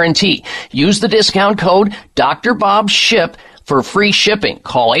risk-free guarantee. Use the discount code DrBobShip for free shipping.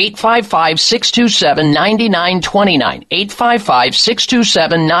 Call 855-627-9929,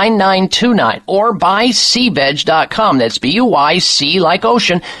 855-627-9929, or buyseaveg.com. That's B-U-Y-C like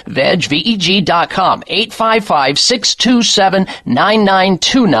ocean, veg, V-E-G.com,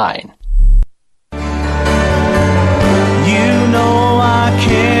 855-627-9929. You know I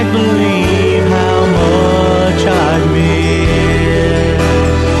can't believe how much I miss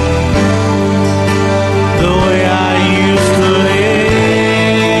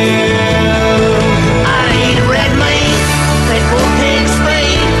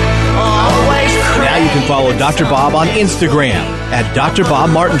Dr. Bob on Instagram at Dr. Bob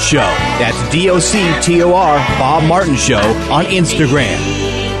Martin Show. That's DOCTOR Bob Martin Show on Instagram.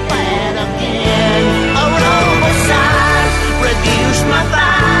 Reduce my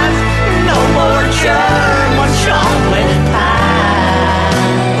thighs, no more German chocolate pie.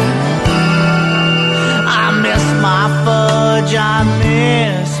 I miss my fudge, I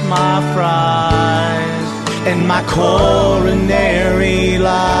miss my fries, and my coronary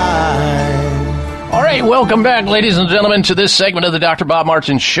line. All right, welcome back, ladies and gentlemen, to this segment of the Dr. Bob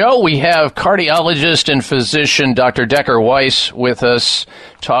Martin Show. We have cardiologist and physician Dr. Decker Weiss with us,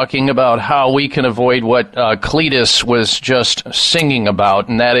 talking about how we can avoid what Cletus was just singing about,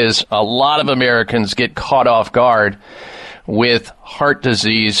 and that is a lot of Americans get caught off guard with heart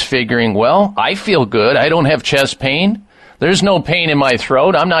disease, figuring, well, I feel good. I don't have chest pain. There's no pain in my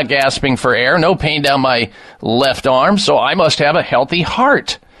throat. I'm not gasping for air. No pain down my left arm, so I must have a healthy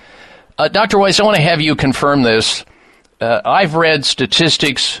heart. Dr. Weiss, I want to have you confirm this. I've read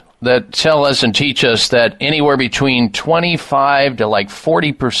statistics that tell us and teach us that anywhere between 25 to like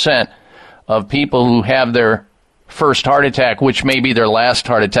 40% of people who have their first heart attack, which may be their last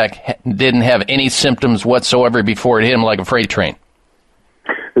heart attack, didn't have any symptoms whatsoever before it hit them like a freight train.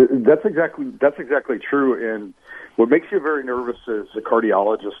 That's exactly true. And what makes you very nervous as a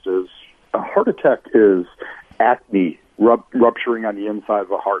cardiologist is a heart attack is acne rupturing on the inside of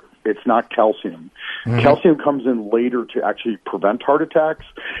the heart. It's not calcium. Mm-hmm. Calcium comes in later to actually prevent heart attacks,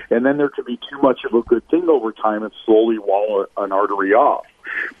 and then there can be too much of a good thing over time and slowly wall an artery off.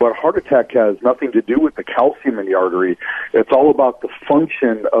 But heart attack has nothing to do with the calcium in the artery. It's all about the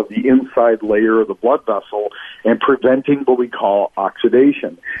function of the inside layer of the blood vessel and preventing what we call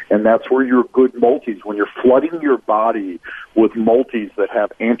oxidation. And that's where your good multis, when you're flooding your body with multis that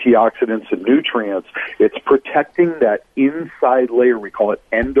have antioxidants and nutrients, it's protecting that inside layer. We call it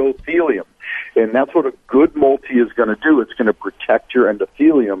endothelium. And that's what a good multi is going to do. It's going to protect your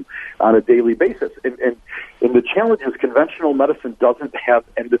endothelium on a daily basis. And the challenge is conventional medicine doesn't have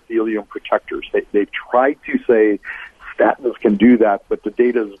endothelium protectors. They've tried to say statins can do that, but the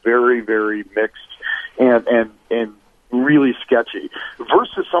data is very, very mixed and really sketchy.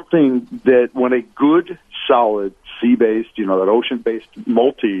 Versus something that when a good, solid, sea-based, that ocean-based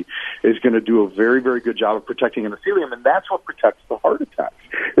multi is going to do a very, very good job of protecting endothelium, and that's what protects the heart attacks.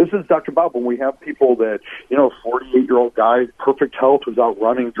 This is Dr. Bob. When we have people that, 48-year-old guy, perfect health, who's out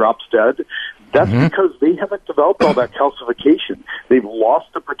running, drops dead, that's because they haven't developed all that calcification. They've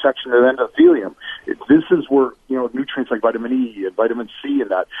lost the protection of endothelium. This is where, nutrients like vitamin E and vitamin C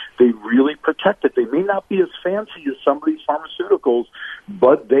and that, they really protect it. They may not be as fancy as some of these pharmaceuticals,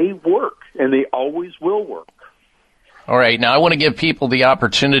 but they work, and they always will work. All right. Now, I want to give people the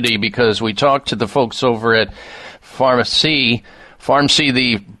opportunity, because we talked to the folks over at Pharmacy,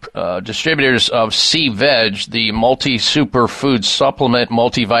 the distributors of C-Veg, the multi-superfood supplement,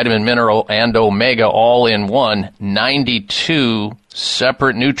 multivitamin, mineral, and omega, all in one, 92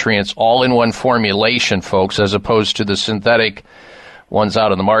 separate nutrients, all in one formulation, folks, as opposed to the synthetic ones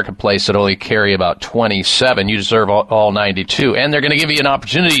out in the marketplace that only carry about 27. You deserve all 92. And they're going to give you an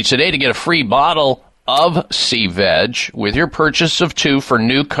opportunity today to get a free bottle of C-Veg with your purchase of 2 for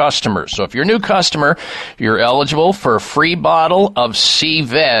new customers. So if you're a new customer, you're eligible for a free bottle of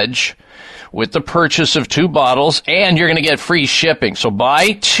C-Veg with the purchase of 2 bottles, and you're going to get free shipping. So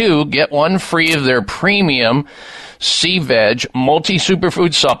buy 2, get 1 free of their premium C-Veg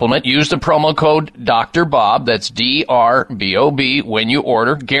multi-superfood supplement. Use the promo code Dr. Bob, that's DRBOB, when you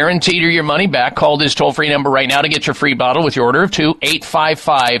order. Guaranteed your money back. Call this toll-free number right now to get your free bottle with your order of 2,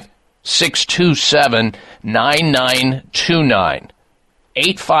 855-627-9929.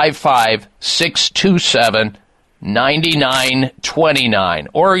 855-627-9929.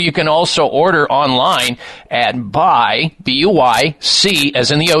 Or you can also order online at buy, B-U-Y-C,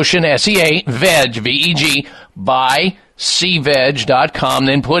 as in the ocean, S-E-A, veg, V-E-G, buycveg.com.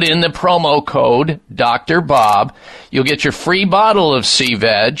 Then put in the promo code Dr. Bob. You'll get your free bottle of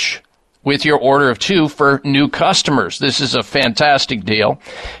C-Veg with your order of 2 for new customers. This is a fantastic deal.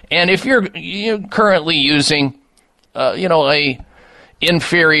 And if you're currently using, a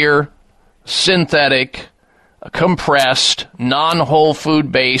inferior, synthetic, compressed, non-whole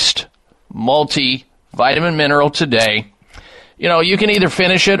food based multi-vitamin mineral today, you can either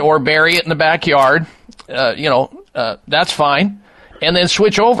finish it or bury it in the backyard. That's fine. And then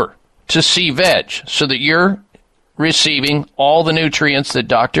switch over to C-Veg so that you're receiving all the nutrients that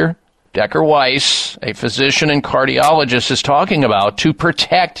Dr. Decker Weiss, a physician and cardiologist, is talking about to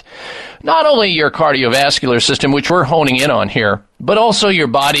protect not only your cardiovascular system, which we're honing in on here, but also your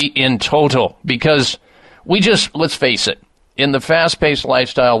body in total. Because let's face it, in the fast-paced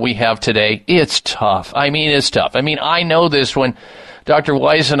lifestyle we have today, it's tough. I mean, it's tough. I mean, I know this when Dr.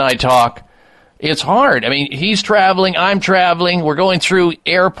 Weiss and I talk. It's hard. I mean, he's traveling, I'm traveling, we're going through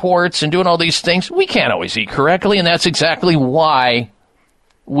airports and doing all these things. We can't always eat correctly, and that's exactly why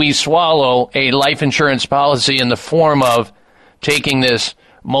we swallow a life insurance policy in the form of taking this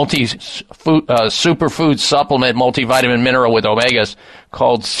superfood supplement, multivitamin mineral with omegas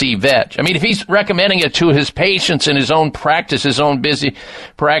called C-Veg. I mean, if he's recommending it to his patients in his own practice, his own busy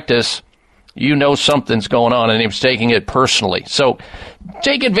practice, you know something's going on, and he's taking it personally. So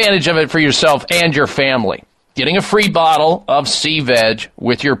take advantage of it for yourself and your family. Getting a free bottle of C-Veg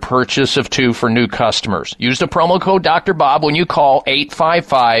with your purchase of 2 for new customers. Use the promo code Dr. Bob when you call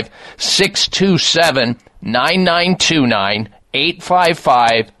 855-627-9929,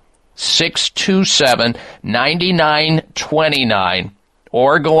 855-627-9929,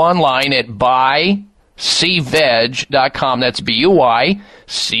 or go online at buycveg.com. That's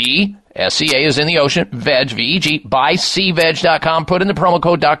B-U-Y-C, S-E-A is in the ocean, veg, V-E-G, buycveg.com. Put in the promo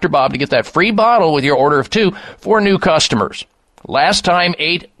code Dr. Bob to get that free bottle with your order of 2 for new customers. Last time,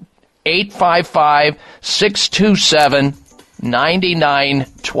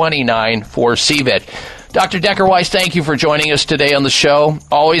 855-627-9929 for C-Veg. Dr. Decker Weiss, thank you for joining us today on the show.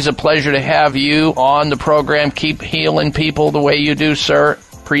 Always a pleasure to have you on the program. Keep healing people the way you do, sir.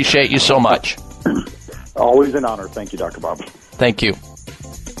 Appreciate you so much. Always an honor. Thank you, Dr. Bob. Thank you.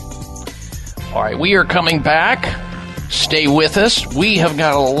 All right, we are coming back. Stay with us. We have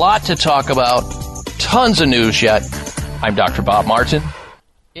got a lot to talk about. Tons of news yet. I'm Dr. Bob Martin.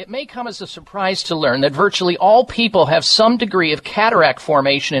 It may come as a surprise to learn that virtually all people have some degree of cataract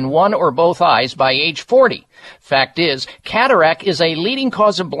formation in one or both eyes by age 40. Fact is, cataract is a leading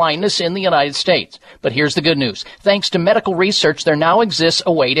cause of blindness in the United States. But here's the good news. Thanks to medical research, there now exists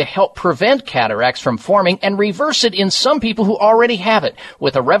a way to help prevent cataracts from forming and reverse it in some people who already have it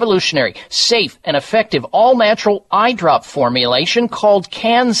with a revolutionary, safe, and effective all-natural eye drop formulation called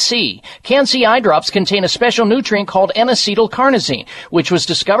Can-C. Can-C eye drops contain a special nutrient called N-acetylcarnosine, which was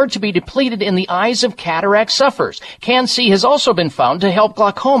discovered to be depleted in the eyes of cataract sufferers. Can-C has also been found to help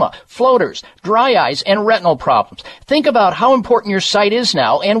glaucoma, floaters, dry eyes, and retinal problems. Think about how important your sight is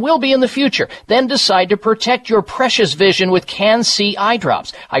now and will be in the future. Then decide to protect your precious vision with Can-C eye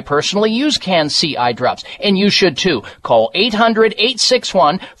drops. I personally use Can-C eye drops, and you should too. Call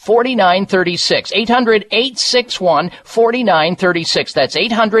 800-861-4936. 800-861-4936. That's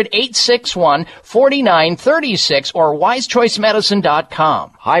 800-861-4936 or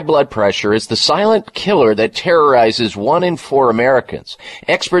wisechoicemedicine.com. High blood pressure is the silent killer that terrorizes 1 in 4 Americans.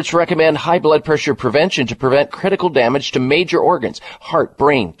 Experts recommend high blood pressure prevention to prevent critical damage to major organs, heart,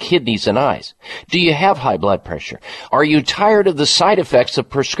 brain, kidneys, and eyes. Do you have high blood pressure? Are you tired of the side effects of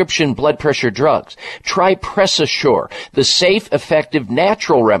prescription blood pressure drugs? Try Press Assure, the safe, effective,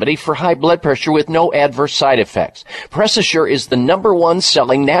 natural remedy for high blood pressure with no adverse side effects. Press Assure is the #1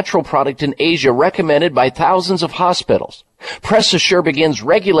 selling natural product in Asia, recommended by thousands of hospitals. Press Assure begins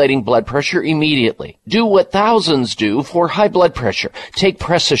regulating blood pressure immediately. Do what thousands do for high blood pressure. Take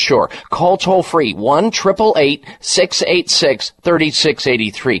Press Assure. Call toll-free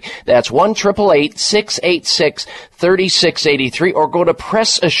 1-888-686-3683. That's 1-888-686-3683, or go to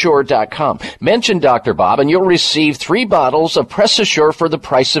PressAssure.com. Mention Dr. Bob and you'll receive 3 bottles of Press Assure for the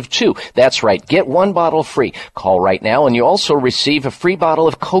price of 2. That's right. Get 1 bottle free. Call right now and you also receive a free bottle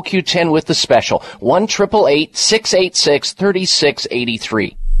of CoQ10 with the special. 1-888-686-3683.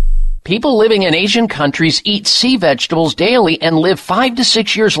 People living in Asian countries eat sea vegetables daily and live 5 to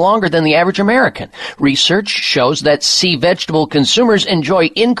 6 years longer than the average American. Research shows that sea vegetable consumers enjoy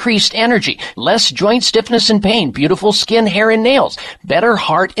increased energy, less joint stiffness and pain, beautiful skin, hair, and nails, better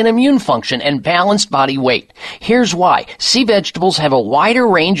heart and immune function, and balanced body weight. Here's why. Sea vegetables have a wider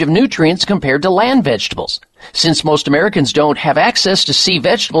range of nutrients compared to land vegetables. Since most Americans don't have access to sea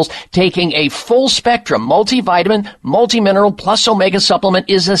vegetables, taking a full-spectrum multivitamin, multimineral plus omega supplement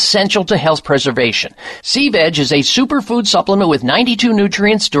is essential to health preservation. Sea Veg is a superfood supplement with 92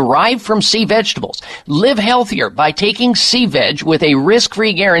 nutrients derived from sea vegetables. Live healthier by taking Sea Veg with a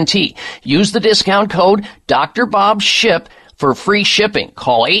risk-free guarantee. Use the discount code DRBOBSHIP for free shipping.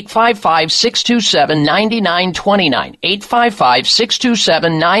 Call 855-627-9929,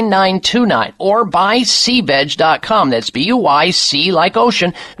 855-627-9929, or buycveg.com. That's B-U-Y-C like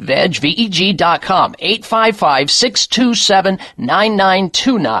ocean, veg, V-E-G.com,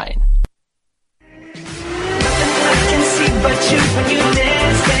 855-627-9929. But you, when you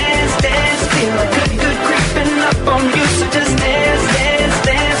dance, dance, dance, feel a good, good creeping up on you. So just dance, dance,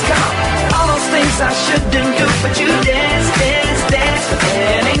 dance, come on. All those things I shouldn't do, but you dance, dance, dance,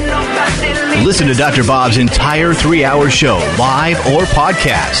 and ain't nobody leaving. Listen to Dr. Bob's entire 3-hour show, live or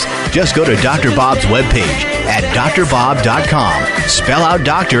podcast. Just go to Dr. Bob's webpage at drbob.com. Spell out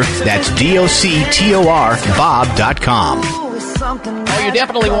doctor, that's DOCTOR, Bob.com. Oh, you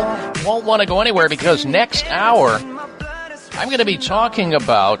definitely won't want to go anywhere, because next hour I'm going to be talking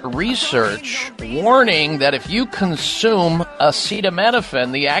about research warning that if you consume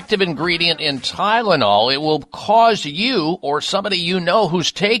acetaminophen, the active ingredient in Tylenol, it will cause you or somebody you know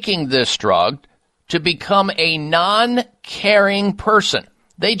who's taking this drug to become a non-caring person.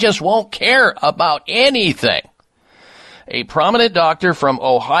 They just won't care about anything. A prominent doctor from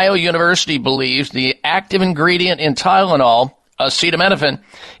Ohio University believes the active ingredient in Tylenol, acetaminophen,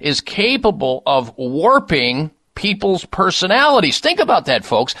 is capable of warping people's personalities. Think about that,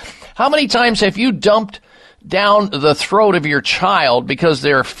 folks. How many times have you dumped down the throat of your child because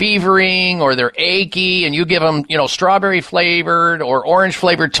they're fevering or they're achy, and you give them, strawberry flavored or orange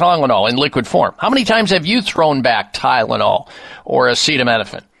flavored Tylenol in liquid form? How many times have you thrown back Tylenol or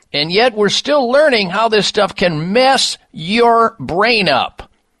acetaminophen? And yet we're still learning how this stuff can mess your brain up.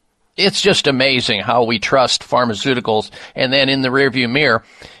 It's just amazing how we trust pharmaceuticals, and then in the rearview mirror,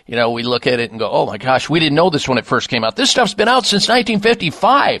 we look at it and go, oh my gosh, we didn't know this when it first came out. This stuff's been out since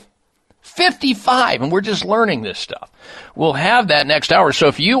 1955. 55, and we're just learning this stuff. We'll have that next hour. So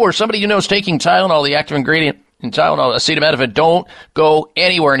if you or somebody you know is taking Tylenol, the active ingredient in Tylenol, acetaminophen, don't go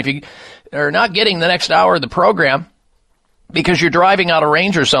anywhere. And if you are not getting the next hour of the program because you're driving out of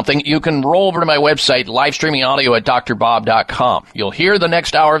range or something, you can roll over to my website, live streaming audio at drbob.com. You'll hear the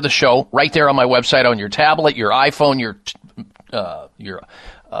next hour of the show right there on my website on your tablet, your iPhone, your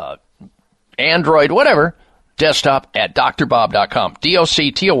Android, whatever, desktop at drbob.com.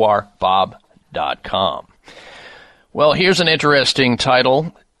 DOCTOR, Bob.com. Well, here's an interesting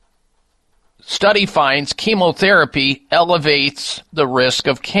title. Study finds chemotherapy elevates the risk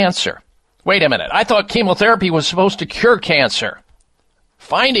of cancer. Wait a minute. I thought chemotherapy was supposed to cure cancer.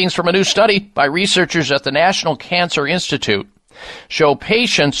 Findings from a new study by researchers at the National Cancer Institute show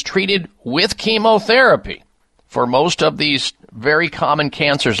patients treated with chemotherapy for most of these very common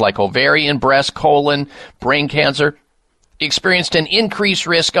cancers like ovarian, breast, colon, brain cancer experienced an increased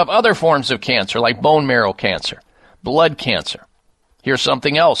risk of other forms of cancer like bone marrow cancer, blood cancer. Here's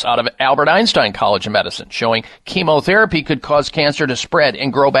something else out of Albert Einstein College of Medicine showing chemotherapy could cause cancer to spread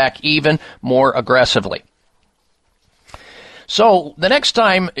and grow back even more aggressively. So the next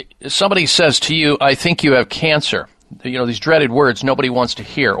time somebody says to you, I think you have cancer, these dreaded words nobody wants to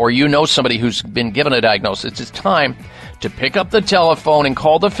hear, or somebody who's been given a diagnosis, it's time to pick up the telephone and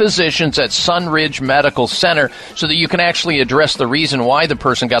call the physicians at Sunridge Medical Center so that you can actually address the reason why the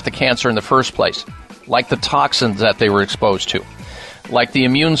person got the cancer in the first place, like the toxins that they were exposed to, like the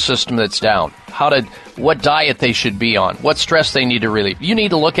immune system that's down, what diet they should be on, what stress they need to relieve. You need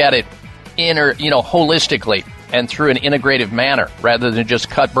to look at it holistically and through an integrative manner rather than just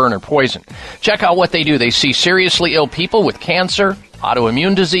cut, burn, or poison. Check out what they do. They see seriously ill people with cancer,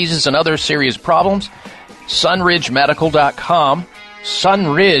 autoimmune diseases, and other serious problems. SunridgeMedical.com,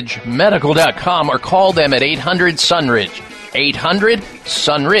 SunridgeMedical.com, or call them at 800-SUNRIDGE.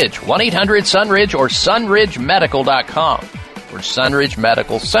 800-SUNRIDGE, 1-800-SUNRIDGE, or SunridgeMedical.com. For Sunridge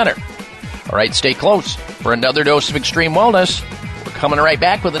Medical Center. All right, stay close for another dose of extreme wellness. We're coming right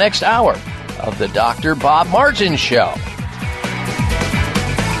back with the next hour of the Dr. Bob Martin Show.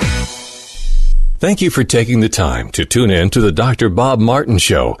 Thank you for taking the time to tune in to the Dr. Bob Martin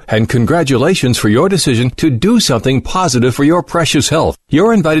Show, and congratulations for your decision to do something positive for your precious health.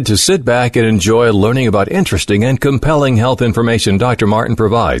 You're invited to sit back and enjoy learning about interesting and compelling health information Dr. Martin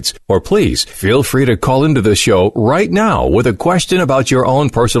provides. Or please feel free to call into the show right now with a question about your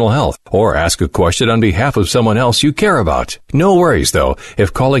own personal health, or ask a question on behalf of someone else you care about. No worries, though.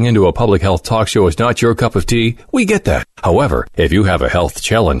 If calling into a public health talk show is not your cup of tea, we get that. However, if you have a health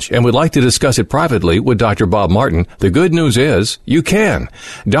challenge and would like to discuss it privately with Dr. Bob Martin, the good news is you can.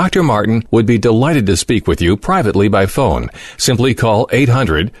 Dr. Martin would be delighted to speak with you privately by phone. Simply call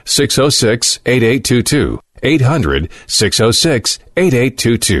 800-606-8822.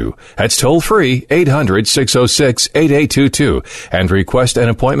 800-606-8822. That's toll free, 800-606-8822, and request an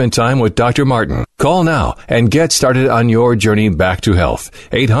appointment time with Dr. Martin. Call now and get started on your journey back to health.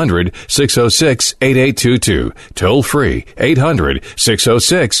 800-606-8822. Toll free,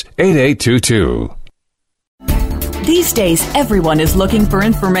 800-606-8822. These days, everyone is looking for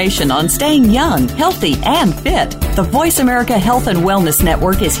information on staying young, healthy, and fit. The Voice America Health and Wellness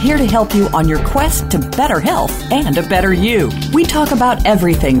Network is here to help you on your quest to better health and a better you. We talk about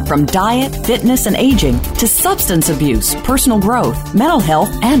everything from diet, fitness, and aging to substance abuse, personal growth, mental health,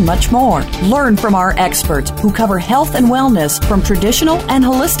 and much more. Learn from our experts who cover health and wellness from traditional and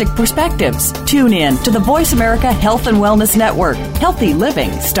holistic perspectives. Tune in to the Voice America Health and Wellness Network. Healthy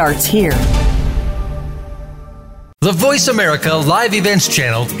living starts here. The Voice America Live Events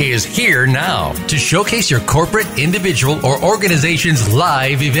channel is here now to showcase your corporate, individual, or organization's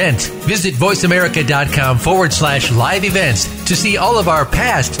live event. Visit voiceamerica.com/live events to see all of our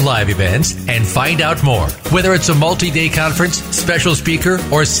past live events and find out more. Whether it's a multi-day conference, special speaker,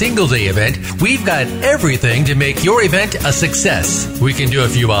 or single-day event, we've got everything to make your event a success. We can do a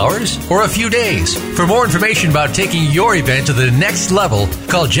few hours or a few days. For more information about taking your event to the next level,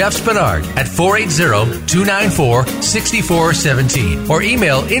 call Jeff Spinard at 480-294-6417 or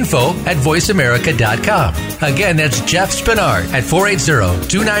email info@voiceamerica.com. Again, that's Jeff Spinard at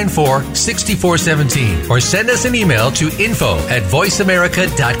 480-294-6417 or send us an email to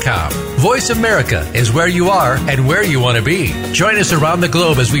info@voiceamerica.com. Voice America is where you are and where you want to be. Join us around the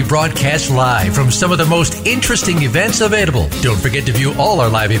globe as we broadcast live from some of the most interesting events available. Don't forget to view all our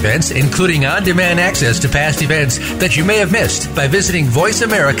live events, including on-demand access to past events that you may have missed by visiting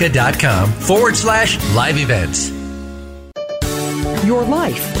voiceamerica.com/live events. Your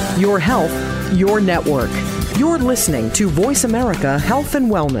life, your health, your network. You're listening to Voice America Health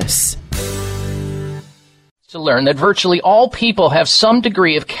and Wellness. To learn that virtually all people have some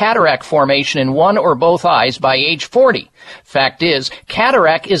degree of cataract formation in one or both eyes by age 40. Fact is,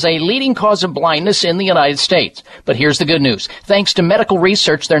 cataract is a leading cause of blindness in the United States. But here's the good news. Thanks to medical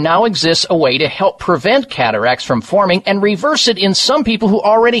research, there now exists a way to help prevent cataracts from forming and reverse it in some people who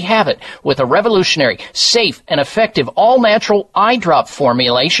already have it with a revolutionary, safe, and effective all-natural eye drop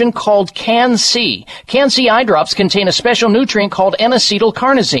formulation called Can-C. Can-C eye drops contain a special nutrient called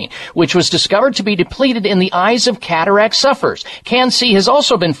N-acetylcarnosine, which was discovered to be depleted in the eyes of cataract sufferers. Can-C has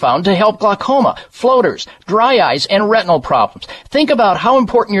also been found to help glaucoma, floaters, dry eyes, and retinal problems. Think about how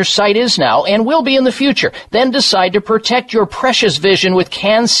important your sight is now and will be in the future. Then decide to protect your precious vision with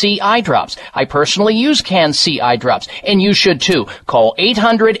Can-C eye drops. I personally use Can-C eye drops, and you should too. Call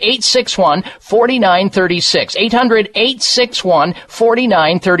 800-861-4936.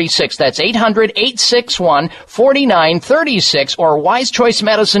 800-861-4936. That's 800-861-4936 or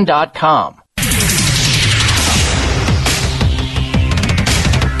wisechoicemedicine.com.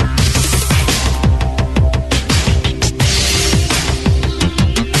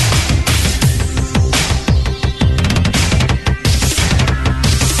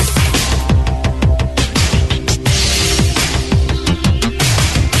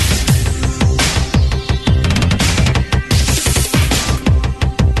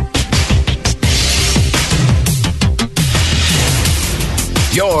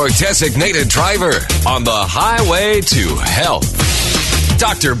 Your designated driver on the highway to health.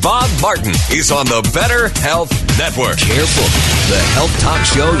 Dr. Bob Martin is on the Better Health Network. Careful. The health talk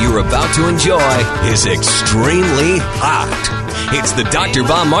show you're about to enjoy is extremely hot. It's the Dr.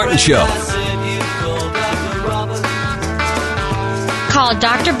 Bob Martin Show. Call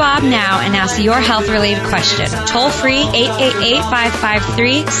Dr. Bob now and ask your health-related question. Toll free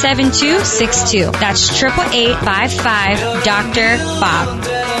 888-553-7262. That's 888-55-DR-BOB.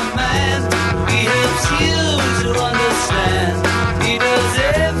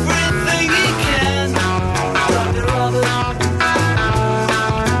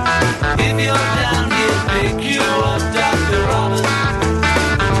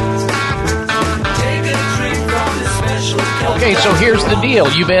 Okay, so here's the deal.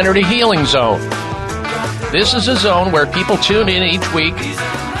 You've entered a healing zone. This is a zone where people tune in each week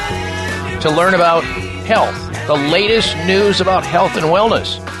to learn about health, the latest news about health and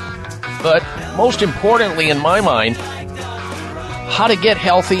wellness. But most importantly, in my mind, how to get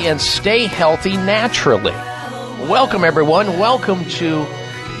healthy and stay healthy naturally. Welcome, everyone. Welcome to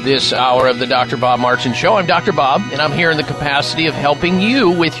this hour of the Dr. Bob Martin Show. I'm Dr. Bob, and I'm here in the capacity of helping you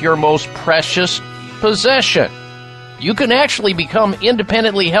with your most precious possession. You can actually become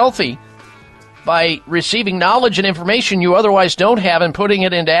independently healthy by receiving knowledge and information you otherwise don't have and putting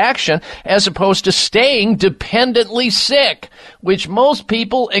it into action, as opposed to staying dependently sick, which most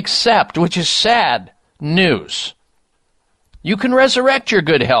people accept, which is sad news. You can resurrect your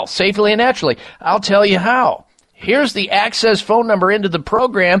good health safely and naturally. I'll tell you how. Here's the access phone number into the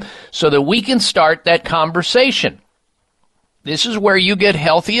program so that we can start that conversation. This is where you get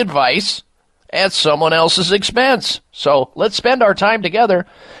healthy advice at someone else's expense. So let's spend our time together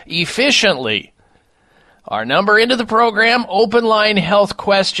efficiently. Our number into the program, open line health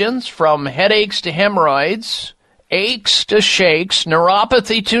questions from headaches to hemorrhoids, aches to shakes,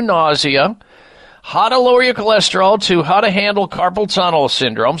 neuropathy to nausea, how to lower your cholesterol to how to handle carpal tunnel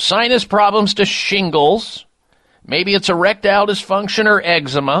syndrome, sinus problems to shingles, maybe it's erectile dysfunction or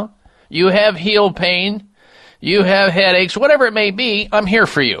eczema, you have heel pain, you have headaches, whatever it may be, I'm here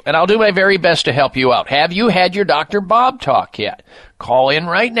for you, and I'll do my very best to help you out. Have you had your Dr. Bob talk yet? Call in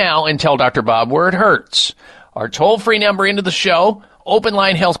right now and tell Dr. Bob where it hurts. Our toll-free number into the show, open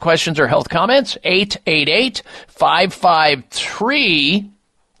line health questions or health comments,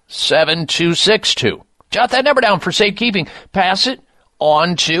 888-553-7262. Jot that number down for safekeeping. Pass it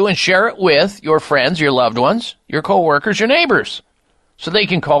on to and share it with your friends, your loved ones, your coworkers, your neighbors, so they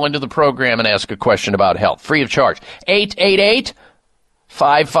can call into the program and ask a question about health, free of charge.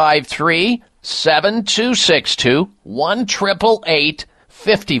 888-553-7262,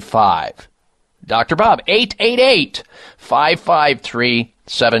 1-888-55. Dr. Bob,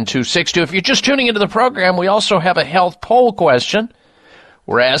 888-553-7262. If you're just tuning into the program, we also have a health poll question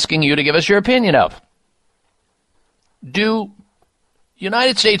we're asking you to give us your opinion of. Do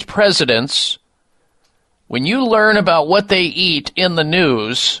United States presidents, when you learn about what they eat in the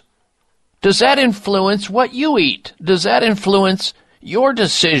news, does that influence what you eat? Does that influence your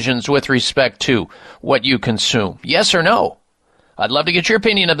decisions with respect to what you consume? Yes or no? I'd love to get your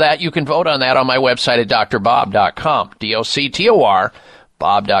opinion of that. You can vote on that on my website at drbob.com, D-O-C-T-O-R,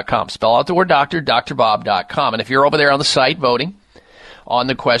 bob.com. Spell out the word doctor, drbob.com. And if you're over there on the site voting on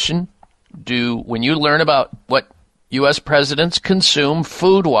the question, when you learn about what U.S. presidents consume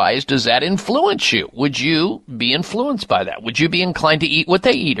food-wise, does that influence you? Would you be influenced by that? Would you be inclined to eat what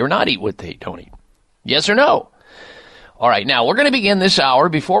they eat or not eat what they don't eat? Yes or no? All right, now we're going to begin this hour.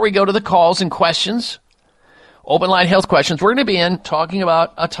 Before we go to the calls and questions, open line health questions, we're going to begin talking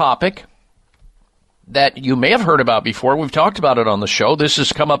about a topic that you may have heard about before. We've talked about it on the show. This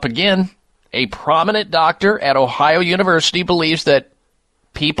has come up again. A prominent doctor at Ohio University believes that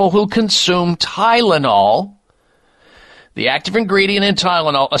people who consume Tylenol, the active ingredient in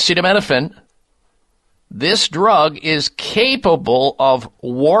Tylenol, acetaminophen, this drug is capable of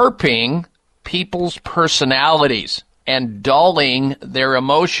warping people's personalities and dulling their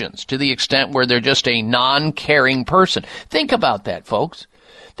emotions to the extent where they're just a non-caring person. Think about that, folks.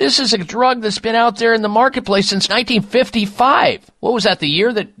 This is a drug that's been out there in the marketplace since 1955. What was that, the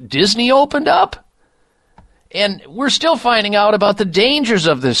year that Disney opened up? And we're still finding out about the dangers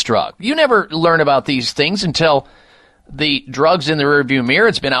of this drug. You never learn about these things until the drug's in the rearview mirror.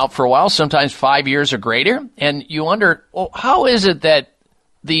 It's been out for a while, sometimes 5 years or greater. And you wonder, well, how is it that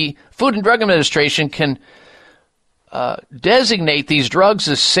the Food and Drug Administration can designate these drugs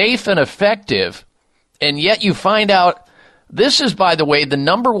as safe and effective, and yet you find out this is, by the way, the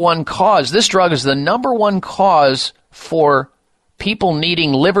number one cause. This drug is the number one cause for people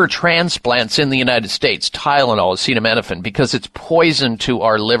needing liver transplants in the United States, Tylenol, acetaminophen, because it's poison to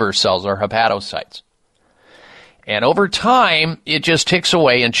our liver cells, our hepatocytes. And over time, it just ticks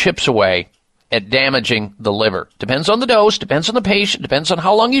away and chips away at damaging the liver. Depends on the dose, depends on the patient, depends on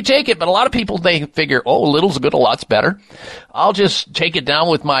how long you take it. But a lot of people, they figure, oh, a little's good, a lot's better. I'll just take it down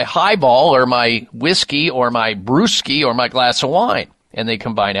with my highball or my whiskey or my brewski or my glass of wine. And they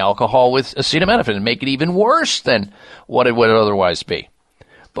combine alcohol with acetaminophen and make it even worse than what it would otherwise be.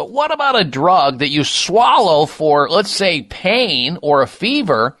 But what about a drug that you swallow for, let's say, pain or a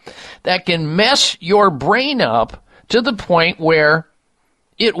fever that can mess your brain up to the point where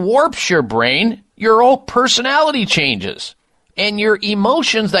it warps your brain, your whole personality changes, and your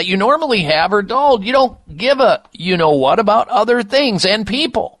emotions that you normally have are dulled. You don't give a you-know-what about other things and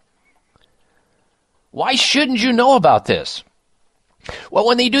people. Why shouldn't you know about this? Well,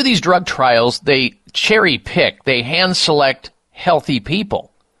 when they do these drug trials, they cherry pick, they hand select healthy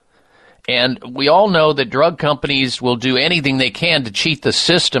people. And we all know that drug companies will do anything they can to cheat the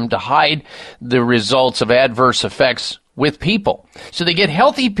system to hide the results of adverse effects with people. So they get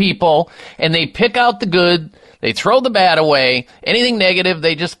healthy people and they pick out the good, they throw the bad away. Anything negative,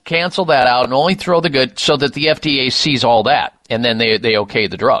 they just cancel that out and only throw the good so that the FDA sees all that. And then they okay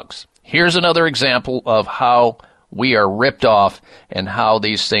the drugs. Here's another example of how we are ripped off and how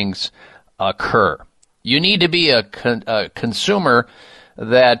these things occur. You need to be a consumer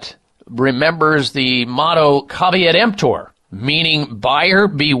that remembers the motto caveat emptor, meaning buyer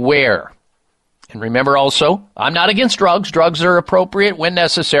beware. And remember also, I'm not against drugs. Drugs are appropriate when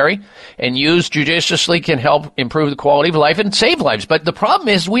necessary and used judiciously can help improve the quality of life and save lives. But the problem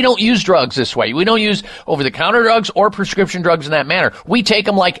is we don't use drugs this way. We don't use over-the-counter drugs or prescription drugs in that manner. We take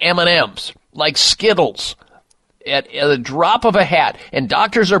them like M&Ms, like Skittles. at the drop of a hat, and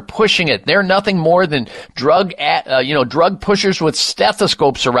doctors are pushing it. They're nothing more than drug pushers with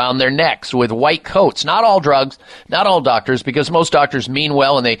stethoscopes around their necks with white coats. Not all drugs, not all doctors, because most doctors mean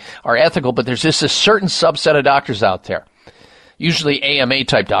well and they are ethical, but there's just a certain subset of doctors out there, usually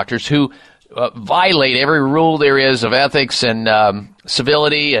AMA-type doctors, who violate every rule there is of ethics and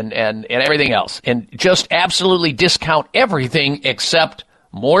civility and everything else, and just absolutely discount everything except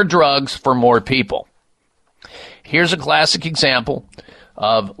more drugs for more people. Here's a classic example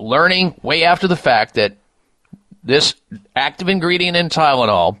of learning way after the fact that this active ingredient in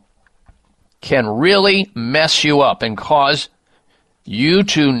Tylenol can really mess you up and cause you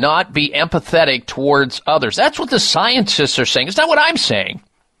to not be empathetic towards others. That's what the scientists are saying. It's not what I'm saying.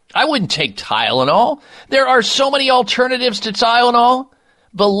 I wouldn't take Tylenol. There are so many alternatives to Tylenol.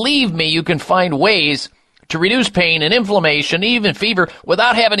 Believe me, you can find ways to reduce pain and inflammation, even fever,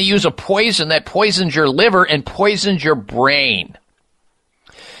 without having to use a poison that poisons your liver and poisons your brain.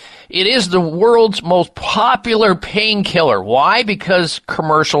 It is the world's most popular painkiller. Why? Because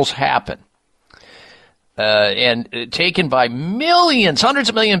commercials happen. And taken by millions, hundreds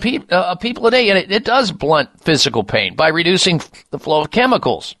of millions of people a day, and it does blunt physical pain by reducing the flow of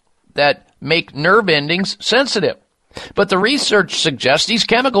chemicals that make nerve endings sensitive. But the research suggests these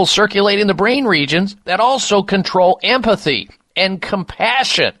chemicals circulate in the brain regions that also control empathy and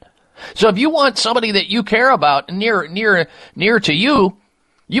compassion. So if you want somebody that you care about near to you,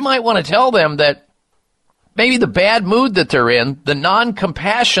 you might want to tell them that maybe the bad mood that they're in, the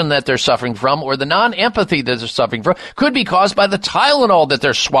non-compassion that they're suffering from, or the non-empathy that they're suffering from, could be caused by the Tylenol that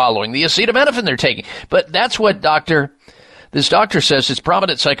they're swallowing, the acetaminophen they're taking. But that's what this doctor says, this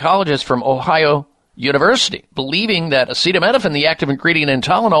prominent psychologist from Ohio University, believing that acetaminophen, the active ingredient in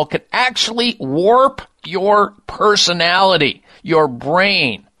Tylenol, can actually warp your personality, your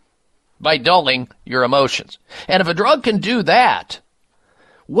brain, by dulling your emotions. And if a drug can do that,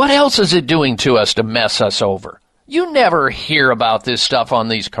 what else is it doing to us to mess us over? You never hear about this stuff on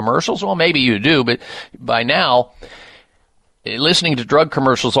these commercials. Well, maybe you do, but by now, listening to drug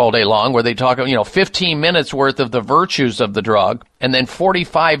commercials all day long where they talk, 15 minutes worth of the virtues of the drug and then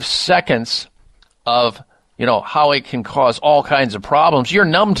 45 seconds of, how it can cause all kinds of problems, you're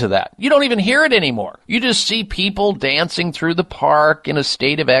numb to that. You don't even hear it anymore. You just see people dancing through the park in a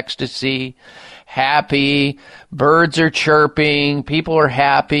state of ecstasy, happy, birds are chirping, people are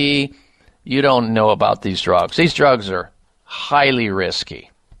happy. You don't know about these drugs. These drugs are highly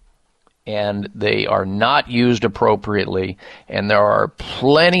risky, and they are not used appropriately, and there are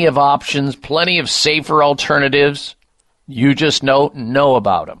plenty of options, plenty of safer alternatives. You just know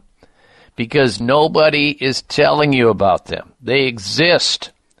about them, because nobody is telling you about them. They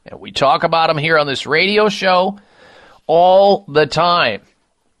exist, and we talk about them here on this radio show all the time.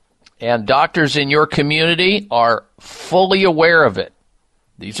 And doctors in your community are fully aware of it.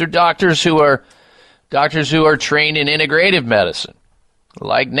 These are doctors who are trained in integrative medicine,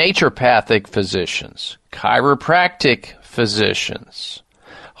 like naturopathic physicians, chiropractic physicians,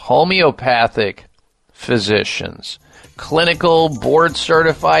 homeopathic physicians, clinical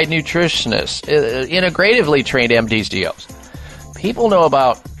board-certified nutritionists, integratively trained MDs, DOs. People know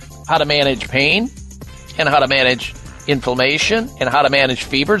about how to manage pain and how to manage inflammation and how to manage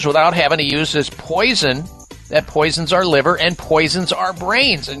fevers without having to use this poison that poisons our liver and poisons our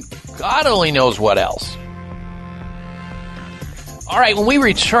brains, and God only knows what else. All right, when we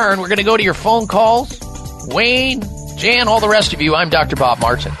return, we're going to go to your phone calls. Wayne, Jan, all the rest of you. I'm Dr. Bob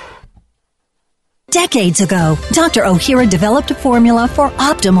Martin. Decades ago, Dr. Ohhira developed a formula for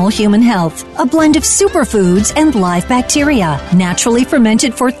optimal human health, a blend of superfoods and live bacteria, naturally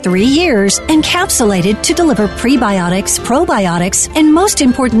fermented for 3 years, encapsulated to deliver prebiotics, probiotics, and most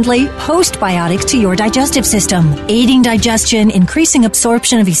importantly, postbiotics to your digestive system, aiding digestion, increasing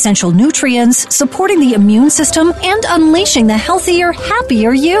absorption of essential nutrients, supporting the immune system, and unleashing the healthier,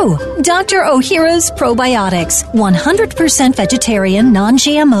 happier you. Dr. Ohhira's Probiotics, 100% vegetarian,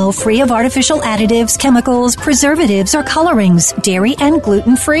 non-GMO, free of artificial additives, chemicals, preservatives, or colorings, dairy and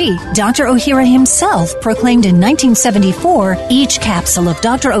gluten-free. Dr. Ohhira himself proclaimed in 1974, each capsule of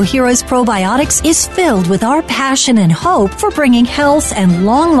Dr. Ohhira's Probiotics is filled with our passion and hope for bringing health and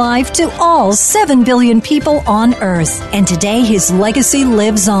long life to all 7 billion people on Earth. And today his legacy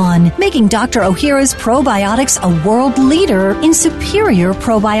lives on, making Dr. Ohhira's Probiotics a world leader in superior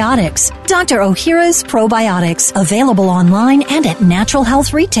probiotics. Dr. Ohhira's Probiotics, available online and at natural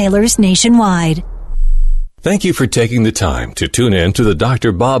health retailers nationwide. Thank you for taking the time to tune in to the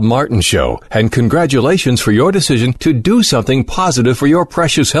Dr. Bob Martin Show, and congratulations for your decision to do something positive for your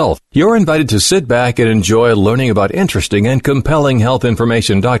precious health. You're invited to sit back and enjoy learning about interesting and compelling health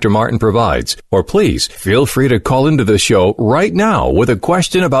information Dr. Martin provides. Or please feel free to call into the show right now with a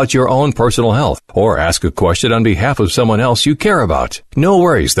question about your own personal health, or ask a question on behalf of someone else you care about. No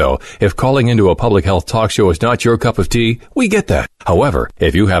worries though, if calling into a public health talk show is not your cup of tea, we get that. However,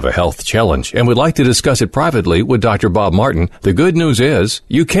 if you have a health challenge and would like to discuss it privately with Dr. Bob Martin, the good news is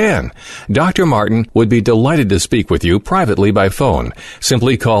you can. Dr. Martin would be delighted to speak with you privately by phone.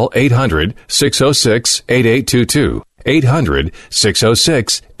 Simply call 800-606-8822.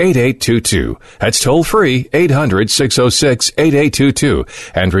 800-606-8822. That's toll free,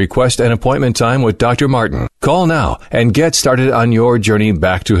 800-606-8822, and request an appointment time with Dr. Martin. Call now and get started on your journey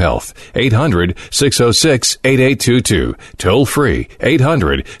back to health. 800-606-8822. Toll free,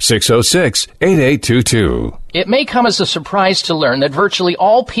 800-606-8822. It may come as a surprise to learn that virtually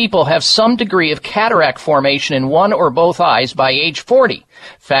all people have some degree of cataract formation in one or both eyes by age 40.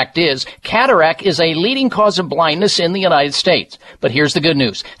 Fact is, cataract is a leading cause of blindness in the United States. But here's the good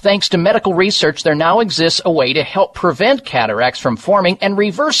news. Thanks to medical research, there now exists a way to help prevent cataracts from forming and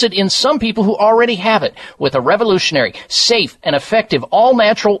reverse it in some people who already have it with a revolutionary, safe, and effective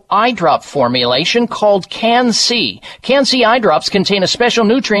all-natural eye drop formulation called Can-C. Can-C eye drops contain a special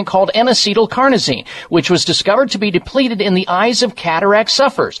nutrient called N-acetylcarnosine, which was discovered to be depleted in the eyes of cataract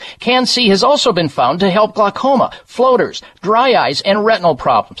sufferers. Can-C has also been found to help glaucoma, floaters, dry eyes, and retinal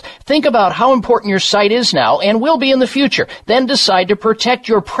problems. Think about how important your sight is now and will be in the future. Then decide to protect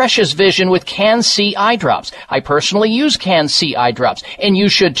your precious vision with Can-C eye drops. I personally use Can-C eye drops, and you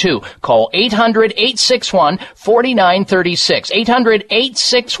should too. Call 800-861-4936.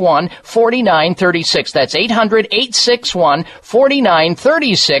 800-861-4936. That's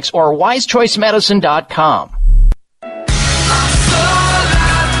 800-861-4936 or wisechoicemedicine.com.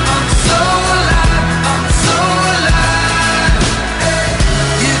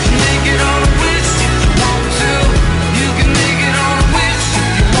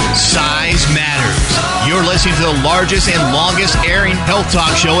 You're listening to the largest and longest airing health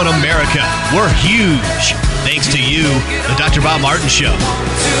talk show in America. We're huge. Thanks to you, the Dr. Bob Martin Show.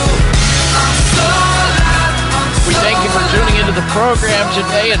 We thank you for tuning into the program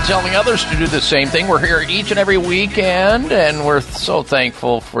today and telling others to do the same thing. We're here each and every weekend, and we're so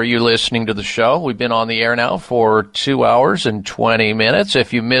thankful for you listening to the show. We've been on the air now for 2 hours and 20 minutes.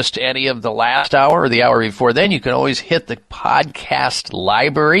 If you missed any of the last hour or the hour before then, you can always hit the podcast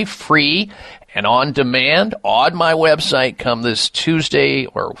library, free and on demand on my website come this Tuesday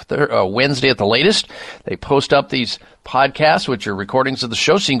or Wednesday at the latest. They post up these podcasts, which are recordings of the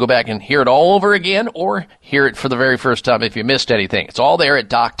show, so you can go back and hear it all over again or hear it for the very first time if you missed anything. It's all there at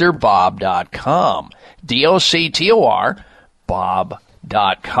drbob.com. DOCTOR,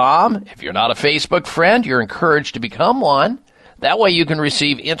 Bob.com. If you're not a Facebook friend, you're encouraged to become one. That way you can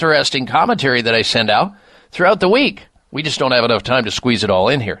receive interesting commentary that I send out throughout the week. We just don't have enough time to squeeze it all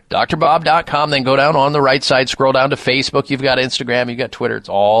in here. drbob.com, then go down on the right side, scroll down to Facebook. You've got Instagram, you've got Twitter. It's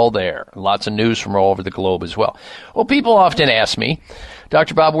all there. Lots of news from all over the globe as well. Well, people often ask me,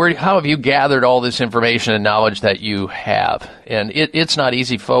 Dr. Bob, how have you gathered all this information and knowledge that you have? And it's not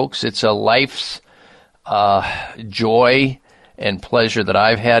easy, folks. It's a life's joy and pleasure that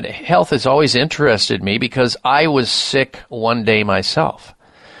I've had. Health has always interested me because I was sick one day myself.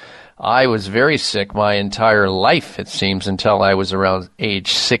 I was very sick my entire life, it seems, until I was around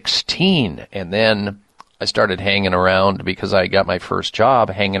age 16. And then I started hanging around because I got my first job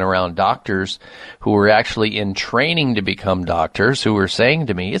hanging around doctors who were actually in training to become doctors who were saying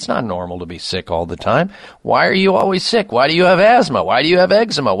to me, it's not normal to be sick all the time. Why are you always sick? Why do you have asthma? Why do you have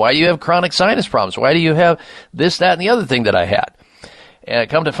eczema? Why do you have chronic sinus problems? Why do you have this, that, and the other thing that I had? And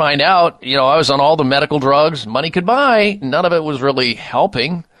come to find out, I was on all the medical drugs money could buy. None of it was really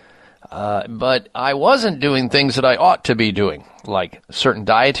helping. But I wasn't doing things that I ought to be doing, like certain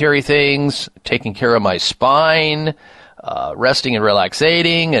dietary things, taking care of my spine, resting and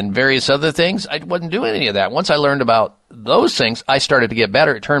relaxating, and various other things. I wasn't doing any of that. Once I learned about those things, I started to get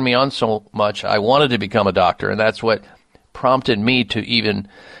better. It turned me on so much. I wanted to become a doctor, and that's what prompted me to even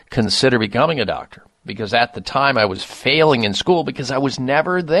consider becoming a doctor. Because at the time, I was failing in school because I was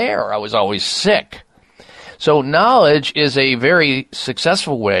never there. I was always sick. So knowledge is a very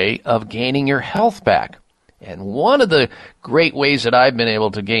successful way of gaining your health back. And one of the great ways that I've been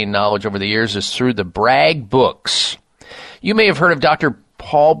able to gain knowledge over the years is through the Bragg books. You may have heard of Dr.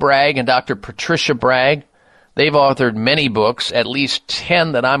 Paul Bragg and Dr. Patricia Bragg. They've authored many books, at least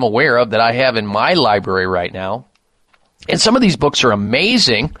 10 that I'm aware of that I have in my library right now. And some of these books are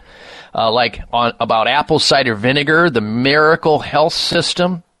amazing. about apple cider vinegar, the miracle health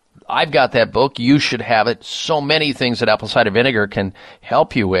system. I've got that book. You should have it. So many things that apple cider vinegar can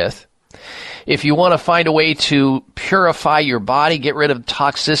help you with. If you want to find a way to purify your body, get rid of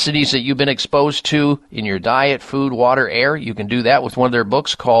toxicities that you've been exposed to in your diet, food, water, air, you can do that with one of their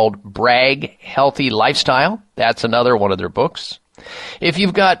books called Bragg Healthy Lifestyle. That's another one of their books. If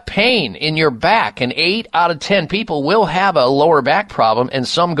you've got pain in your back, and 8 out of 10 people will have a lower back problem, and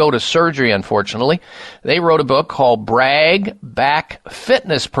some go to surgery, unfortunately, they wrote a book called Bragg Back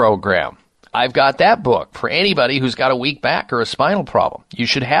Fitness Program. I've got that book for anybody who's got a weak back or a spinal problem. You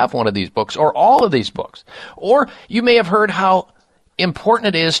should have one of these books or all of these books. Or you may have heard how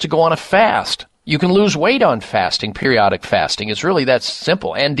important it is to go on a fast. You can lose weight on fasting, periodic fasting. It's really that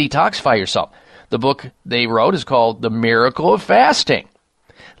simple, and detoxify yourself. The book they wrote is called The Miracle of Fasting.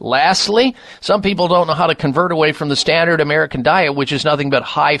 Lastly, some people don't know how to convert away from the standard American diet, which is nothing but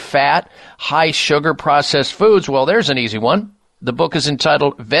high fat, high sugar processed foods. Well, there's an easy one. The book is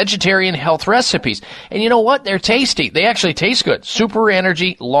entitled Vegetarian Health Recipes. And you know what? They're tasty. They actually taste good. Super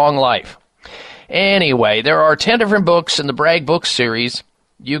energy, long life. Anyway, there are 10 different books in the Bragg book series.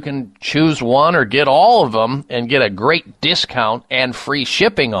 You can choose one or get all of them and get a great discount and free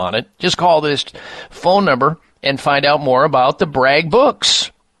shipping on it. Just call this phone number and find out more about the Bragg books.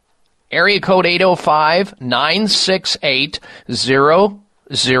 Area code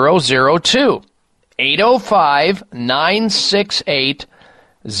 805-968-0002.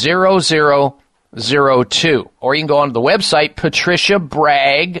 805-968-0002. Or you can go onto the website, Patricia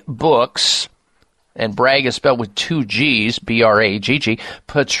Bragg Books, and Bragg is spelled with 2 G's, B-R-A-G-G,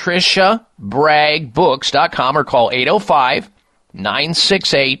 patriciabraggbooks.com, or call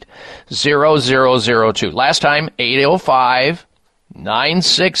 805-968-0002. Last time,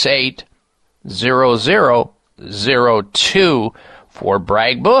 805-968-0002 for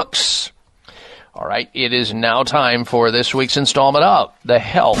Bragg Books. All right, it is now time for this week's installment of the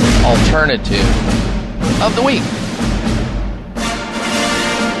Health Alternative of the Week.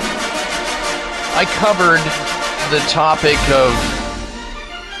 I covered the topic of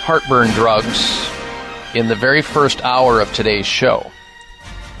heartburn drugs in the very first hour of today's show.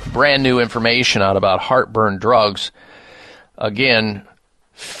 Brand new information out about heartburn drugs. Again,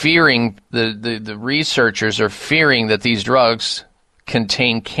 fearing, the researchers are fearing that these drugs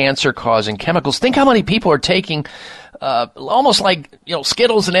contain cancer-causing chemicals. Think how many people are taking almost like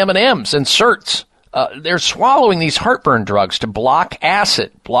Skittles and M&Ms and Certs. They're swallowing these heartburn drugs to block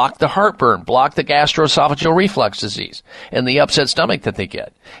acid, block the heartburn, block the gastroesophageal reflux disease, and the upset stomach that they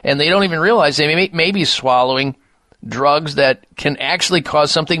get. And they don't even realize they may be swallowing drugs that can actually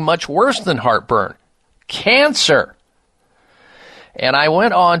cause something much worse than heartburn, cancer. And I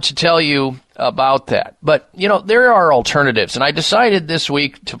went on to tell you about that. But, there are alternatives. And I decided this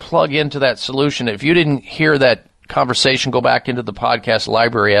week to plug into that solution. If you didn't hear that conversation, go back into the podcast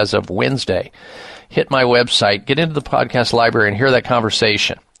library as of Wednesday. Hit my website, get into the podcast library, and hear that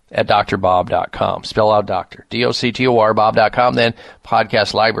conversation at drbob.com. Spell out doctor, D-O-C-T-O-R, Bob.com, then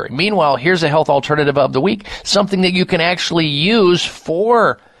podcast library. Meanwhile, here's a health alternative of the week, something that you can actually use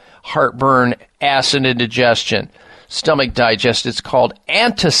for heartburn, acid indigestion, stomach digest. It's called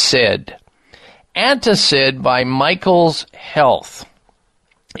Antacid. Antacid by Michael's Health.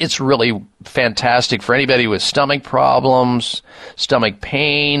 It's really fantastic for anybody with stomach problems, stomach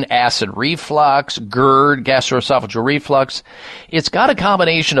pain, acid reflux, GERD, gastroesophageal reflux. It's got a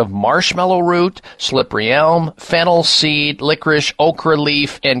combination of marshmallow root, slippery elm, fennel seed, licorice, okra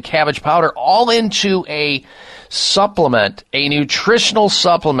leaf, and cabbage powder, all into a supplement, a nutritional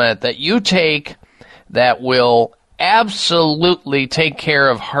supplement that you take that will absolutely take care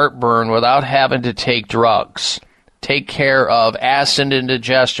of heartburn without having to take drugs. Take care of acid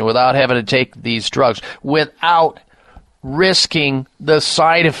indigestion without having to take these drugs, without risking the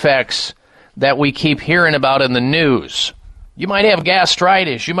side effects that we keep hearing about in the news. You might have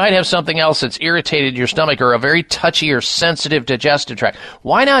gastritis. You might have something else that's irritated your stomach, or a very touchy or sensitive digestive tract.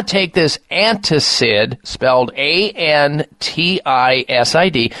 Why not take this Antacid, spelled A-N-T-I-S-I-D,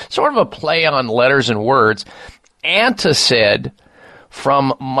 sort of a play on letters and words, Antacid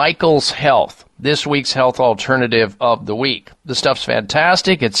from Michael's Health, this week's health alternative of the week. The stuff's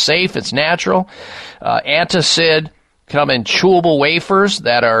fantastic. It's safe. It's natural. Antacid come in chewable wafers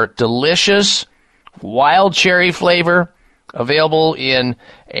that are delicious, wild cherry flavor, available in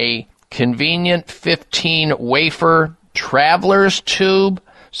a convenient 15-wafer traveler's tube,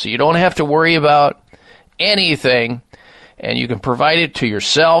 so you don't have to worry about anything, and you can provide it to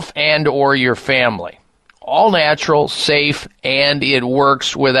yourself and or your family. All natural, safe, and it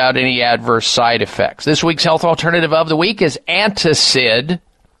works without any adverse side effects. This week's health alternative of the week is Antacid.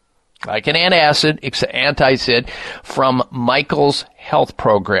 like an antacid from Michael's Health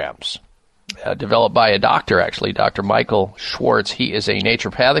Programs. Developed by a doctor, actually, Dr. Michael Schwartz. He is a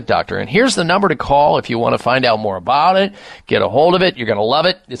naturopathic doctor. And here's the number to call if you want to find out more about it. Get a hold of it. You're going to love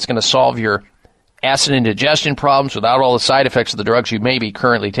it. It's going to solve your acid indigestion problems without all the side effects of the drugs you may be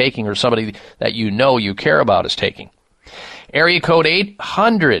currently taking or somebody that you know you care about is taking. Area code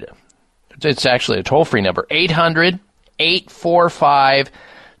 800. It's actually a toll-free number.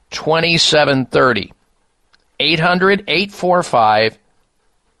 800-845-2730.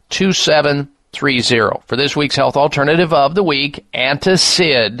 800-845-2730. For this week's health alternative of the week,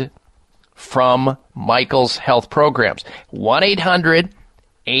 Antacid from Michael's Health Programs.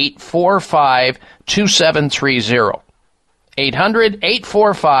 1-800-845-2730.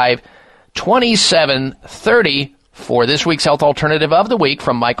 800-845-2730 for this week's health alternative of the week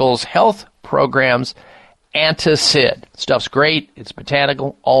from Michael's Health Programs, Antacid. Stuff's great. It's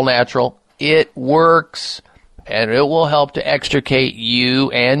botanical, all natural. It works, and it will help to extricate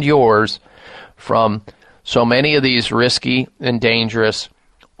you and yours from so many of these risky and dangerous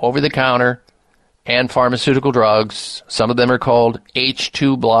over-the-counter and pharmaceutical drugs. Some of them are called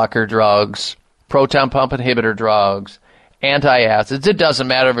H2 blocker drugs, proton pump inhibitor drugs, antacids. It doesn't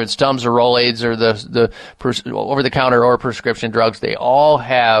matter if it's Tums or Rolaids or the over-the-counter or prescription drugs. They all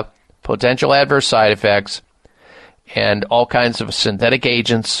have potential adverse side effects and all kinds of synthetic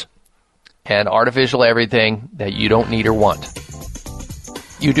agents and artificial everything that you don't need or want.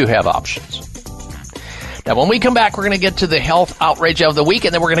 You do have options. Now, when we come back, we're going to get to the health outrage of the week,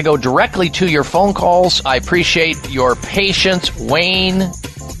 and then we're going to go directly to your phone calls. I appreciate your patience. Wayne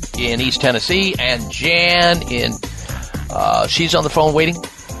in East Tennessee and Jan in, she's on the phone waiting,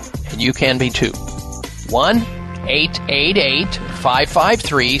 and you can be too.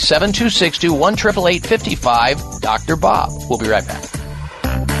 1-888-553-7262, 1-888-55, Dr. Bob. We'll be right back.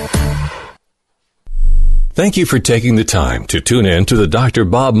 Thank you for taking the time to tune in to the Dr.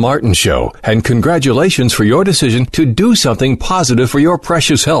 Bob Martin Show, and congratulations for your decision to do something positive for your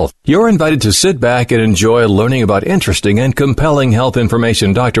precious health. You're invited to sit back and enjoy learning about interesting and compelling health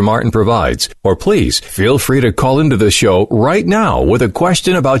information Dr. Martin provides. Or please feel free to call into the show right now with a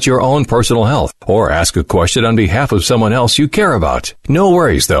question about your own personal health, or ask a question on behalf of someone else you care about. No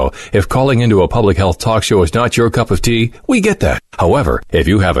worries, though. If calling into a public health talk show is not your cup of tea, we get that. However, if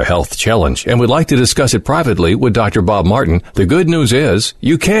you have a health challenge and would like to discuss it privately with Dr. Bob Martin, the good news is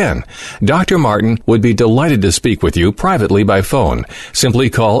you can. Dr. Martin would be delighted to speak with you privately by phone. Simply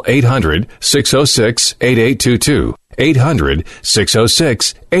call 800-606-8822.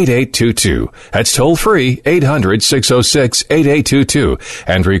 800-606-8822. That's toll free, 800-606-8822,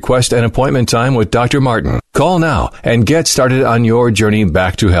 and request an appointment time with Dr. Martin. Call now and get started on your journey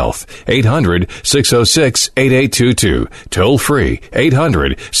back to health. 800-606-8822. Toll free,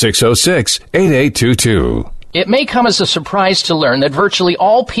 800-606-8822. It may come as a surprise to learn that virtually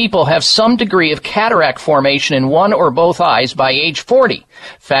all people have some degree of cataract formation in one or both eyes by age 40.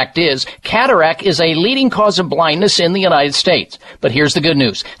 Fact is, cataract is a leading cause of blindness in the United States. But here's the good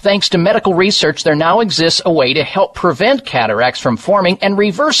news. Thanks to medical research, there now exists a way to help prevent cataracts from forming and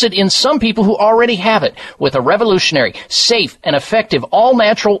reverse it in some people who already have it with a revolutionary, safe, and effective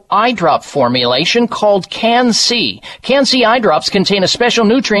all-natural eye drop formulation called Can-C. Can-C eye drops contain a special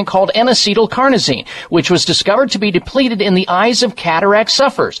nutrient called N-acetylcarnosine, which was discovered to be depleted in the eyes of cataract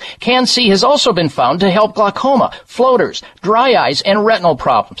sufferers. Can-C has also been found to help glaucoma, floaters, dry eyes, and retinal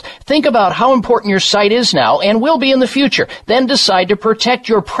problems. Think about how important your sight is now and will be in the future. Then decide to protect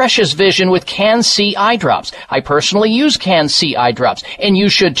your precious vision with Can-C eye drops. I personally use Can-C eye drops, and you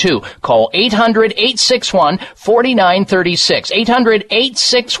should too. Call 800-861-4936.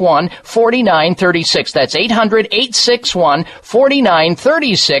 800-861-4936. That's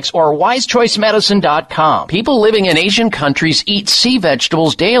 800-861-4936 or wisechoicemedicine.com. People living in Asian countries eat sea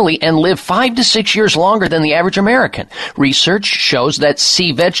vegetables daily and live 5 to 6 years longer than the average American. Research shows that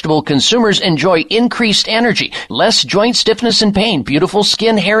sea vegetable consumers enjoy increased energy, less joint stiffness and pain, beautiful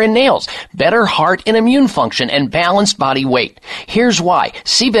skin, hair, and nails, better heart and immune function, and balanced body weight. Here's why.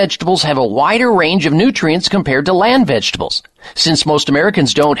 Sea vegetables have a wider range of nutrients compared to land vegetables. Since most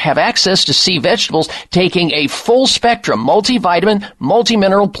Americans don't have access to sea vegetables, taking a full-spectrum multivitamin,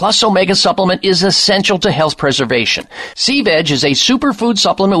 multimineral, plus omega supplement is essential to health preservation. Sea Veg is a superfood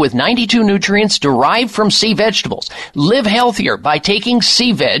supplement with 92 nutrients derived from sea vegetables. Live healthier by taking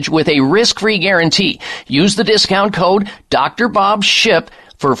Sea Veg with a risk-free guarantee. Use the discount code DRBobShip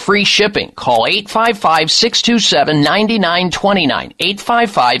For free shipping, call 855-627-9929,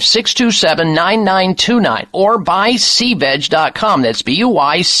 855-627-9929, or buy cveg.com. That's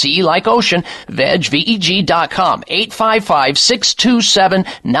B-U-Y-C like ocean, veg, V-E-G.com,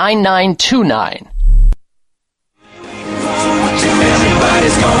 855-627-9929.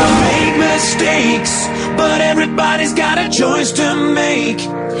 Everybody's gonna make mistakes, but everybody's got a choice to make.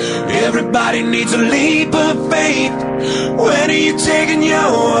 Everybody needs a leap of faith. When are you taking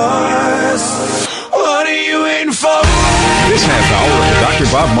yours? What are you waiting for? This half hour of the Dr.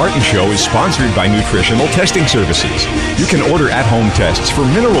 Bob Martin Show is sponsored by Nutritional Testing Services. You can order at-home tests for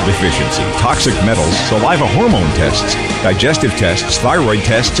mineral deficiency, toxic metals, saliva hormone tests, digestive tests, thyroid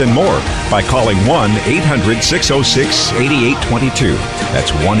tests, and more by calling 1-800-606-8822.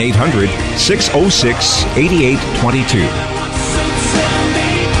 That's 1-800-606-8822.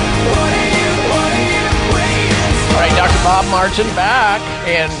 All right, Dr. Bob Martin back,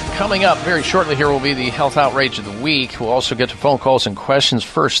 and coming up very shortly here will be the Health Outrage of the Week. We'll also get to phone calls and questions.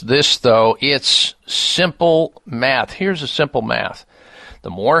 First, this, though, it's simple math. Here's a simple math.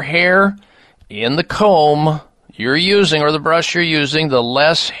 The more hair in the comb you're using or the brush you're using, the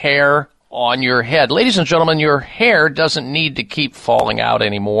less hair on your head. Ladies and gentlemen, your hair doesn't need to keep falling out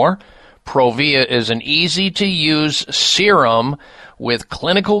anymore. Provia is an easy-to-use serum with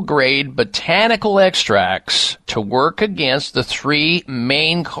clinical-grade botanical extracts to work against the three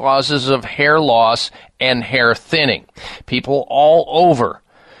main causes of hair loss and hair thinning. People all over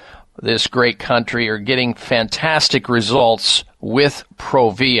this great country are getting fantastic results with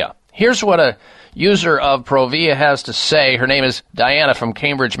Provia. Here's what a user of Provia has to say. Her name is Diana from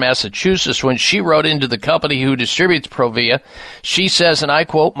Cambridge, Massachusetts. When she wrote into the company who distributes Provia, she says, and I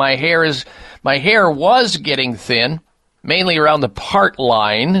quote, my hair was getting thin, mainly around the part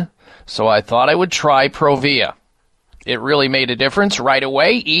line, so I thought I would try Provia. It really made a difference right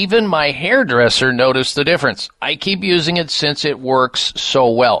away. Even my hairdresser noticed the difference. I keep using it since it works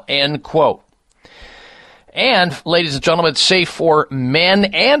so well. End quote. And, ladies and gentlemen, it's safe for men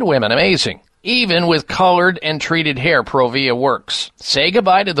and women. Amazing. Even with colored and treated hair, Provia works. Say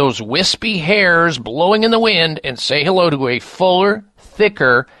goodbye to those wispy hairs blowing in the wind and say hello to a fuller,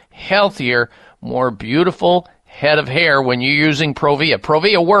 thicker, healthier, more beautiful head of hair when you're using Provia.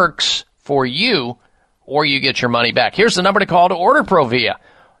 Provia works for you, or you get your money back. Here's the number to call to order Provia.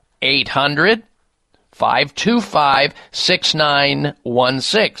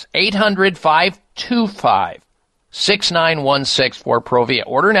 800-525-6916. 800-525-6916 for Provia.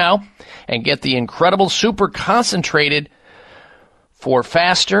 Order now and get the incredible super concentrated for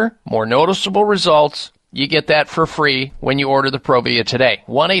faster, more noticeable results. You get that for free when you order the Provia today.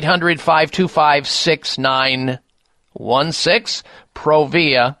 1-800-525-6916.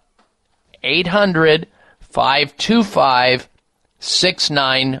 Provia.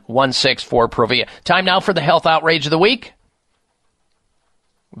 800-525-6916 for Provia. Time now for the Health Outrage of the Week.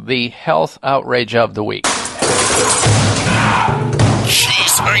 The Health Outrage of the Week.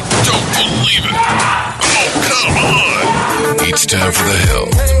 Jeez, I don't believe it. Oh, come on. It's time for the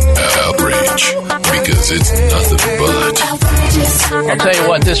Health Outrage, because it's nothing but. I'll tell you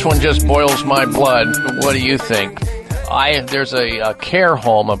what, this one just boils my blood. What do you think? There's a care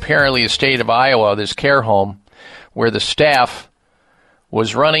home, apparently the state of Iowa, this care home, where the staff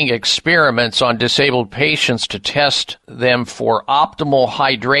was running experiments on disabled patients to test them for optimal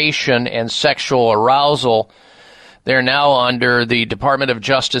hydration and sexual arousal. They're now under the Department of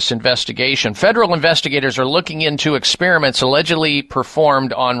Justice investigation. Federal investigators are looking into experiments allegedly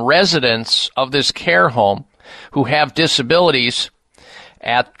performed on residents of this care home who have disabilities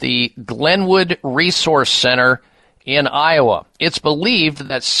at the Glenwood Resource Center in Iowa. It's believed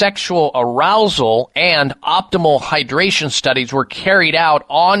that sexual arousal and optimal hydration studies were carried out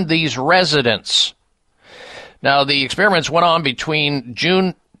on these residents. Now, the experiments went on between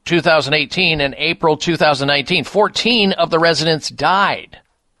June 2018 and April 2019. 14 of the residents died,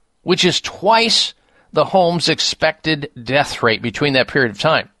 which is twice the home's expected death rate between that period of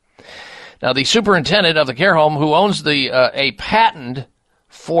time. Now, the superintendent of the care home, who owns a patent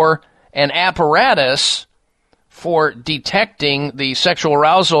for an apparatus for detecting the sexual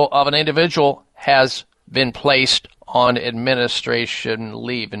arousal of an individual, has been placed on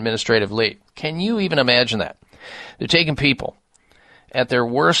administrative leave. Can you even imagine that? They're taking people at their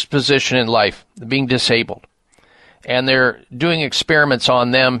worst position in life, being disabled, and they're doing experiments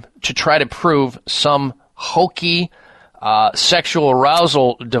on them to try to prove some hokey sexual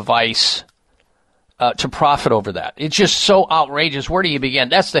arousal device to profit over that. It's just so outrageous. Where do you begin?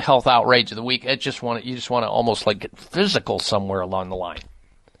 That's the Health Outrage of the Week. You just want to almost like get physical somewhere along the line.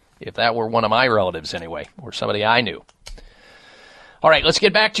 If that were one of my relatives anyway, or somebody I knew. All right, let's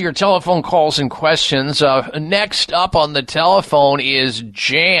get back to your telephone calls and questions. Next up on the telephone is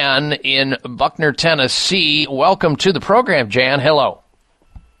Jan in Buckner, Tennessee. Welcome to the program, Jan. Hello.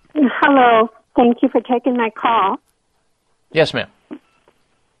 Hello. Thank you for taking my call. Yes, ma'am.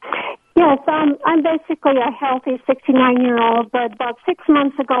 Yes, I'm basically a healthy 69-year-old, but about 6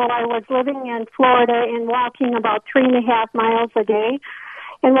 months ago I was living in Florida and walking about 3.5 miles a day.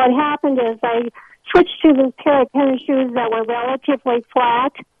 And what happened is I switched to this pair of tennis shoes that were relatively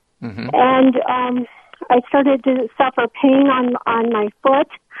flat, and I started to suffer pain on my foot,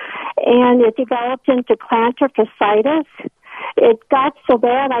 and it developed into plantar fasciitis. It got so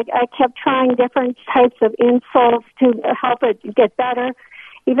bad I kept trying different types of insoles to help it get better.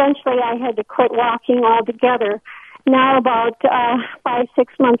 Eventually I had to quit walking altogether. Now about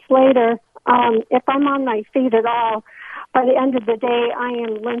 5-6 months later, if I'm on my feet at all, by the end of the day, I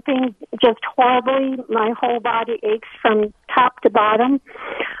am limping just horribly. My whole body aches from top to bottom.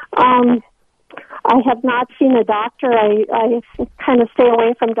 I have not seen a doctor. I kind of stay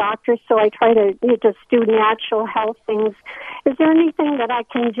away from doctors, so I try to just do natural health things. Is there anything that I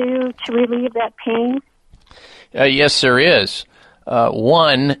can do to relieve that pain? Yes, there is.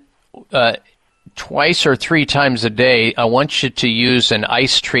 Twice or 3 times a day, I want you to use an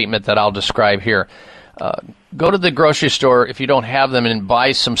ice treatment that I'll describe here. Go to the grocery store if you don't have them and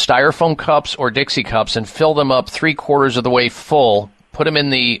buy some styrofoam cups or Dixie cups and fill them up 3/4 of the way full. Put them in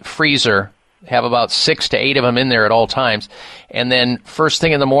the freezer. Have about 6 to 8 of them in there at all times. And then first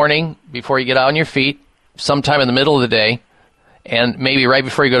thing in the morning, before you get out on your feet, sometime in the middle of the day, and maybe right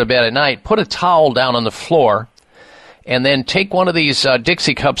before you go to bed at night, put a towel down on the floor. And then take one of these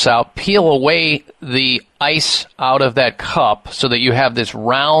Dixie cups out, peel away the ice out of that cup so that you have this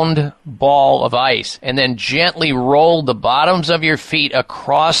round ball of ice, and then gently roll the bottoms of your feet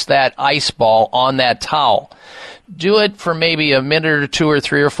across that ice ball on that towel. Do it for maybe a minute or 2 or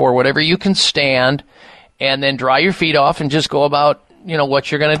 3 or 4, whatever you can stand, and then dry your feet off and just go about,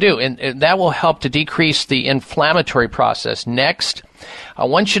 what you're going to do. And that will help to decrease the inflammatory process. Next, I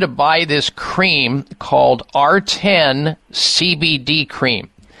want you to buy this cream called R10 CBD cream.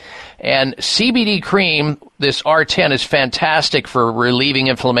 And CBD cream, this R10, is fantastic for relieving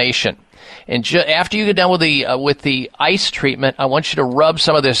inflammation. And after you get done with the ice treatment, I want you to rub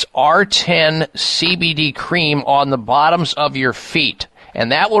some of this R10 CBD cream on the bottoms of your feet.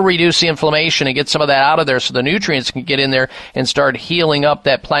 And that will reduce the inflammation and get some of that out of there so the nutrients can get in there and start healing up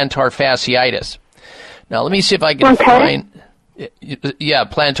that plantar fasciitis. Now, let me see if I can find... Yeah,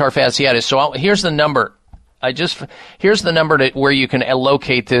 plantar fasciitis. So here's the number. Here's the number where you can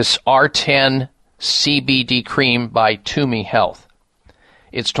locate this R10 CBD cream by Toomey Health.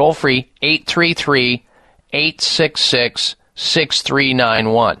 It's toll free,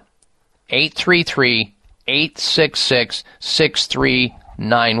 833-866-6391. 833-866-6391.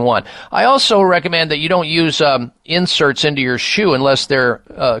 I also recommend that you don't use inserts into your shoe unless they're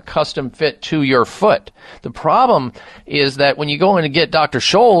custom fit to your foot. The problem is that when you go in and get Dr.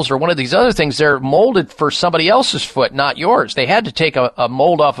 Scholl's or one of these other things, they're molded for somebody else's foot, not yours. They had to take a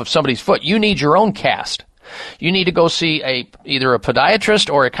mold off of somebody's foot. You need your own cast. You need to go see either a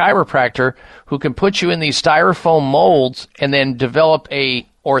podiatrist or a chiropractor who can put you in these styrofoam molds and then develop a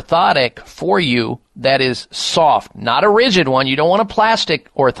orthotic for you that is soft, not a rigid one. You don't want a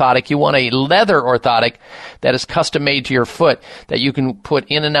plastic orthotic. You want a leather orthotic that is custom made to your foot that you can put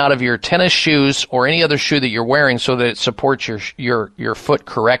in and out of your tennis shoes or any other shoe that you're wearing so that it supports your foot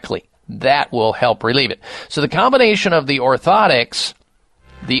correctly. That will help relieve it. So the combination of the orthotics,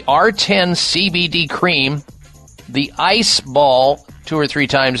 the R10 CBD cream, the ice ball 2 or 3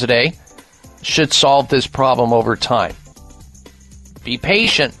 times a day should solve this problem over time. Be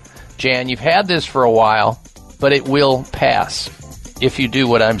patient, Jan. You've had this for a while, but it will pass. If you do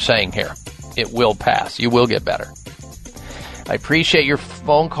what I'm saying here, it will pass. You will get better. I appreciate your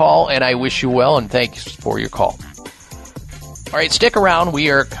phone call, and I wish you well, and thanks for your call. All right, stick around.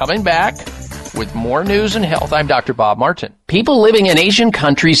 We are coming back with more news and health. I'm Dr. Bob Martin. People living in Asian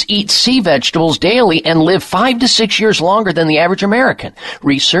countries eat sea vegetables daily and live 5 to 6 years longer than the average American.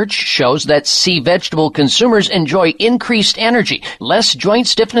 Research shows that sea vegetable consumers enjoy increased energy, less joint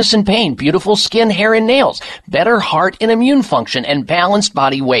stiffness and pain, beautiful skin, hair, and nails, better heart and immune function, and balanced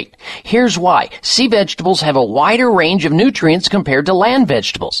body weight. Here's why. Sea vegetables have a wider range of nutrients compared to land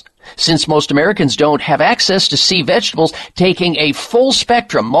vegetables. Since most Americans don't have access to sea vegetables, taking a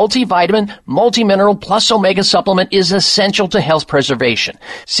full-spectrum multivitamin, multimineral plus omega supplement is essential to health preservation.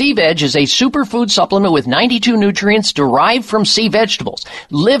 Sea Veg is a superfood supplement with 92 nutrients derived from sea vegetables.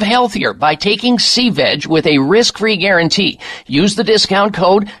 Live healthier by taking Sea Veg with a risk-free guarantee. Use the discount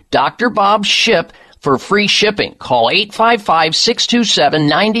code DrBobShip For free shipping, call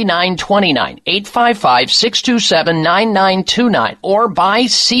 855-627-9929, 855-627-9929, or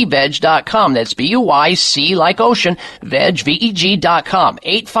buycveg.com. That's B-U-Y-C like ocean, veg, V-E-G.com,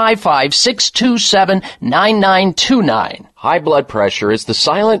 855-627-9929. High blood pressure is the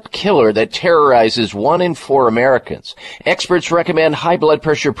silent killer that terrorizes 1 in 4 Americans. Experts recommend high blood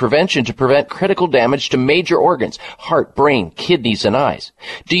pressure prevention to prevent critical damage to major organs, heart, brain, kidneys, and eyes.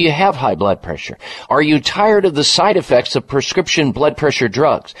 Do you have high blood pressure? Are you tired of the side effects of prescription blood pressure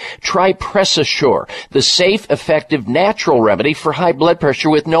drugs? Try Press Assure, the safe, effective, natural remedy for high blood pressure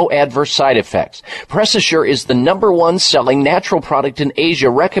with no adverse side effects. Press Assure is the #1 selling natural product in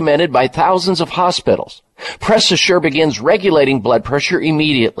Asia, recommended by thousands of hospitals. Press Assure begins regulating blood pressure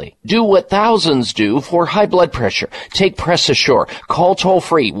immediately. Do what thousands do for high blood pressure. Take Press Assure. Call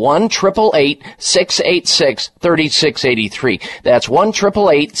toll-free 1-888-686-3683. That's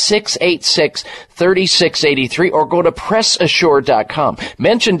 1-888-686-3683, or go to PressAssure.com.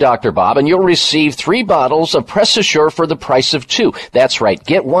 Mention Dr. Bob and you'll receive 3 bottles of Press Assure for the price of 2. That's right.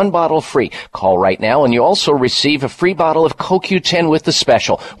 Get 1 bottle free. Call right now and you also receive a free bottle of CoQ10 with the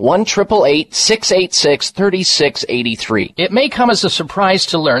special. 1-888-686-3683. It may come as a surprise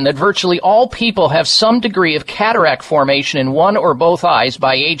to learn that virtually all people have some degree of cataract formation in one or both eyes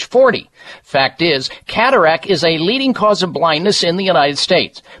by age 40. Fact is, cataract is a leading cause of blindness in the United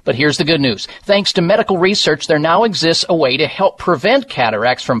States. But here's the good news. Thanks to medical research, there now exists a way to help prevent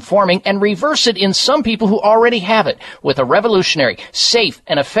cataracts from forming and reverse it in some people who already have it with a revolutionary, safe,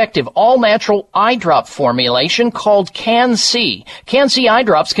 and effective all-natural eye drop formulation called Can-C. Can-C eye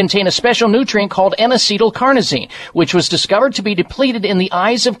drops contain a special nutrient called N-acetylcarnosine, which was discovered to be depleted in the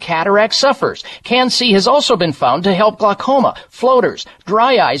eyes of cataract sufferers. Can-C has also been found to help glaucoma, floaters,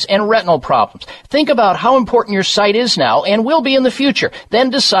 dry eyes, and retinal problems. Think about how important your sight is now and will be in the future. Then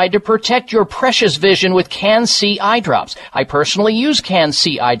decide to protect your precious vision with Can-C eye drops. I personally use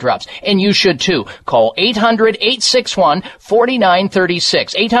Can-C eye drops, and you should too. Call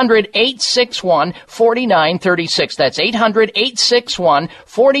 800-861-4936. 800-861-4936. That's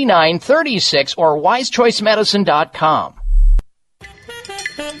 800-861-4936 or wisechoicemedicine.com.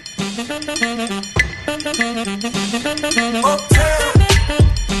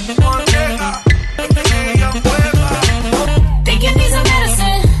 Think you need some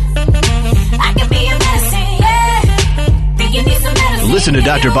medicine? I can be a medicine, yeah. Think you need some medicine? Listen to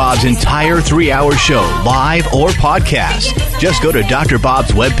Dr. Bob's entire 3-hour show, live or podcast. Just go to Dr.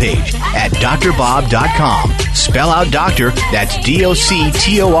 Bob's webpage at drbob.com. Spell out doctor, that's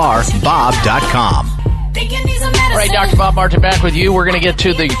D-O-C-T-O-R, Bob.com. All right, Dr. Bob Martin back with you. We're going to get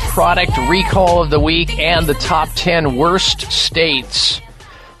to the product recall of the week and the top 10 worst states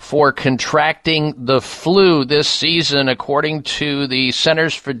for contracting the flu this season, according to the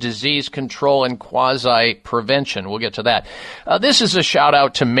Centers for Disease Control and Quasi-Prevention. We'll get to that. This is a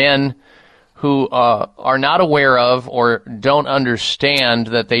shout-out to men who are not aware of or don't understand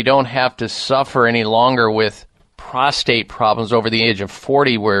that they don't have to suffer any longer with prostate problems over the age of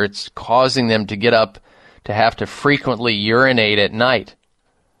 40, where it's causing them to get up to have to frequently urinate at night.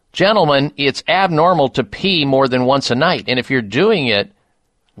 Gentlemen, it's abnormal to pee more than once a night, and if you're doing it,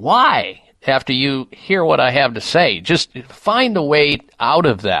 why? After you hear what I have to say, just find a way out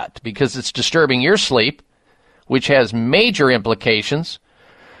of that, because it's disturbing your sleep, which has major implications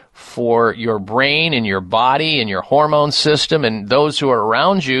for your brain and your body and your hormone system and those who are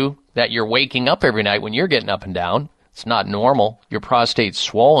around you, that you're waking up every night when you're getting up and down. It's not normal. Your prostate's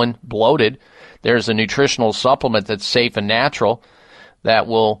swollen, bloated. There's a nutritional supplement that's safe and natural that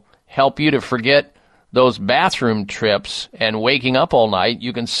will help you to forget those bathroom trips and waking up all night.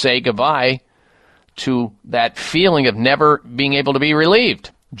 You can say goodbye to that feeling of never being able to be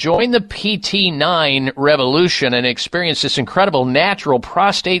relieved. Join the PT9 revolution and experience this incredible natural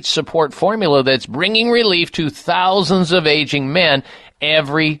prostate support formula that's bringing relief to thousands of aging men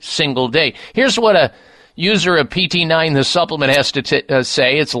every single day. Here's what a user of PT9, the supplement, has to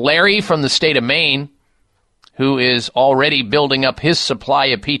say. It's Larry from the state of Maine, who is already building up his supply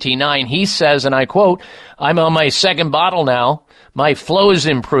of PT9. He says, and I quote, "I'm on my 2nd bottle now. My flow is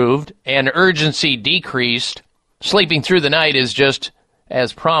improved and urgency decreased. Sleeping through the night is just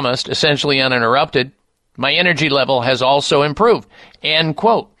as promised, essentially uninterrupted. My energy level has also improved." End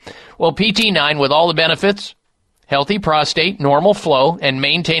quote. Well, PT9, with all the benefits, healthy prostate, normal flow, and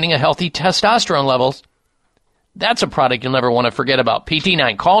maintaining a healthy testosterone levels, that's a product you'll never want to forget about.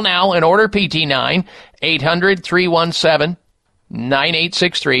 PT9. Call now and order PT9,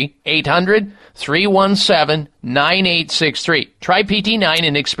 800-317-9863, 800-317-9863. Try PT9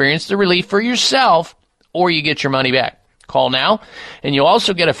 and experience the relief for yourself, or you get your money back. Call now, and you'll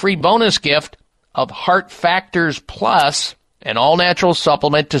also get a free bonus gift, of Heart Factors Plus, an all-natural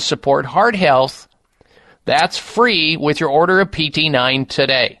supplement to support heart health. That's free with your order of PT9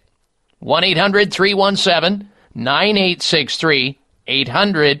 today. 1-800-317-9863.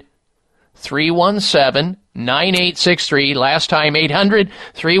 800-317-9863. Last time,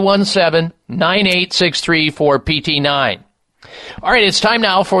 800-317-9863 for PT9. All right, it's time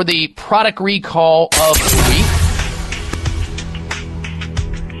now for the product recall of the week.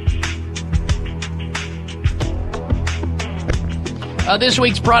 This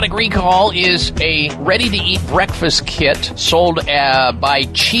week's product recall is a ready-to-eat breakfast kit sold by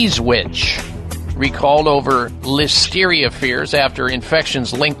Cheese Witch. Recalled over listeria fears after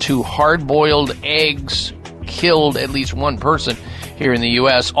infections linked to hard-boiled eggs killed at least one person here in the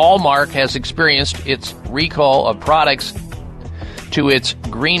U.S. Allmark has experienced its recall of products to its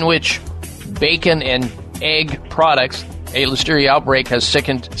Greenwich bacon and egg products. A listeria outbreak has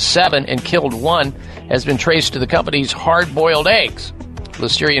sickened 7 and killed 1, has been traced to the company's hard-boiled eggs.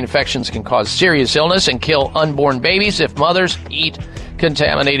 Listeria infections can cause serious illness and kill unborn babies if mothers eat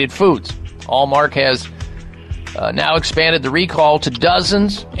contaminated foods. Allmark has now expanded the recall to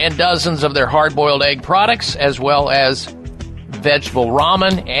dozens and dozens of their hard-boiled egg products, as well as vegetable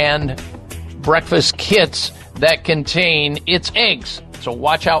ramen and breakfast kits that contain its eggs. So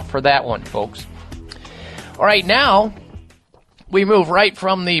watch out for that one, folks. All right, now we move right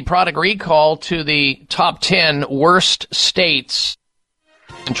from the product recall to the top 10 worst states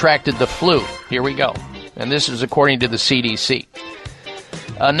contracted the flu. Here we go. And this is according to the CDC.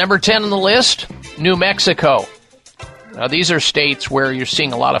 Number 10 on the list, New Mexico. Now, these are states where you're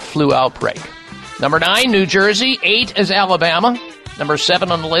seeing a lot of flu outbreak. Number 9, New Jersey. 8 is Alabama. Number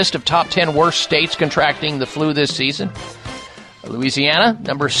 7 on the list of top 10 worst states contracting the flu this season, Louisiana.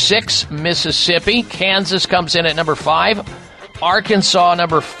 Number 6, Mississippi. Kansas comes in at number 5. Arkansas,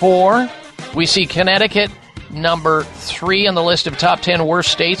 number 4. We see Connecticut, number 3 on the list of top 10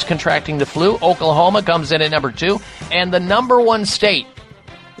 worst states contracting the flu. Oklahoma comes in at number 2. And the number 1 state,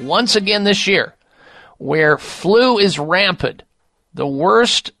 once again this year, where flu is rampant, the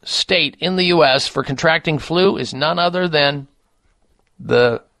worst state in the U.S. for contracting flu is none other than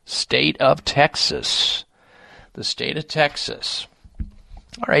the state of Texas. The state of Texas.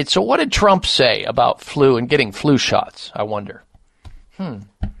 All right, so what did Trump say about flu and getting flu shots, I wonder?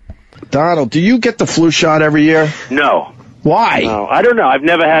 Donald, do you get the flu shot every year? No. Why? No, I don't know. I've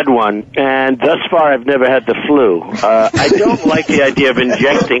never had one, and thus far I've never had the flu. I don't like the idea of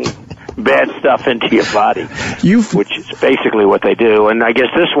injecting bad stuff into your body, which is basically what they do. And I guess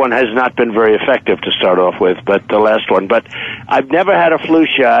this one has not been very effective to start off with, but the last one. But I've never had a flu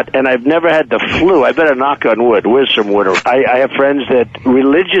shot, and I've never had the flu. I better knock on wood. Where's some wood? I have friends that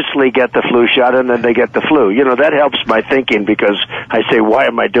religiously get the flu shot, and then they get the flu. You know, that helps my thinking because I say, why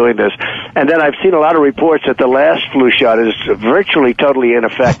am I doing this? And then I've seen a lot of reports that the last flu shot is virtually totally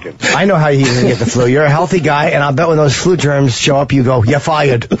ineffective. I know how you can get the flu. You're a healthy guy, and I'll bet when those flu germs show up, you go, you're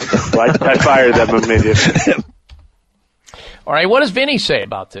fired. I fired them immediately. All right, what does Vinny say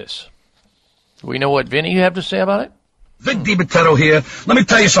about this? Do we know what Vinny have to say about it? Vic DiBattista here. Let me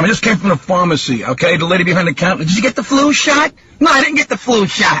tell you something. I just came from the pharmacy, okay? The lady behind the counter. Did you get the flu shot? No, I didn't get the flu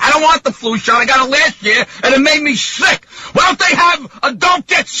shot. I don't want the flu shot. I got it last year, and it made me sick. Why don't they have a don't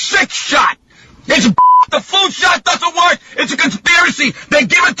get sick shot? It's the flu shot doesn't work. It's a conspiracy. They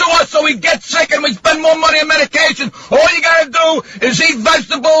give it to us so we get sick and we spend more money on medication. All you gotta do is eat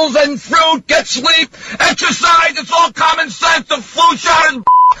vegetables and fruit, get sleep, exercise. It's all common sense. The flu shot is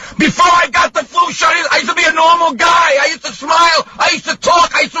Before I got the flu shot, I used to be a normal guy. I used to smile. I used to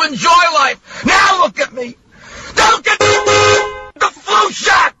talk. I used to enjoy life. Now look at me. Don't get the flu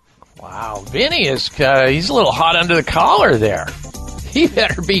shot. Wow, Vinny is, he's a little hot under the collar there. He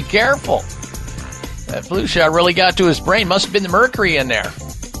better be careful. That flu shot really got to his brain. Must have been the mercury in there.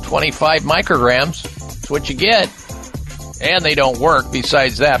 25 micrograms. That's what you get. And they don't work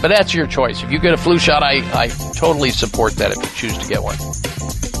besides that. But that's your choice. If you get a flu shot, I totally support that if you choose to get one.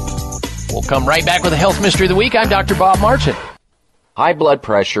 We'll come right back with the Health Mystery of the Week. I'm Dr. Bob Martin. High blood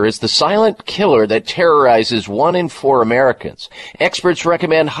pressure is the silent killer that terrorizes 1 in 4 Americans. Experts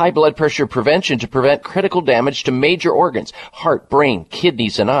recommend high blood pressure prevention to prevent critical damage to major organs, heart, brain,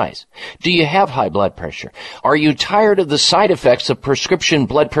 kidneys, and eyes. Do you have high blood pressure? Are you tired of the side effects of prescription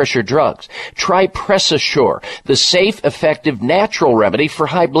blood pressure drugs? Try PressAssure, the safe, effective, natural remedy for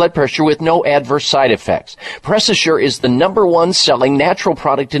high blood pressure with no adverse side effects. PressAssure is the #1 selling natural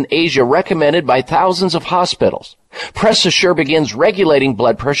product in Asia, recommended by thousands of hospitals. Press Assure begins regulating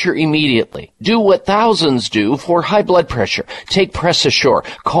blood pressure immediately. Do what thousands do for high blood pressure. Take Press Assure.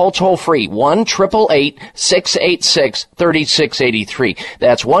 Call toll-free 1-888-686-3683.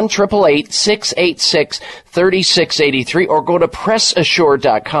 That's 1-888-686-3683, or go to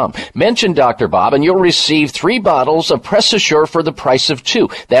PressAssure.com. Mention Dr. Bob and you'll receive 3 bottles of Press Assure for the price of 2.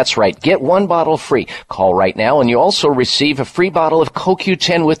 That's right. Get 1 bottle free. Call right now and you also receive a free bottle of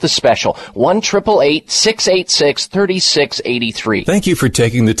CoQ10 with the special. 1-888-686-3683. Thank you for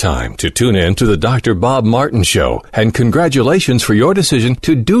taking the time to tune in to the Dr. Bob Martin Show, and congratulations for your decision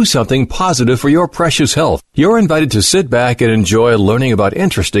to do something positive for your precious health. You're invited to sit back and enjoy learning about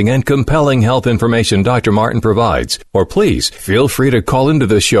interesting and compelling health information Dr. Martin provides. Or please feel free to call into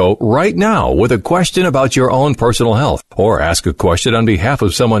the show right now with a question about your own personal health, or ask a question on behalf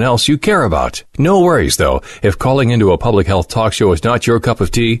of someone else you care about. No worries though, if calling into a public health talk show is not your cup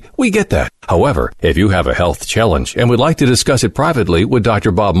of tea, we get that. However, if you have a health challenge and would like to discuss it privately with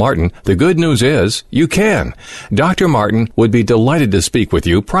Dr. Bob Martin, the good news is you can. Dr. Martin would be delighted to speak with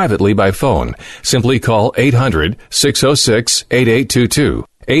you privately by phone. Simply call 800-606-8822.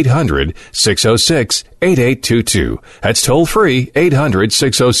 800-606-8822. That's toll free,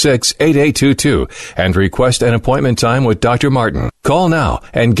 800-606-8822, and request an appointment time with Dr. Martin. Call now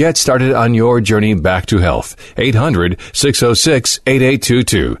and get started on your journey back to health.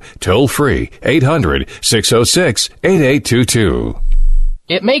 800-606-8822. Toll free, 800-606-8822.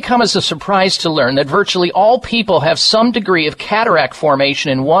 It may come as a surprise to learn that virtually all people have some degree of cataract formation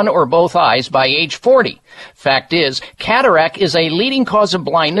in one or both eyes by age 40. Fact is, cataract is a leading cause of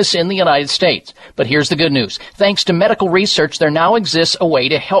blindness in the United States. But here's the good news. Thanks to medical research, there now exists a way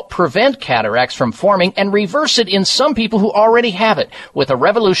to help prevent cataracts from forming and reverse it in some people who already have it with a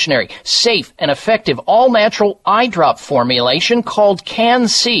revolutionary, safe, and effective all-natural eye drop formulation called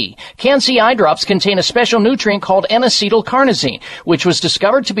Can-C. Can-C eye drops contain a special nutrient called N-acetylcarnosine, which was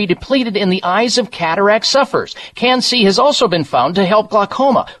discovered to be depleted in the eyes of cataract sufferers. Can-C has also been found to help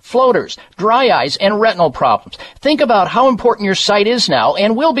glaucoma, floaters, dry eyes, and retinal problems. Think about how important your sight is now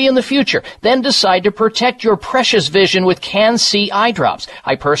and will be in the future. Then decide to protect your precious vision with Can-C eye drops.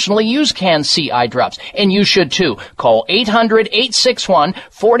 I personally use Can-C eye drops, and you should too. Call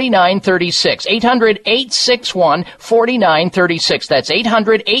 800-861-4936. 800-861-4936. That's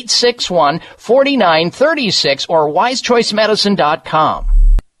 800-861-4936 or wisechoicemedicine.com.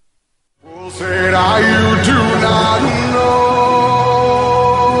 Said you do not know.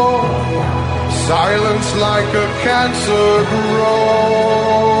 Silence like a cancer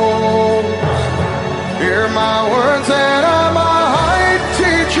grows. Hear my words and I might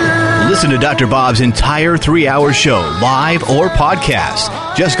teach you. Listen to Dr. Bob's entire 3-hour show, live or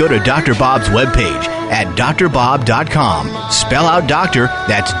podcast. Just go to Dr. Bob's webpage at drbob.com. Spell out doctor,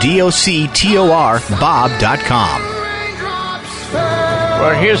 that's D-O-C-T-O-R, bob.com.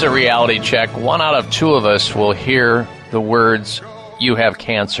 Well, here's a reality check. 1 out of 2 of us will hear the words, "You have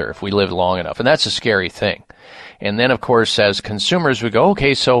cancer," if we live long enough. And that's a scary thing. And then, of course, as consumers, we go,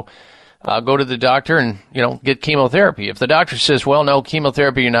 okay, so I'll go to the doctor and, get chemotherapy. If the doctor says, well, no,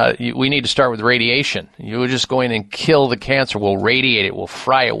 chemotherapy, we need to start with radiation. You're just going and kill the cancer. We'll radiate it. We'll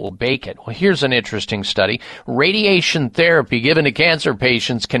fry it. We'll bake it. Well, here's an interesting study. Radiation therapy given to cancer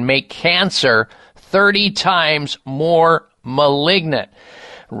patients can make cancer 30 times more malignant.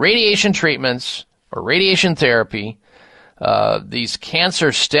 Radiation treatments or radiation therapy, these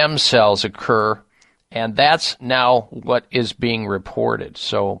cancer stem cells occur, and that's now what is being reported.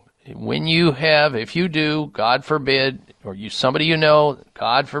 So when if you do, God forbid, or somebody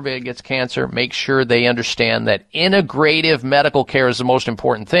God forbid, gets cancer, make sure they understand that integrative medical care is the most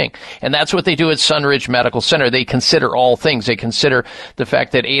important thing. And that's what they do at Sunridge Medical Center. They consider all things. They consider the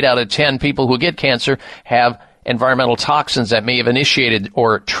fact that 8 out of 10 people who get cancer have environmental toxins that may have initiated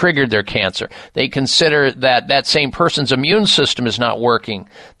or triggered their cancer. They consider that same person's immune system is not working.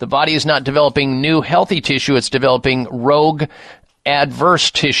 The body is not developing new healthy tissue. It's developing rogue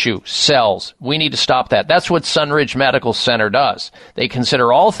adverse tissue cells. We need to stop that. That's what Sunridge Medical Center does. They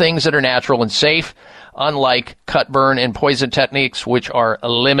consider all things that are natural and safe, unlike cut, burn, and poison techniques, which are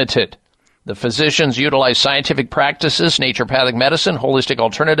limited. The physicians utilize scientific practices, naturopathic medicine, holistic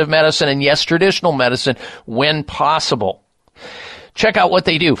alternative medicine, and yes, traditional medicine when possible. Check out what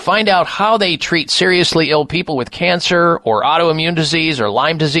they do. Find out how they treat seriously ill people with cancer or autoimmune disease or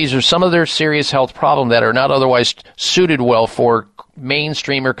Lyme disease or some other serious health problem that are not otherwise suited well for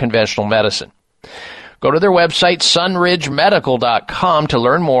mainstream or conventional medicine. Go to their website, sunridgemedical.com, to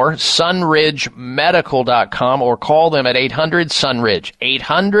learn more, sunridgemedical.com, or call them at 800-SUNRIDGE,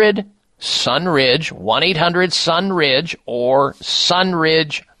 800-SUNRIDGE, 1-800-SUNRIDGE, or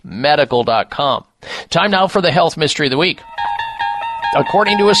sunridgemedical.com. Time now for the health mystery of the week.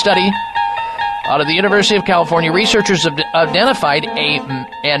 According to a study out of the University of California, researchers have identified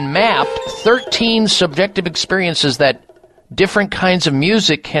and mapped 13 subjective experiences that different kinds of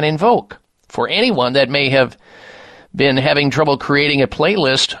music can invoke. For anyone that may have been having trouble creating a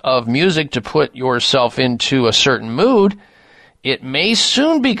playlist of music to put yourself into a certain mood, it may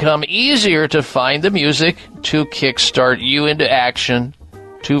soon become easier to find the music to kickstart you into action,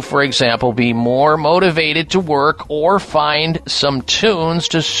 to, for example, be more motivated to work or find some tunes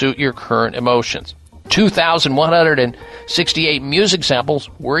to suit your current emotions. 2,168 music samples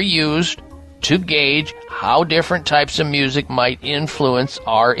were used to gauge how different types of music might influence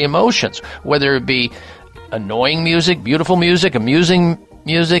our emotions, whether it be annoying music, beautiful music, amusing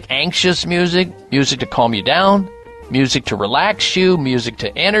music, anxious music, music to calm you down, music to relax you, music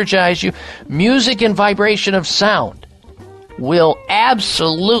to energize you. Music and vibration of sound will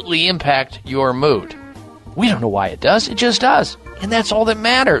absolutely impact your mood. We don't know why it does. It just does. And that's all that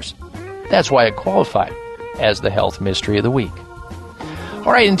matters. That's why it qualified as the health mystery of the week.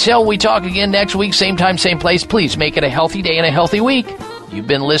 All right, until we talk again next week, same time, same place, please make it a healthy day and a healthy week. You've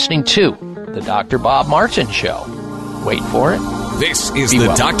been listening to the Dr. Bob Martin Show. Wait for it. This is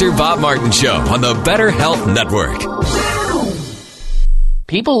the Dr. Bob Martin Show on the Better Health Network.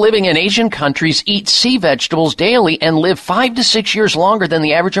 People living in Asian countries eat sea vegetables daily and live 5 to 6 years longer than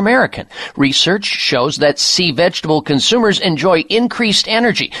the average American. Research shows that sea vegetable consumers enjoy increased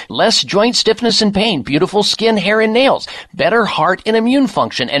energy, less joint stiffness and pain, beautiful skin, hair, and nails, better heart and immune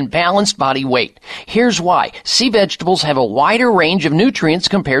function, and balanced body weight. Here's why. Sea vegetables have a wider range of nutrients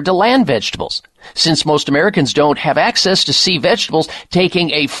compared to land vegetables. Since most Americans don't have access to sea vegetables,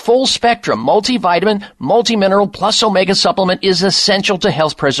 taking a full-spectrum multivitamin, multimineral plus omega supplement is essential to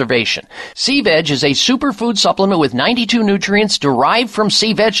health preservation. Sea Veg is a superfood supplement with 92 nutrients derived from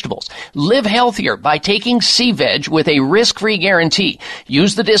sea vegetables. Live healthier by taking Sea Veg with a risk-free guarantee.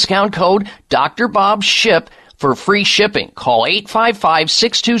 Use the discount code DrBobShip for free shipping. Call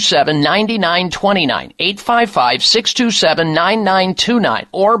 855-627-9929, 855-627-9929,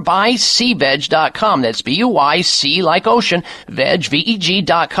 or buy seaveg.com. That's B-U-Y-C like ocean, veg,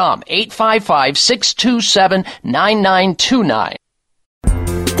 V-E-G.com, 855-627-9929.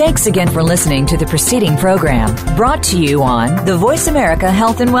 Thanks again for listening to the preceding program, brought to you on the Voice America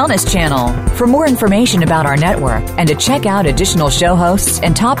Health and Wellness Channel. For more information about our network and to check out additional show hosts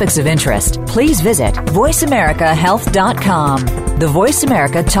and topics of interest, please visit voiceamericahealth.com. The Voice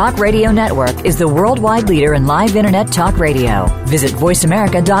America Talk Radio Network is the worldwide leader in live Internet talk radio. Visit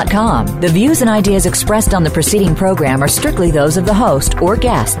voiceamerica.com. The views and ideas expressed on the preceding program are strictly those of the host or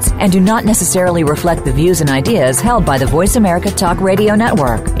guests and do not necessarily reflect the views and ideas held by the Voice America Talk Radio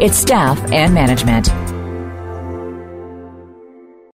Network, its staff, and management.